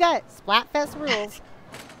 Ranko. You got it. Splatfest rules.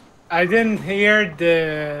 I didn't hear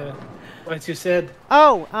the what you said.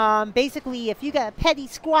 Oh, basically, if you got a petty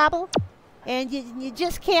squabble, and you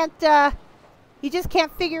just can't You just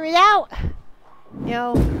can't figure it out. You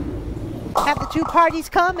know, have the two parties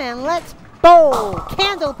come and let's bowl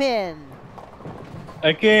Candlepin.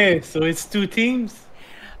 Okay, so it's 2 teams.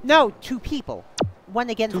 No, 2 people. One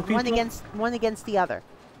against Two one people? against the other.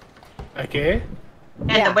 Okay.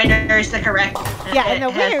 And Yeah. the winner is the correct. Yeah, and the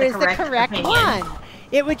it has winner is the correct opinion. one.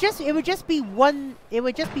 It would just be one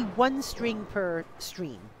string per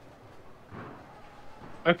stream.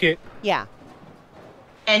 Okay. Yeah.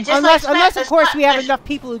 And just Unless like of course we have enough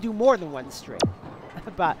people who do more than 1 string.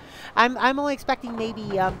 But I'm only expecting maybe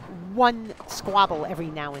 1 squabble every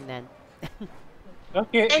now and then.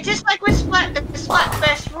 Okay. And just like with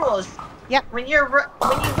Splatfest rules. Yep. When you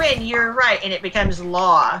win, you're right, and it becomes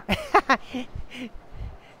law.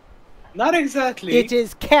 Not exactly. It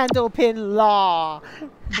is Candlepin law.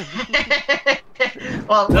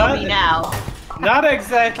 Well, it will be now. Not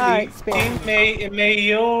exactly. Alright, spare Team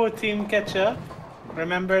Mayo, Team Ketchup.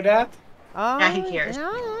 Remember that? Oh, Yeah, who cares?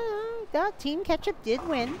 No, Team Ketchup did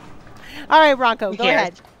win. All right, Ronco, Who go cares?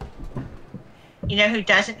 ahead. You know who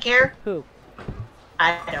doesn't care? Who?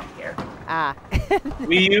 I don't care. Ah.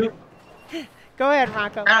 Wii U. Go ahead,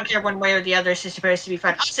 Ronco. I don't care one way or the other. It's just supposed to be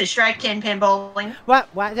fun. Also, strike 10-pin bowling. What?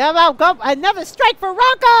 No, go! Another strike for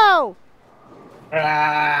Ronco!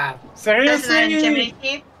 Ah, Doesn't that seriously? intimidate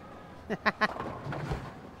you?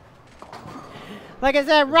 Like I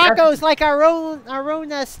said, Ronco's like our own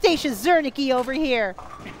Stacia Zernicke over here.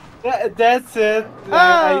 That's it.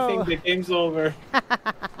 I Oh. think the game's over.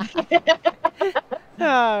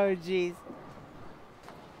 Oh, jeez.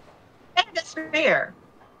 And it's fair.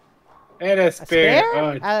 And a A spare. spare?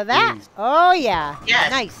 Oh, Out of that? jeez. Oh, yeah.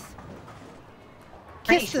 Yes. Nice.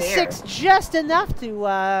 Pretty Kiss the fair. 6 just enough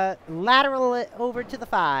to lateral it over to the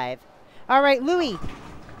 5. All right, Louis.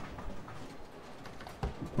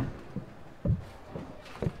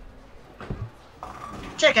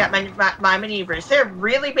 Check out my maneuvers. They're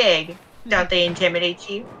really big. Don't they intimidate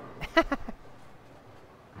you?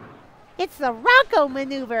 It's the Ronco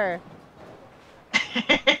maneuver.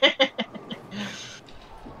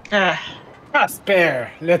 Ah,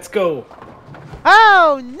 spare. Let's go.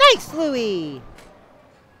 Oh, nice, Louis.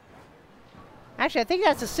 Actually, I think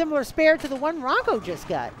that's a similar spare to the one Ronco just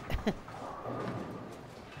got.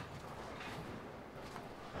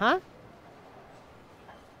 Huh?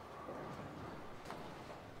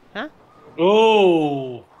 Huh?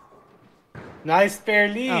 Oh. Nice spare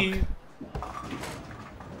lead.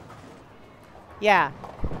 Yeah.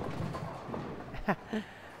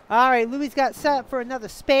 All right, Louis got set up for another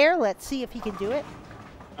spare. Let's see if he can do it.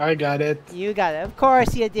 I got it. You got it. Of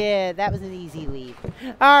course you did. That was an easy lead.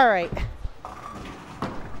 All right.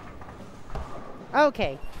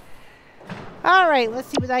 Okay. All right, let's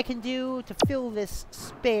see what I can do to fill this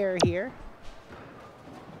spare here.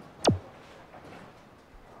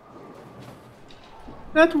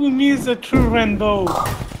 That will mean a true rainbow.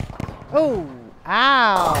 Oh,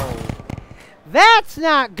 ow. That's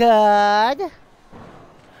not good.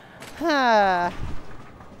 Huh.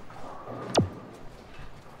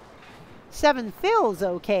 7 fills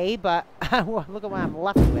okay, but look at what I'm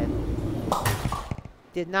left with.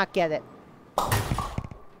 Did not get it.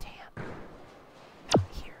 Damn. Not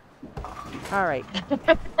here. All right.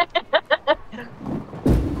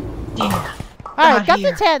 Yeah. All right, got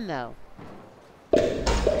here. the 10 though.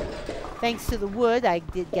 Thanks to the wood, I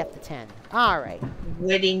did get the 10. All right.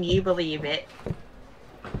 Wouldn't you believe it?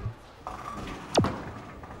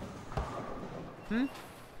 Hmm?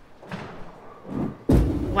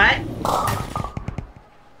 What?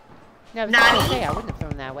 No, it's Nani? okay. I wouldn't have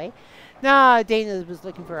thrown that way. No, Dana was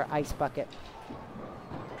looking for an ice bucket.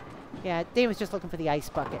 Yeah, Dana was just looking for the ice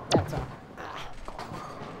bucket. That's all.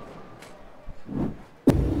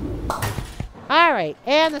 All right,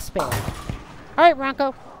 and the spare. All right,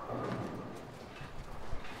 Ronco.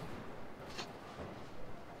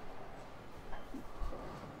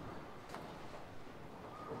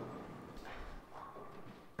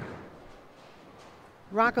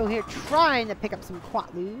 Ronco here trying to pick up some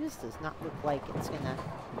quatloos. Does not look like it's going to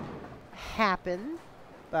happen,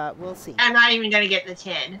 but we'll see. I'm not even gonna get the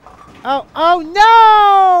 10. Oh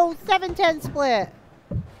no! 7-10 split.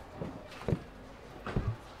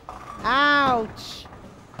 Ouch.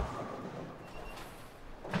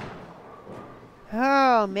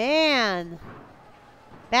 Oh man.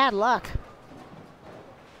 Bad luck.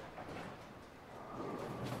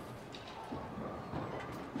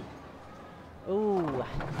 Ooh,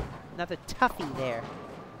 another toughie there.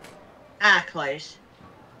 Ah, close.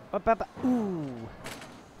 Ooh,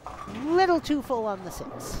 little too full on the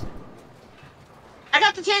 6. I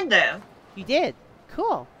got the 10 though. You did.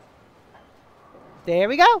 Cool. There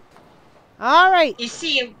we go. All right. You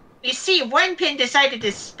see, You see, one pin decided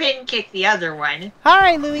to spin kick the other one. All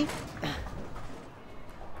right, Louie.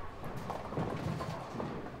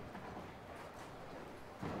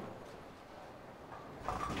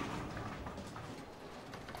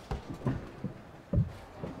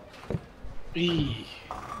 Eee.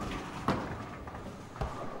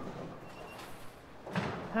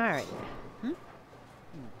 All right.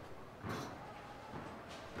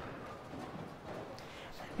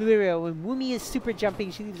 Louie, when Woomy is super jumping,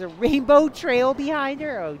 she leaves a rainbow trail behind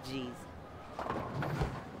her. Oh, jeez.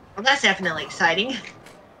 Well, that's definitely exciting.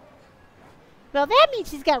 Well, that means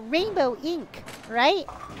she's got rainbow ink, right?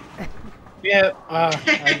 Yeah,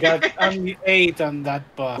 I got only 8 on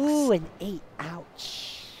that box. Ooh, an 8.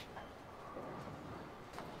 Ouch.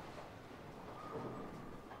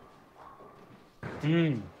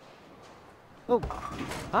 Hmm. Oh.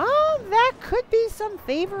 Oh, that could be some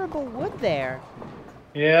favorable wood there.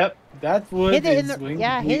 Yep, that wood Hit it in is the, going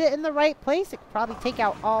yeah, to be... hit it in the right place. It could probably take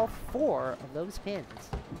out all 4 of those pins.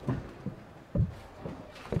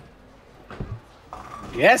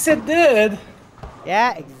 Yes, it did.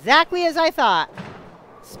 Yeah, exactly as I thought.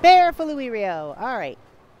 Spare for Louis Rio. All right.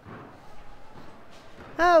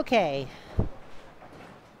 Okay.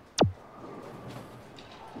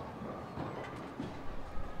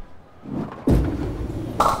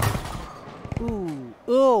 Ooh.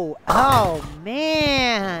 Ooh. Oh,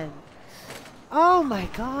 man. Oh, my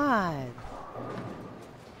God.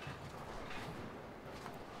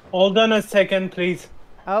 Hold on a second, please.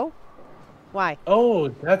 Oh? Why? Oh,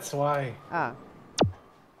 that's why. Ah.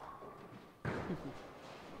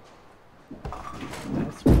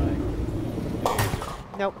 That's why.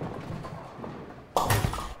 Nope.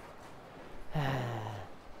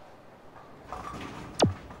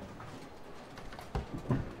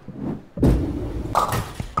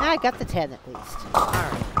 I got the 10 at least.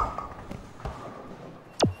 Alright.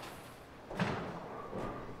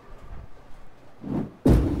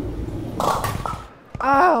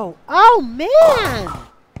 Oh! Oh, man!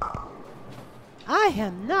 I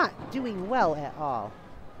am not doing well at all.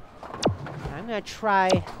 I'm gonna try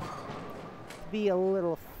to be a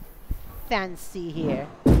little fancy here.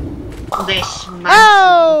 This month.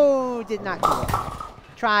 Oh! Did not do it.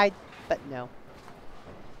 Tried, but no.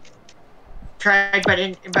 Tried,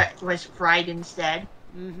 but was fried instead.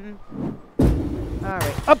 Mm-hmm.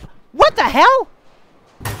 Alright. Up! What the hell?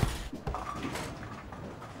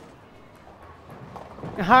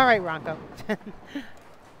 Alright, Ranko.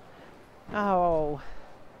 Oh.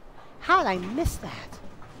 How did I miss that?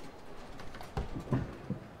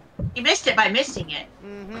 You missed it by missing it.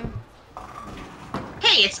 Mm-hmm.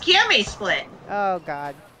 Hey, it's Kiyomi split. Oh,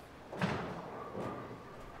 God.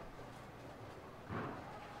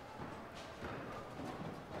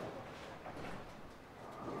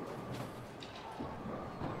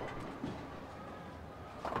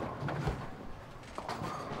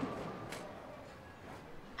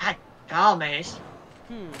 Almost.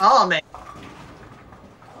 Hmm. Almost.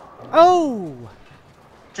 Oh!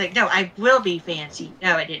 It's like, no, I will be fancy.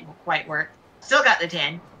 No, it didn't quite work. Still got the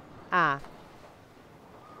 10. Ah.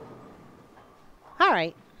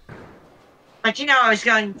 Alright. But you know what I was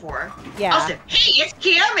going for. Yeah. Also, hey, it's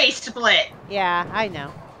Kiyomi split. Yeah, I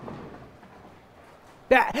know.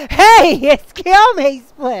 Hey! It's Killme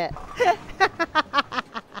split!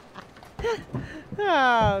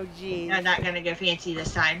 Oh, jeez. I'm not gonna go fancy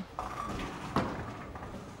this time.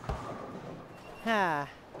 Ah.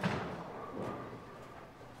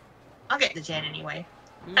 I'll get the 10 anyway.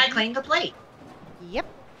 I cleaned the plate. Yep.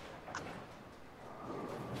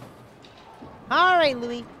 Alright,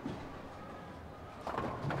 Louie.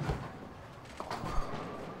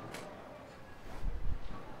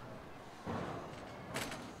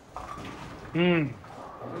 Hmm.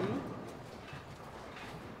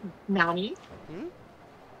 Nani? Hmm?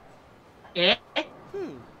 Eh?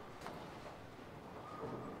 Hmm.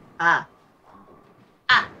 Ah.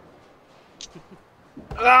 Ah.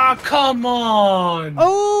 Ah, come on!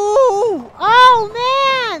 Oh!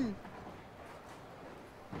 Oh, man!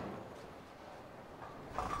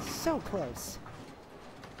 So close.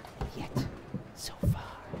 And yet, so far.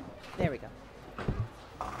 There we go.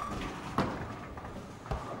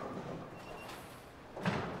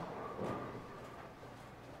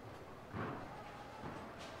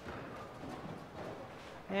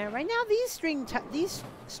 And right now, these string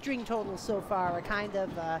totals so far are kind of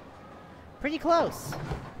pretty close.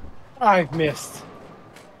 I missed.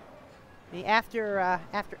 After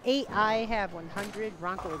 8, I have 100.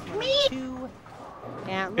 Ranko is 102. And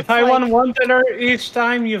it looks If I like... won $1 each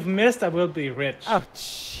time you've missed, I will be rich. Oh,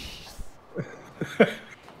 jeez.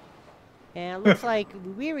 And it looks like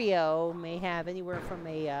Luirio may have anywhere from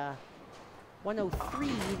a 103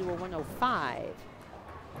 to a 105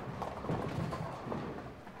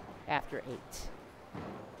 after 8.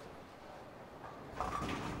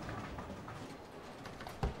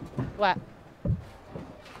 What?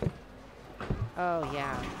 Oh,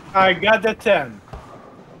 yeah. I got the 10.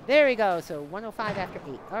 There we go. So 105 after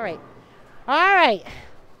 8. All right. All right.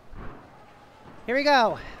 Here we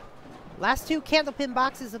go. Last 2 Candlepin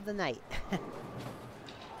boxes of the night.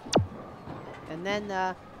 And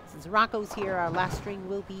then, since Ranko's here, our last string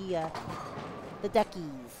will be the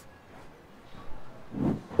duckies.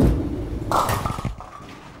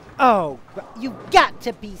 Oh, you've got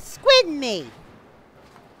to be squidding me!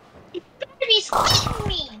 You better be squeezing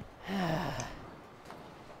me!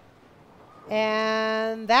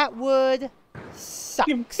 And that would sucks.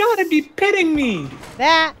 You've got to be pitting me.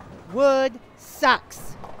 That would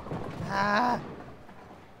sucks. Ah.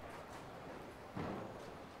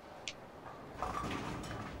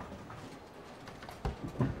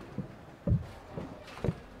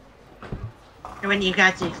 When you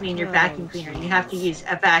got to clean your vacuum cleaner, you have to use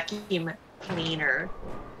a vacuum cleaner.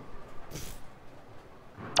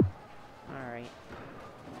 Alright.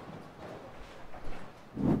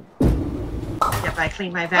 Yep, I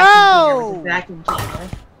clean my vacuum cleaner with a vacuum cleaner.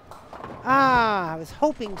 Ah, I was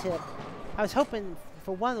hoping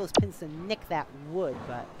for one of those pins to nick that wood,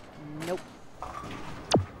 but nope.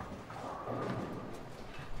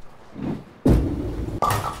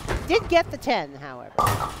 Did get the 10, however.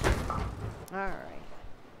 Alright.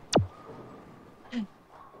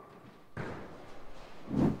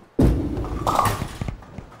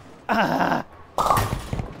 Ugh.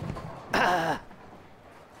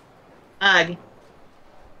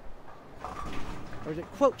 Or to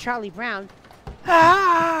quote Charlie Brown,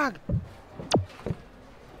 Ugh!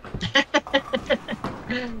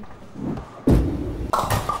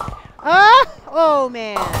 Oh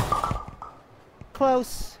man.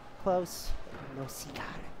 Close. Close. No cigar.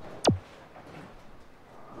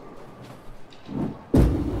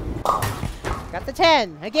 Got the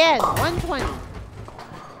 10. Again. 120.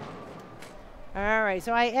 Alright,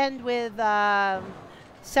 so I end with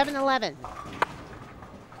 7-11.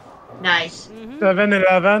 Nice.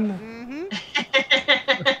 7-11.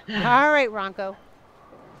 Alright, Ranko.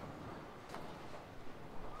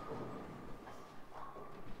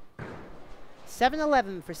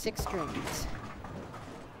 $7.11 for 6 strings.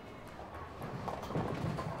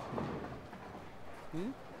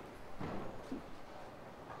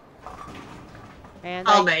 And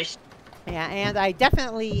Almost. and I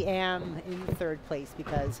definitely am in 3rd place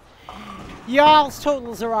because y'all's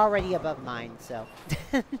totals are already above mine, so.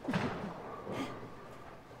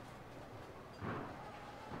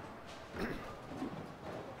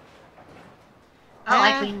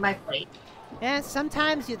 I cleaned my plate. Yeah,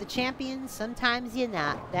 sometimes you're the champion, sometimes you're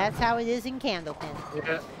not. That's how it is in Candlepin.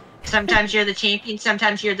 Yeah. Sometimes you're the champion,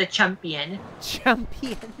 sometimes you're the chumpion.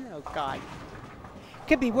 Champion? Oh, God.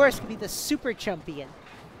 Could be worse. Could be the super champion.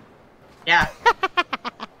 Yeah.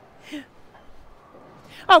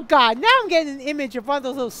 Oh, God. Now I'm getting an image of one of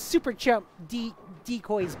those little super chump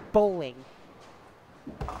decoys bowling.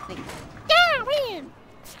 Like, yeah, win!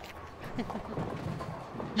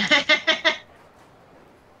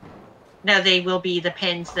 No, they will be the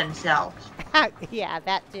pins themselves. Yeah,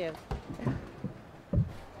 that too.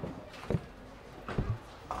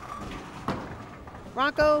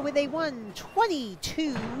 Ranko with a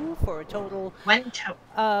 122 for a total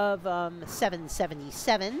of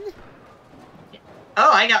 777.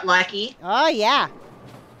 Oh, I got lucky. Oh, yeah.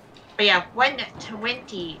 But yeah,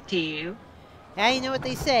 122. Now you know what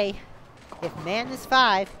they say. If man is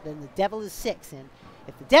 5, then the devil is 6. And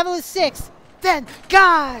if the devil is 6, then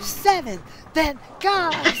God's 7. Then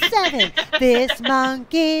God's 7. This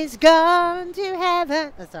monkey's gone to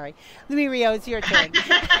heaven. Oh, sorry. Luirio, it's your turn.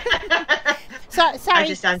 Sorry. That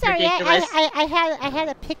just sounds ridiculous. I had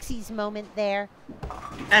a Pixies moment there.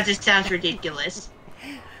 That just sounds ridiculous.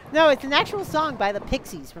 No, it's an actual song by the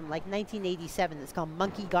Pixies from like 1987. It's called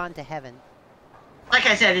Monkey Gone to Heaven. Like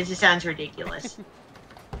I said, it just sounds ridiculous.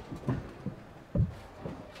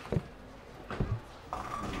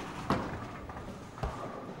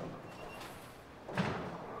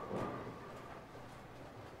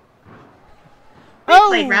 Oh!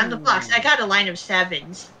 Played round the blocks. I got a line of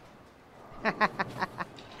 7s.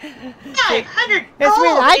 500 It's weird.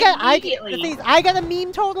 gold I immediately. got a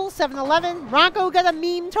meme total 711. Ranko got a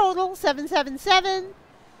meme total 777.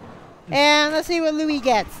 And let's see what Louis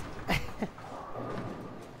gets.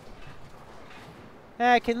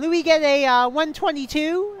 Can Louis get a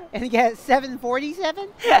 122 and get 747?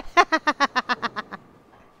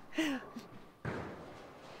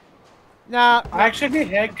 No.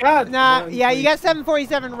 Actually, I got. No. Yeah, you got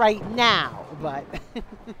 747 right now, but.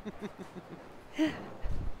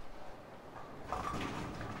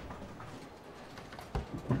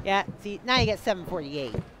 Yeah. See, now you get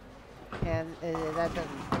 748, and that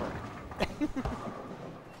doesn't work.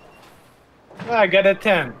 I got a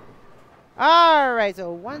 10. All right,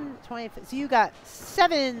 so 120. So you got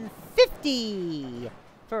 750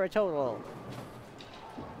 for a total.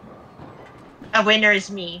 A winner is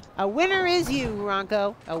me. A winner is you,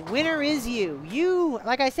 Ronko. A winner is you. You,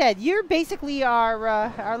 like I said, you're basically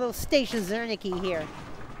our little Stacia Zernicki here.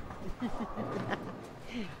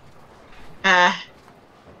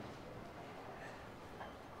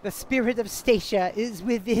 The spirit of Stacia is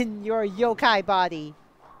within your yokai body.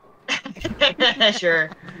 Sure.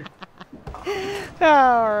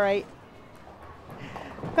 All right.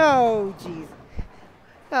 Oh, jeez.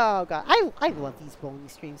 Oh, God. I love these bowling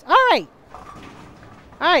streams. All right.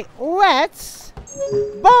 All right. Let's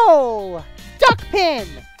bowl. Duck pin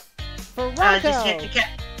for Ronko.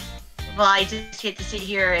 I just get to sit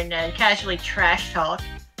here and casually trash talk.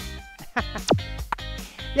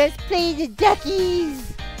 Let's play the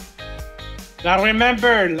duckies. Now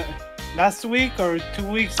remember, last week or 2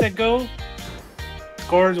 weeks ago,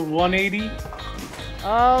 scored 180.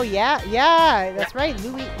 Oh yeah, that's right.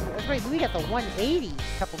 Louis got the 180 a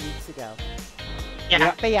couple weeks ago.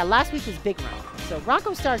 Yeah. But yeah, last week was big round. So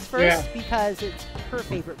Ronko starts first because it's her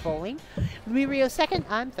favorite bowling. Louis Rio second.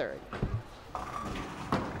 I'm third.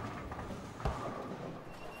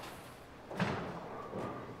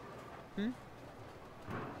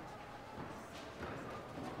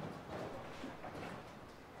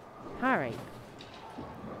 All right.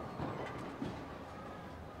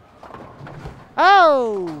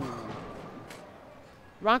 Oh!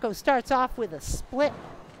 Ronko starts off with a split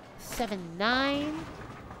 7-9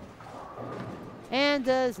 and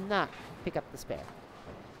does not pick up the spare.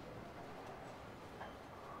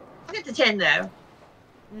 I'll get the 10 though.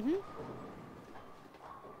 Mm-hmm.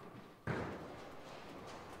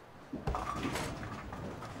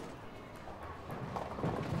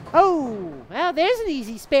 Oh, well, there's an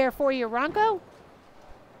easy spare for you, Ronko.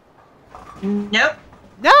 Nope.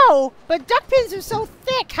 No, but duck pins are so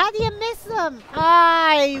thick. How do you miss them?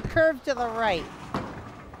 Ah, you curved to the right.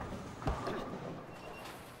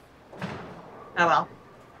 Oh well.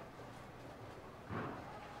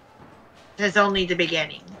 This is only the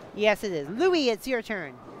beginning. Yes, it is. Louis, it's your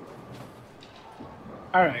turn.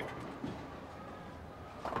 All right.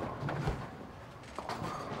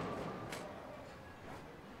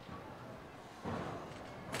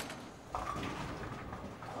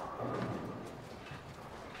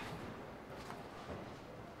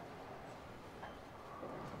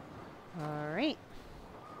 All right.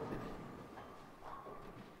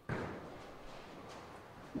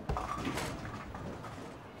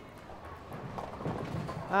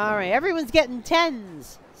 All right, everyone's getting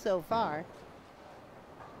 10s so far.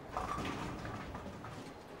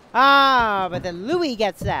 Ah, but then Louis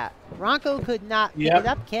gets that. Ronko could not pick it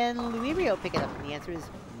up. Can Louis Rio pick it up? And the answer is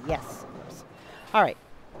yes, of course. All right,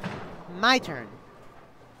 my turn.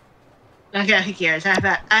 Okay, who cares? I've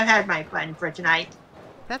had my fun for tonight.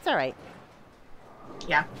 That's all right.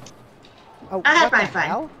 Yeah. Oh, I had what my the fun.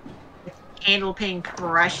 hell? Candlepin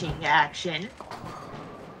crushing action.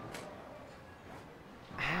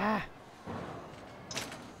 Ah.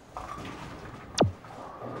 All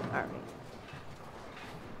right.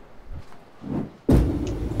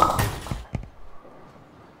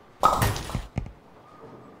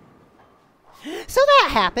 So that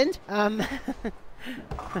happened.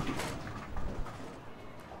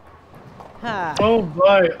 Oh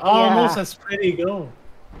boy, almost a splitty goal.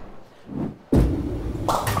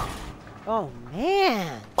 Oh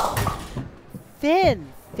man. Thin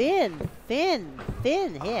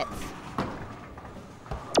hits.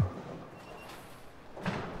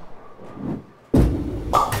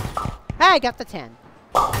 I got the 10.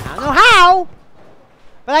 I don't know how,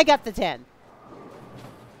 but I got the 10.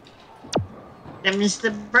 That means the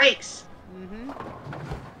brakes. Mm-hmm.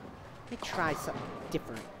 Let me try something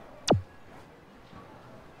different.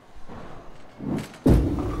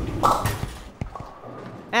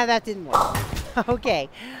 And that didn't work. Okay.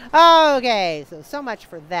 Okay, so much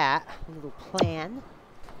for that little plan.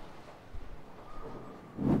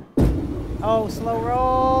 Oh, slow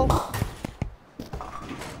roll.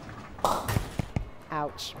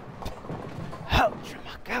 Ouch. Ouch,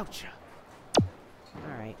 ouch.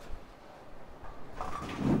 All right.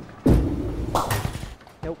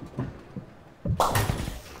 Nope.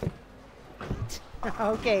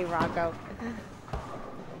 Okay, Ronko.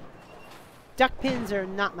 Duck pins are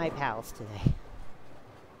not my pals today.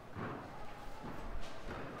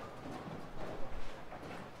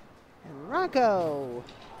 Ranko.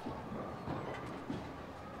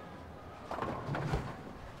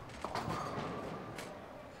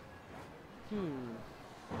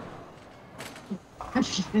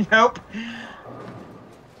 Nope.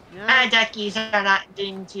 No. Duckies are not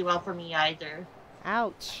doing too well for me either.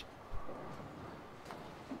 Ouch.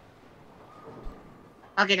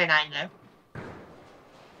 I'll get a 9 though.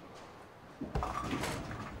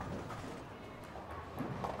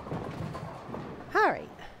 Alright.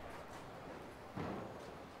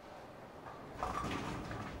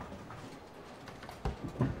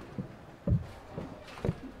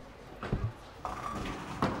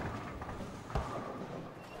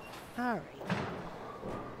 Alright.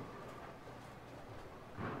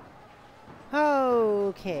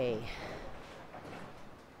 Okay.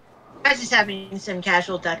 I was just having some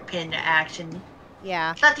casual duck pin action.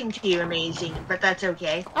 Yeah. Nothing too amazing, but that's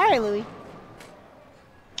okay. Alright, Louie.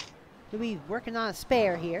 Louie working on a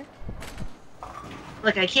spare here.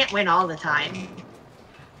 Look, I can't win all the time.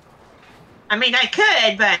 I mean, I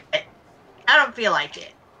could, but I don't feel like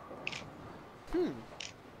it.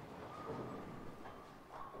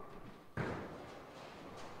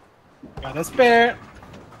 Got a spare.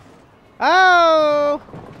 Oh!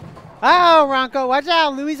 Oh, Ranko, watch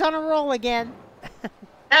out. Louie's on a roll again.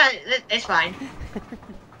 It's fine.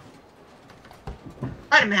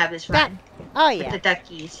 Let him have his fun. Oh, With yeah. the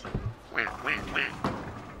duckies.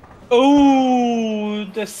 Oh,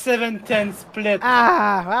 the 7-10 split.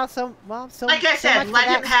 Ah, well, so Like I so said, much for let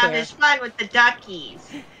that him have spare. his fun with the duckies.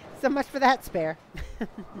 So much for that spare.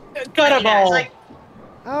 Got a It's ball. like,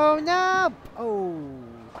 Oh, no. Oh.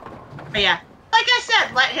 but yeah, like I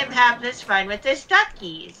said, let him have his fun with his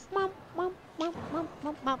duckies.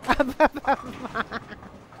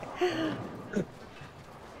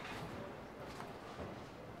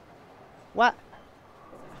 What?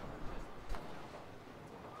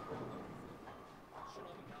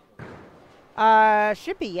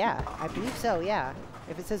 Should be, yeah. I believe so, yeah.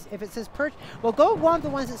 If it says purchase, well, go one of the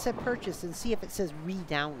ones that said purchase and see if it says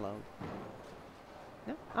re-download.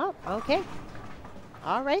 No? Oh, okay.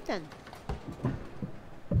 All right then.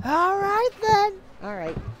 All right then. All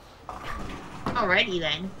right. Alrighty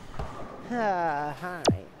then. All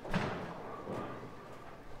right.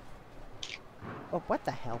 Oh, what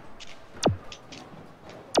the hell?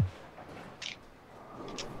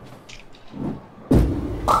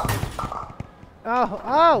 Oh,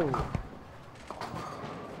 oh!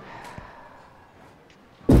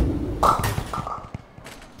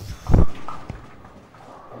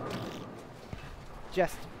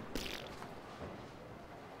 Just.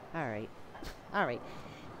 Alright. Alright.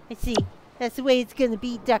 I see. That's the way it's gonna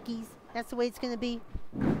be, duckies. That's the way it's gonna be.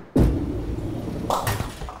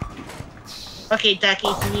 Okay,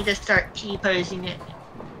 duckies, you need to start T-posing it.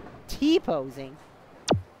 T-posing?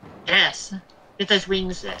 Yes. Get those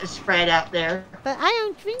wings spread out there. But I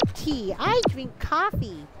don't drink tea. I drink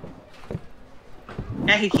coffee.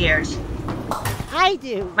 Now who cares? I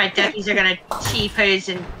do. My duckies are gonna T-pose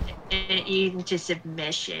and into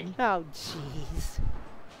submission. Oh, jeez.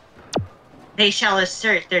 They shall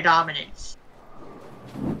assert their dominance.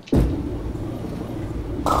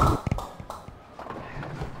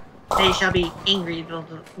 They shall be angry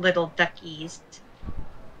little duckies.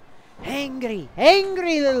 Angry,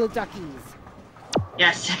 angry little duckies.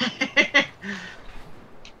 Yes.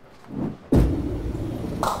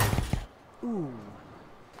 Ooh.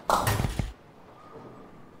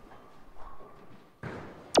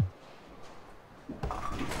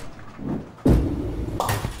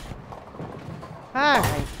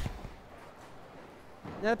 Alright.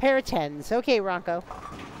 Another pair of 10s. Okay, Ranko.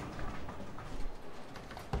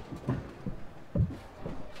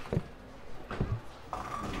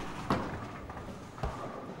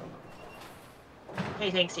 Hey,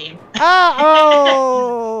 thanks, team. Uh-oh!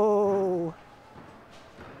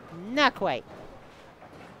 Not quite.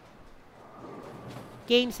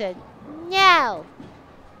 Game said, no!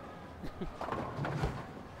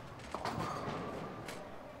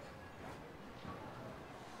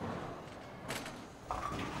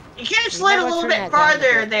 You could have slid a little bit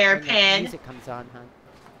farther there, when the Pin. music comes on, huh?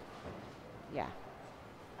 Yeah.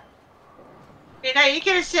 You know, you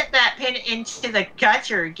could have sent that pin into the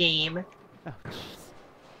gutter game. Oh, jeez.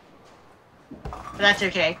 But that's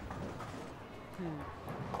okay.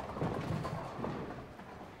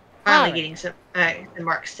 Finally Alright. getting some the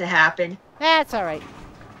marks to happen. That's alright. Getting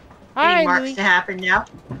Alright, marks Louie. to happen now.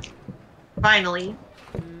 Finally.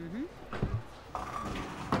 Mm-hmm.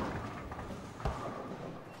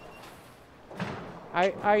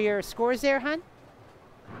 Are your scores there, hon?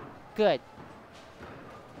 Good.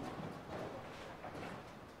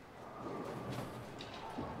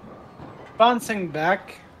 bouncing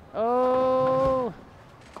back. Oh.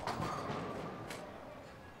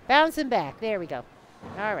 Bouncing back. There we go.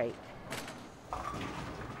 All right.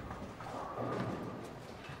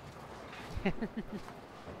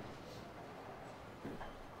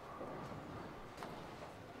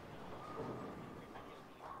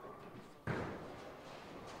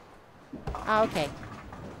 Okay.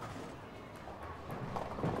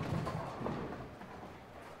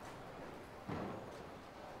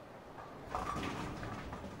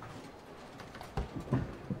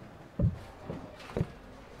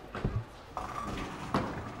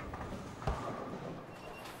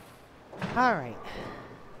 All right.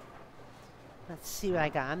 Let's see what I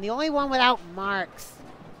got. I'm the only one without marks.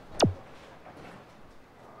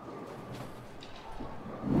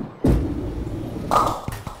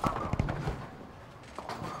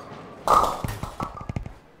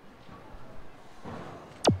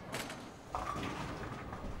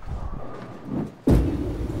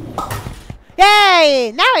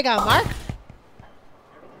 Yay! Now I got a mark.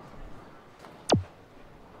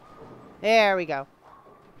 There we go.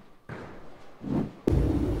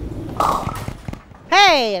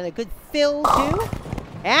 Hey, and a good fill too.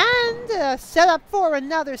 And set up for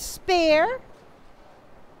another spare.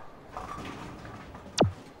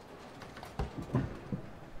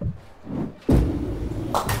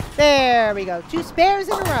 There we go. 2 spares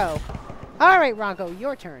in a row. All right, Ranko,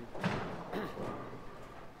 your turn.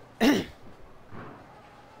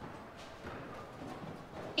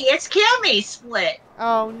 It's kill me split.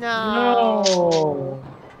 Oh no. No.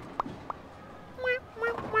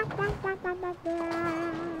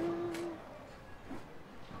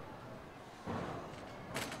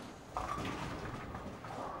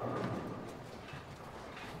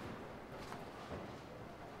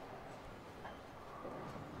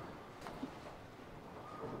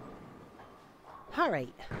 All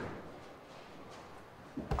right.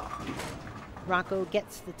 Ranko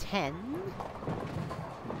gets the 10.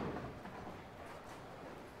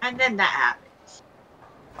 And then that happens.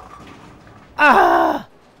 Ah!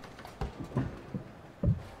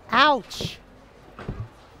 Ouch!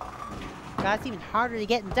 God, it's even harder to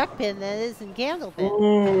get in duck pin than it is in candlepin.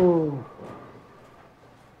 Ooh.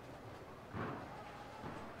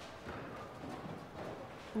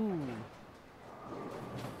 Ooh.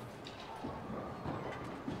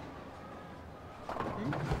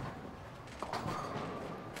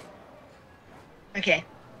 Okay.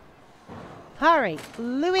 All right,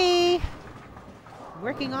 Louis.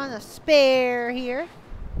 Working on a spare here.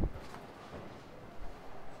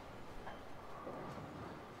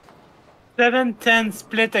 Seven, 10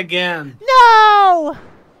 split again. No!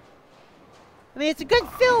 I mean, it's a good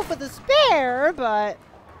fill for the spare, but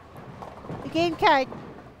the game kind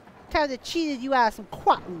of cheated you out of some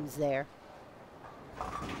quattons there.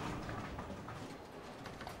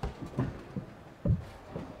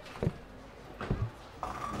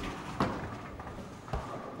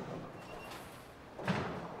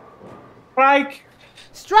 Strike.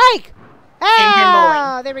 Strike!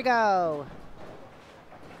 Ah, bowling. there we go.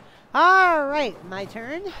 All right, my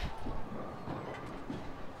turn.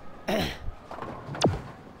 Thank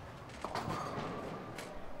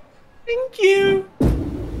you.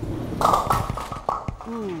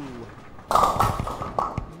 Ooh.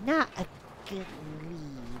 Not a good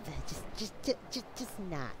lead. Just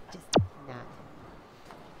not. Just not.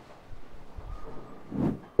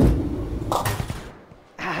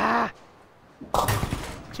 Ah!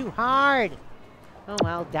 Too hard. Oh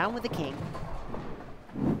well, down with the king.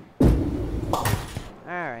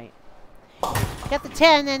 Alright. Got the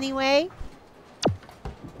 10 anyway.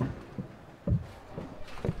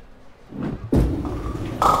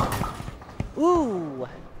 Ooh.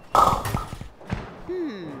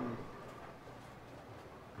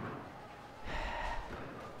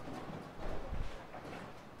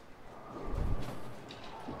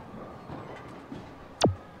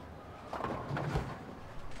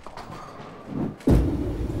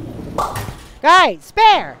 Guys,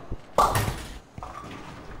 spare!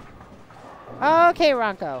 Okay,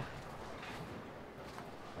 Ranko.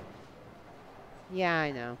 Yeah,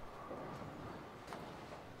 I know.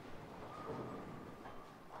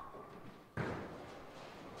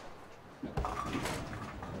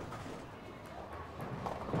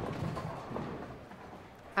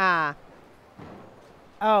 Ah.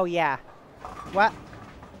 Oh, yeah. What?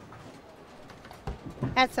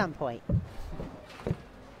 At some point.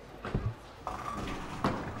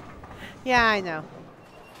 Yeah, I know.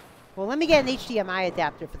 Well, let me get an HDMI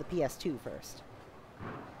adapter for the PS2 first.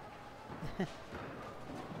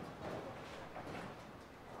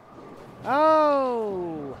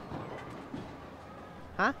 Oh!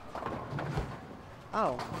 Huh?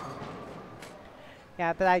 Oh.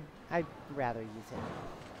 Yeah, but I'd rather use it.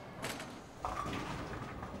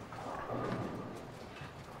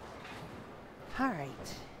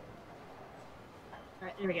 Alright.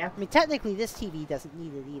 Alright, there we go. I mean, technically this TV doesn't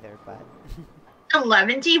need it either, but...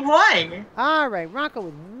 11-1! Alright, Ranko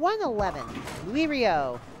with 111. Louis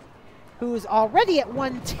Rio, who's already at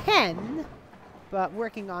 110, but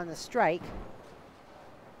working on a strike.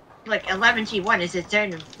 Look, 11-1 is its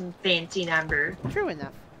own fancy number. True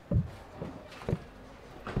enough.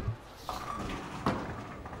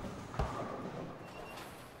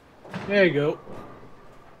 There you go.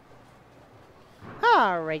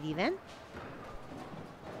 Alrighty then.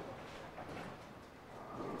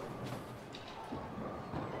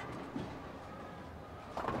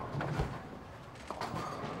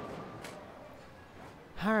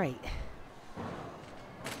 Alright.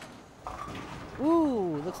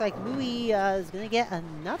 Ooh, looks like Louis is gonna get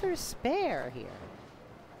another spare here.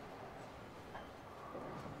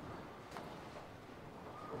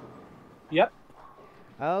 Yep.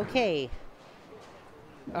 Okay.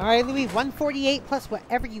 Alright, Louis, 148 plus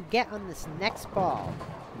whatever you get on this next ball.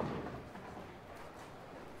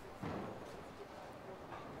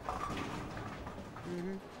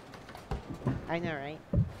 I know, right?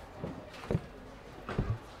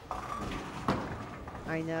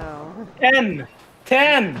 I know. 10!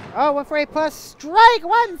 10! Oh, 148 plus strike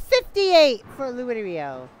 158 for Louis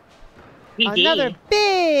Rio. GG. Another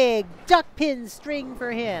big duck pin string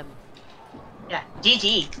for him. Yeah,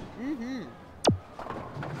 GG. Mm-hmm.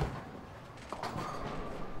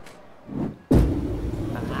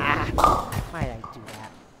 Ah, why did I do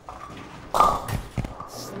that?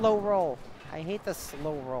 Slow roll. I hate the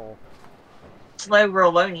slow roll. Slow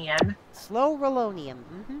rollonium. Slow rollonium.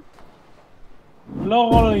 Mm-hmm.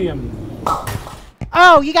 Lolium.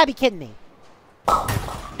 Oh, you gotta be kidding me.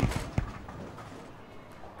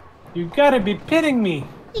 You gotta be kidding me.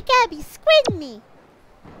 You gotta be squidding me.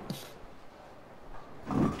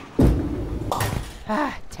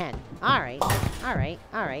 Ah, 10. Alright. Alright.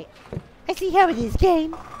 Alright. I see how it is,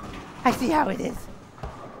 game. I see how it is.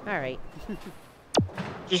 Alright.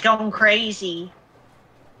 She's going crazy.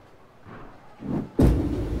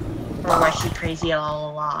 Or was she crazy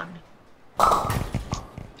all along?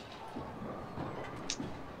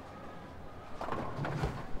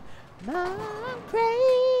 I'm crazy.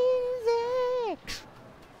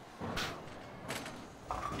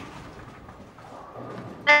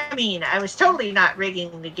 I mean, I was totally not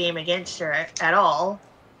rigging the game against her at all.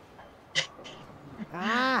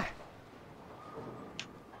 Ah.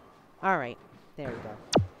 Alright. There we go.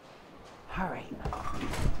 Alright.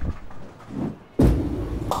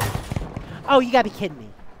 Oh, you gotta be kidding me.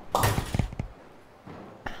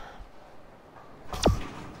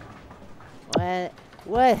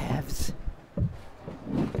 What hefs?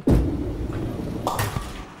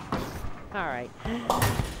 Alright.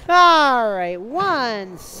 Alright,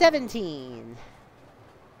 117.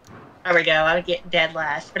 There we go. I was getting dead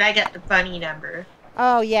last, but I got the funny number.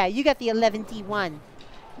 Oh yeah, you got the 11D1.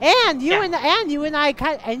 And you and I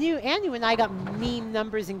got meme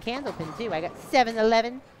numbers in Candlepin too. I got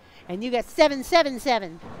 711 and you got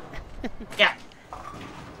 777. Yeah.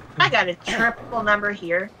 I got a triple number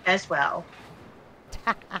here as well.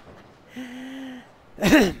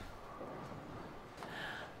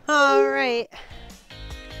 All right.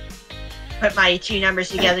 Put my two numbers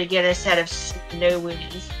together to get a set of snow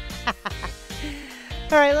woonies.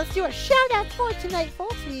 All right, let's do our shout out for tonight,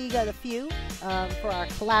 folks. We got a few for our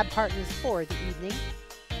collab partners for the evening.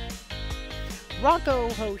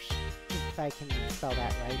 RankoHoshino, if I can spell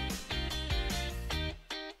that right.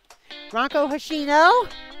 RankoHoshino.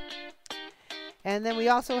 And then we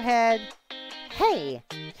also had, hey,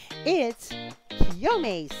 it's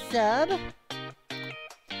Kiyome Sub.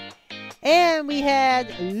 And we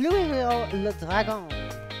had Louis Le Dragon.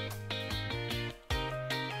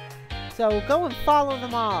 So go and follow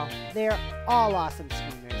them all. They're all awesome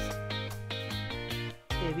streamers.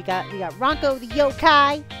 Okay, we got Ranko the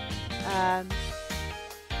Yokai,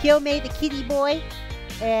 Kiyome the Kitty Boy,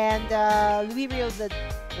 and Louis Rio the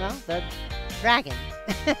Dragon.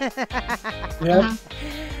 Yep.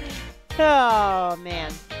 Oh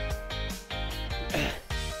man.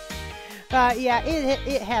 Yeah,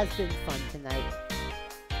 it has been fun tonight.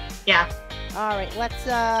 Yeah. All right, let's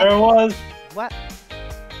There was. what?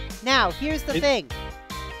 Now, here's the thing.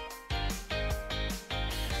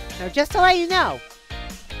 Now, just to let you know,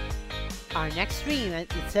 our next stream,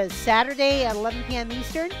 it says Saturday at 11 p.m.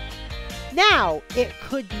 Eastern. Now, it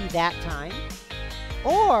could be that time,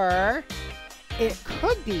 or it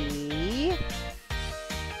could be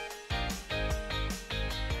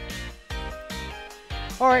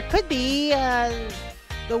Or it could be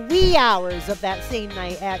the wee hours of that same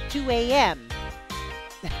night at 2 a.m.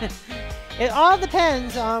 It all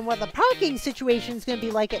depends on what the parking situation is going to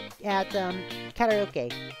be like at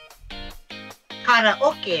karaoke.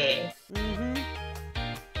 Karaoke.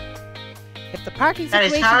 If the parking That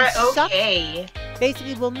is situation sucks, karaoke.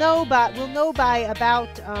 basically we'll know by about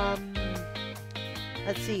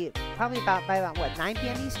let's see, probably by about what, 9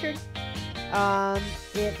 p.m. Eastern.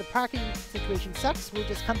 If the parking situation sucks, we'll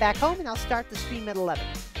just come back home and I'll start the stream at 11.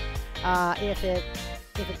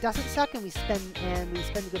 If it doesn't suck and we spend a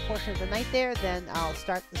good portion of the night there, then I'll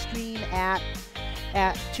start the stream at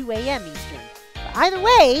 2 a.m. Eastern. But either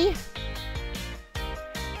way,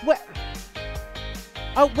 what?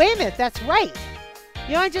 Oh, wait a minute, that's right.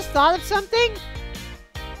 You know, I just thought of something.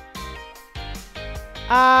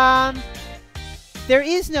 There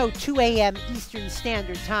is no 2 a.m. Eastern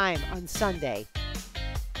Standard Time on Sunday.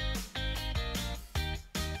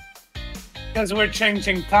 Because we're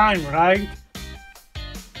changing time, right?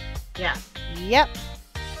 Yeah. Yep.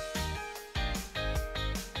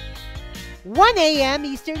 1 a.m.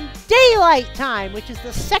 Eastern Daylight Time, which is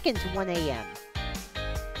the second 1 a.m.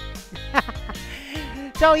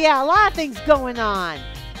 So yeah, a lot of things going on.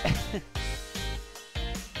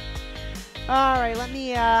 All right, let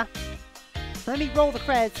me roll the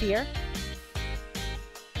credits here.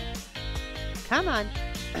 Come on.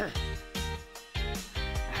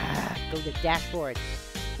 Go to dashboard.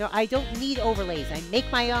 No, I don't need overlays. I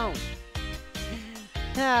make my own.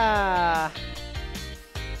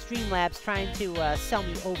 Streamlabs trying to sell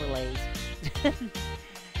me overlays.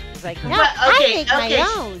 It's like, no, I make my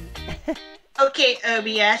own. Okay,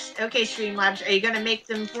 OBS. Okay, Streamlabs. Are you gonna make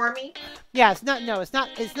them for me? Yeah, it's not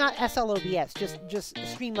SLOBS. Just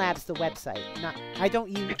Streamlabs, the website. I don't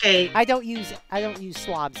use. Okay. I don't use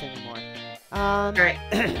slobs anymore. Alright.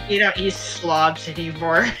 You don't use slobs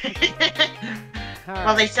anymore. Right.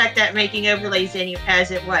 Well, they sucked at making overlays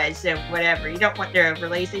as it was, so whatever. You don't want their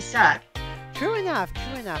overlays, they suck. True enough,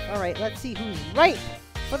 true enough. Alright, let's see who's right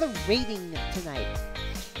for the rating tonight.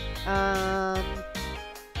 Oh.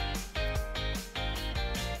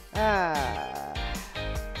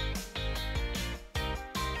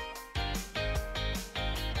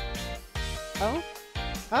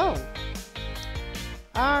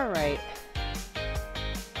 Alright. Alright,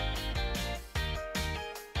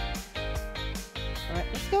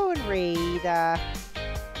 let's go and raid, actually,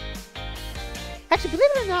 believe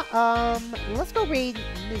it or not, let's go raid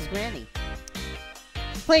Ms. Granny.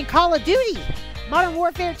 She's playing Call of Duty! Modern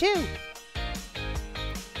Warfare 2!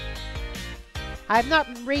 I've not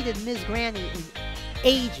raided Ms. Granny in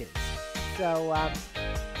ages. So,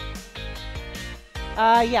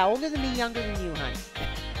 yeah, older than me, younger than you, hon.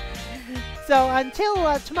 So,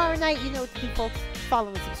 until tomorrow night, you know what to do, folks. Follow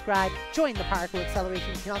and subscribe. Join the Particle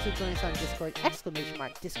Acceleration. You can also join us on Discord,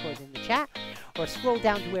 !Discord in the chat. Or scroll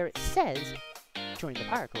down to where it says, join the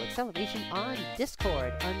Particle Acceleration on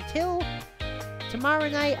Discord. Until tomorrow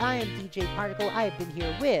night, I am DJ Particle. I have been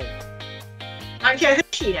here with...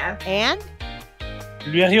 RankoHoshino. And...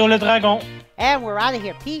 Lurio le Dragon. And we're out of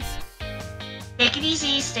here. Peace. Take it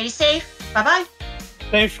easy. Stay safe. Bye-bye.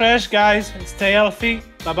 Stay fresh, guys, and stay healthy.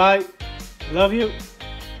 Bye-bye. Love you.